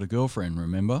because he got a girlfriend.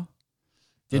 Remember?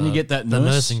 Didn't he get that the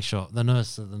nurse? nursing shot, the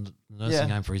nursing Yeah.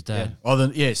 home for his dad. Oh,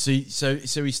 then yeah. See, so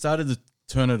he started to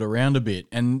turn it around a bit,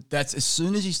 and that's as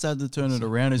soon as he started to turn it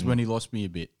around is when he lost me a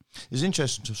bit. There's an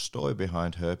interesting story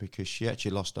behind her because she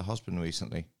actually lost her husband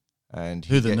recently. And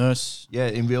he Who the nurse? Yeah,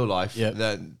 in real life. Yeah.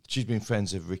 That she's been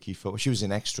friends with Ricky for. She was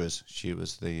in Extras. She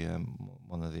was the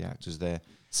one of the actors there.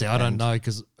 See, I don't And- know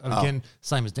because again,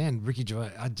 same as Dan, Ricky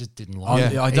Gervais, I just didn't I,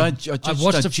 like. Yeah. I him. don't. I I just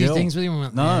watched don't a few gel. things with him. And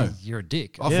went, No. "Yeah, you're a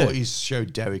dick. I Yeah. thought his show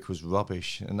Derek was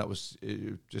rubbish, and that was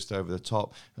just over the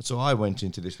top. And so I went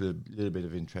into this with a little bit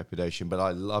of intrepidation, but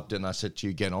I loved it, and I said to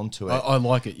you, get onto it. I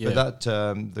like it. Yeah. But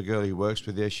that the girl he works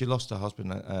with, she lost her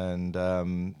husband, and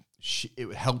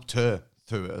it helped her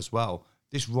through it as well.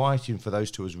 This writing for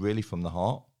those two was really from the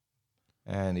heart,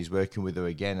 and he's working with her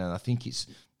again, and I think it's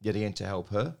yet again to help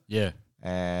her yeah.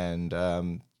 and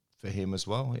for him as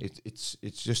well. It's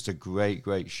just a great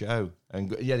show,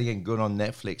 and yet again good on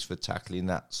Netflix for tackling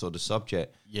that sort of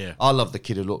subject. Yeah. I love the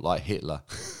kid who looked like Hitler.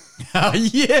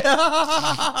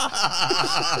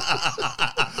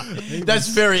 That's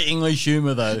very English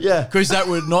humor, though. Yeah. because that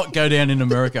would not go down in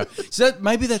America. So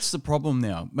maybe that's the problem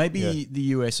now. Maybe Yeah. the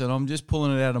US, and I'm just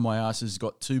pulling it out of my ass, has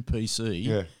got too PC.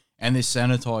 Yeah. and they're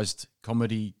sanitized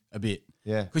comedy a bit.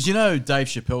 Yeah. because Dave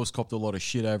Chappelle's copped a lot of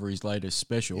shit over his latest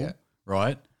special, Yeah.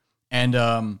 right?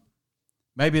 And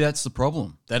maybe that's the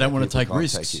problem. They don't want to People take can't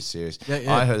risks. Take it serious. Yeah,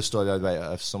 yeah. I heard a story the other day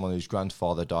of someone whose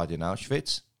grandfather died in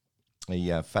Auschwitz.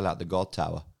 He fell out the guard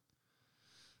tower.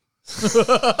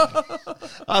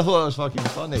 I thought it was fucking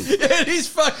funny. It is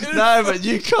fucking. No, but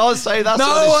you can't say that No,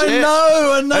 sort of I shit.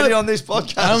 know. Only on this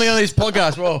podcast. Only on this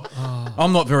podcast. Well,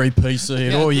 I'm not very PC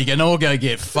at all. You can all go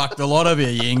get fucked, a lot of you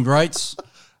ingrates.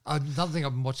 Another thing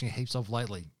I've been watching heaps of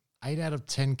lately. 8 out of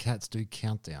 10 cats do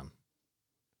Countdown.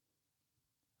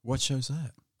 What show's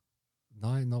that?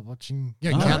 No, not watching.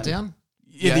 Yeah, Oh. Countdown.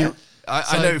 Yeah,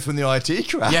 I know it from the IT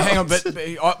crowd. Yeah, hang on,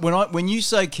 but when you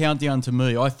say Countdown to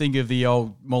me, I think of the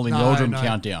old Molly Meldrum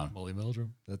Countdown. Molly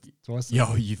Meldrum. That's twice.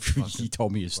 Yo, you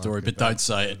told me a story, but don't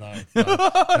say it. No,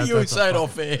 You would say it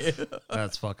off air.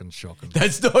 That's fucking shocking.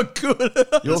 That's not good.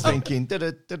 You're thinking that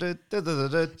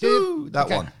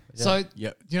Okay, one. So,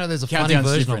 Yep. you know, there's a Countdown's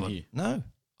funny version of different it. here. No.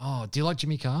 Oh, do you like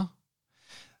Jimmy Carr?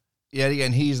 Yeah,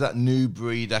 again, he's that new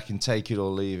breed that can take it or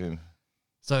leave him.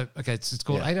 So, okay, it's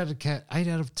called Yeah. 8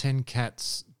 out of 10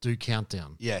 cats do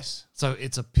Countdown. Yes. So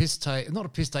it's a piss take, not a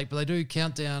piss take, but they do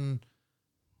Countdown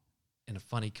in a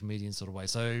funny comedian sort of way.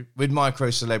 So With micro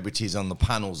celebrities on the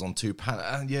panels, on 2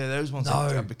 panels. Yeah, those ones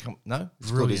have become... No? It's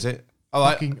good, Brilliant. is it? All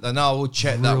right, Fucking then I will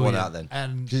check that one out then.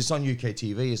 And Because it's on UK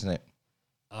TV, isn't it?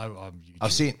 I'm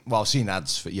I've seen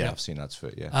ads for it. Yeah, I've seen ads for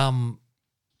it, yeah.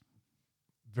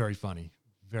 very funny,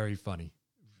 very funny.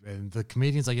 And the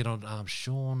comedians I get on,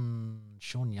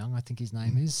 Sean Young, I think his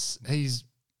name is. He's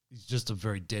just a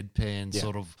very deadpan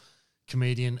sort of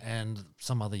comedian, and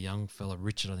some other young fella,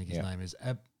 Richard, I think his name is.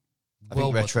 I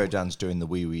think Retro Dan's doing the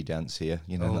wee dance here.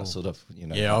 You know, that sort of,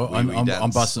 Yeah, wee-wee I'm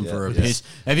dance. busting Yeah. for a Yes. piss.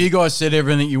 Have you guys said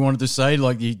everything you wanted to say?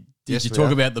 Like, did Yes, you we talk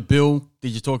have. about the bill?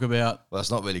 Did you talk about? Well, it's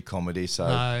not really comedy, so...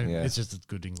 No, yeah. it's just a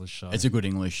good English show. It's a good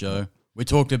English show. We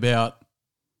talked about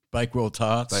Bakewell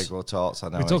tarts. Bakewell tarts, I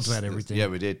know. We talked It's- about everything. Yeah,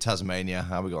 we did. Tasmania,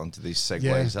 how we got into these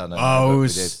segues, Yeah. I know. Oh, but it we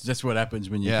was, did. that's what happens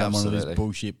when you Yeah, come onto absolutely. this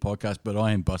bullshit podcast. But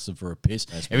I am busting for a piss.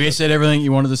 That's Have you good. said everything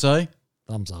you wanted to say?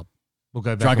 Thumbs up. We'll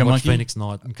go back Drunken and watch Monkey? Phoenix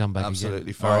Night and come back again.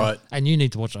 Absolutely All fine. right. And you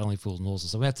need to watch Only Fools and Horses.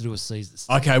 So we have to do a season.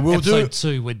 Okay, we'll do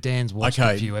episode 2 where Dan's watched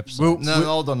a few episodes. No,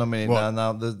 hold on a minute. What?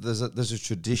 No, there's a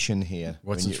tradition here.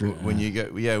 What's when the you, tra- when you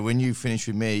go? When you finish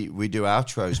with me, we do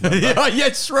outros. remember? yeah,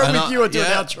 it's wrong And with you. I do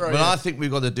yeah, an outro. But I think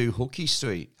we've got to do Hookie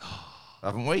Street,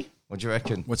 haven't we? What do you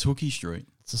reckon? What's Hookie Street?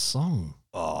 It's a song.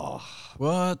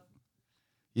 What?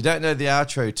 You don't know the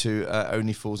outro to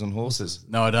Only Fools and Horses?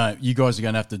 No, I don't. You guys are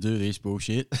going to have to do this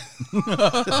bullshit.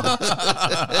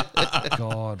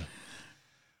 God.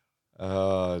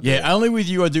 Yeah, only with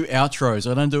you I do outros.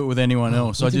 I don't do it with anyone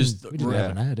else. I We just. didn't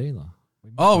have an ad either.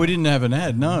 Oh, we didn't have an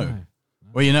ad. No. No.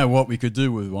 Well, you know what we could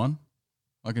do with one.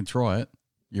 I can try it.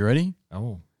 You ready?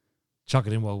 Oh. Chuck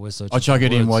it in while we're searching. I'll chuck for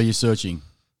it in words. while you're searching.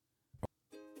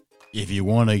 If you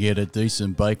want to get a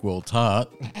decent Bakewell tart,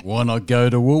 why not go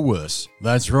to Woolworths?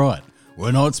 That's right.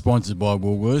 We're not sponsored by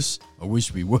Woolworths. I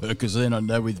wish we were, because then I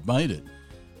know we've made it.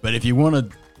 But if you want a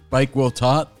Bakewell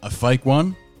tart, a fake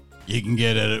one, you can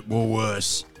get it at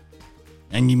Woolworths.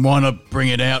 And you want to bring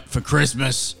it out for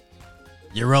Christmas.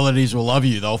 Your relatives will love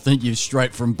you. They'll think you're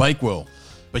straight from Bakewell.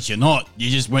 But you're not. You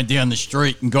just went down the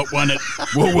street and got one at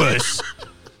Woolworths.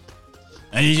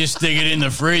 And you just stick it in the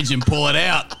fridge and pull it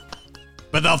out.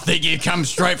 But they'll think you come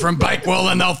straight from Bakewell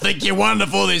and they'll think you're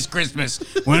wonderful this Christmas.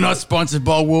 We're not sponsored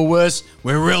by Woolworths.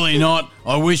 We're really not.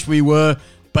 I wish we were.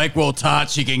 Bakewell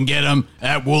tarts, you can get them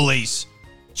at Woolies.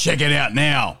 Check it out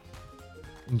now.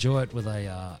 Enjoy it with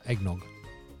a eggnog.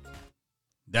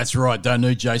 That's right. Don't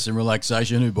need Jason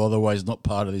Relaxation, who, by the way, is not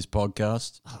part of this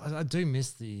podcast. I do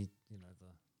miss the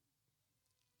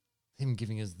him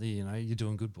giving us the, you're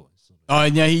doing good, boys. Oh,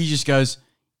 yeah, he just goes,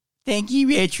 thank you,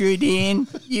 Retro Dan.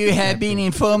 You have been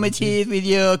informative with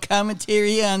your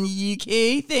commentary on the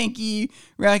UK. Thank you,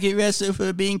 Rocket Wrestle,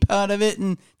 for being part of it,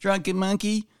 and Drunken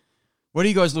Monkey. What are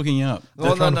you guys looking up?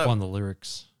 They're trying to find the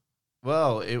lyrics.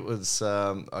 Well, it was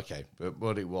okay, but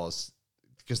what it was,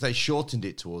 because they shortened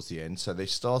it towards the end, so they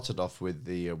started off with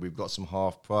the we've got some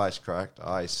half price cracked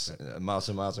ice, miles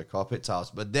and miles of carpet tiles,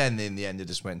 but then in the end it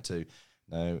just went to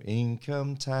no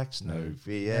income tax, no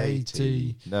VAT,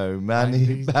 no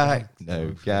money back,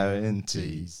 no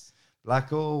guarantees,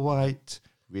 black or white,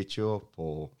 rich or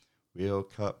poor. We'll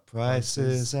cut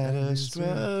prices at a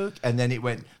stroke. And then it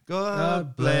went,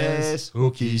 God bless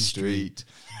Hookie Street.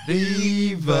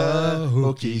 Viva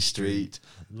Hookie Street.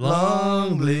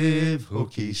 Long live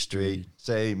Hookie Street.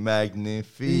 Say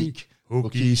magnifique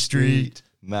Hookie Street.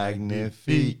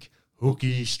 Magnifique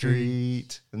Hookie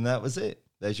Street. And that was it.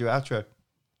 There's your outro.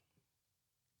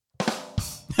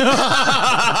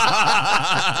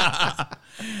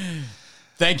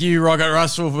 Thank you, Rocket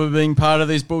Russell, for being part of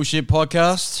this bullshit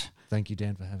podcast. Thank you,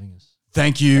 Dan, for having us.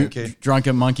 Thank you, Thank you.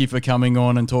 Drunken Monkey, for coming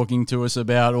on and talking to us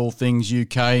about all things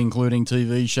UK, including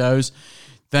TV shows.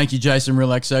 Thank you, Jason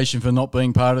Relaxation, for not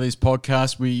being part of this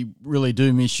podcast. We really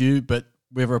do miss you, but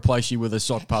we've replaced you with a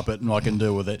sock puppet and I can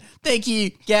deal with it. Thank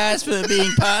you, guys, for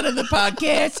being part of the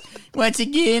podcast. Once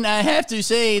again, I have to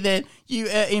say that you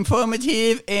are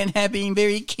informative and have been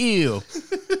very cool.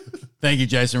 Thank you,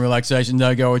 Jason Relaxation,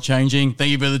 No Go or Changing.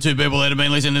 Thank you for the two people that have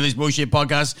been listening to this bullshit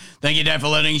podcast. Thank you, Dad, for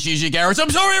letting us use your garage. I'm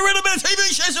sorry I read about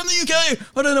TV shows from the UK.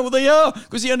 I don't know what they are,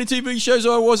 because the only TV shows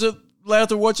I wasn't allowed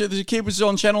to watch as a kid was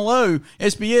on Channel O,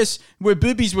 SBS, where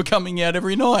boobies were coming out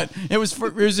every night. It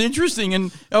was interesting,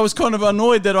 and I was kind of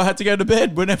annoyed that I had to go to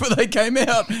bed whenever they came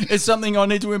out. It's something I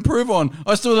need to improve on.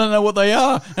 I still don't know what they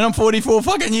are, and I'm 44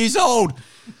 fucking years old.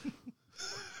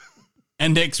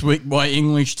 And next week, my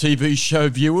English TV show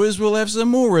viewers will have some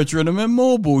more retro and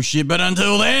more bullshit. But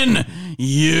until then,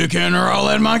 you can roll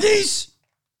it, monkeys.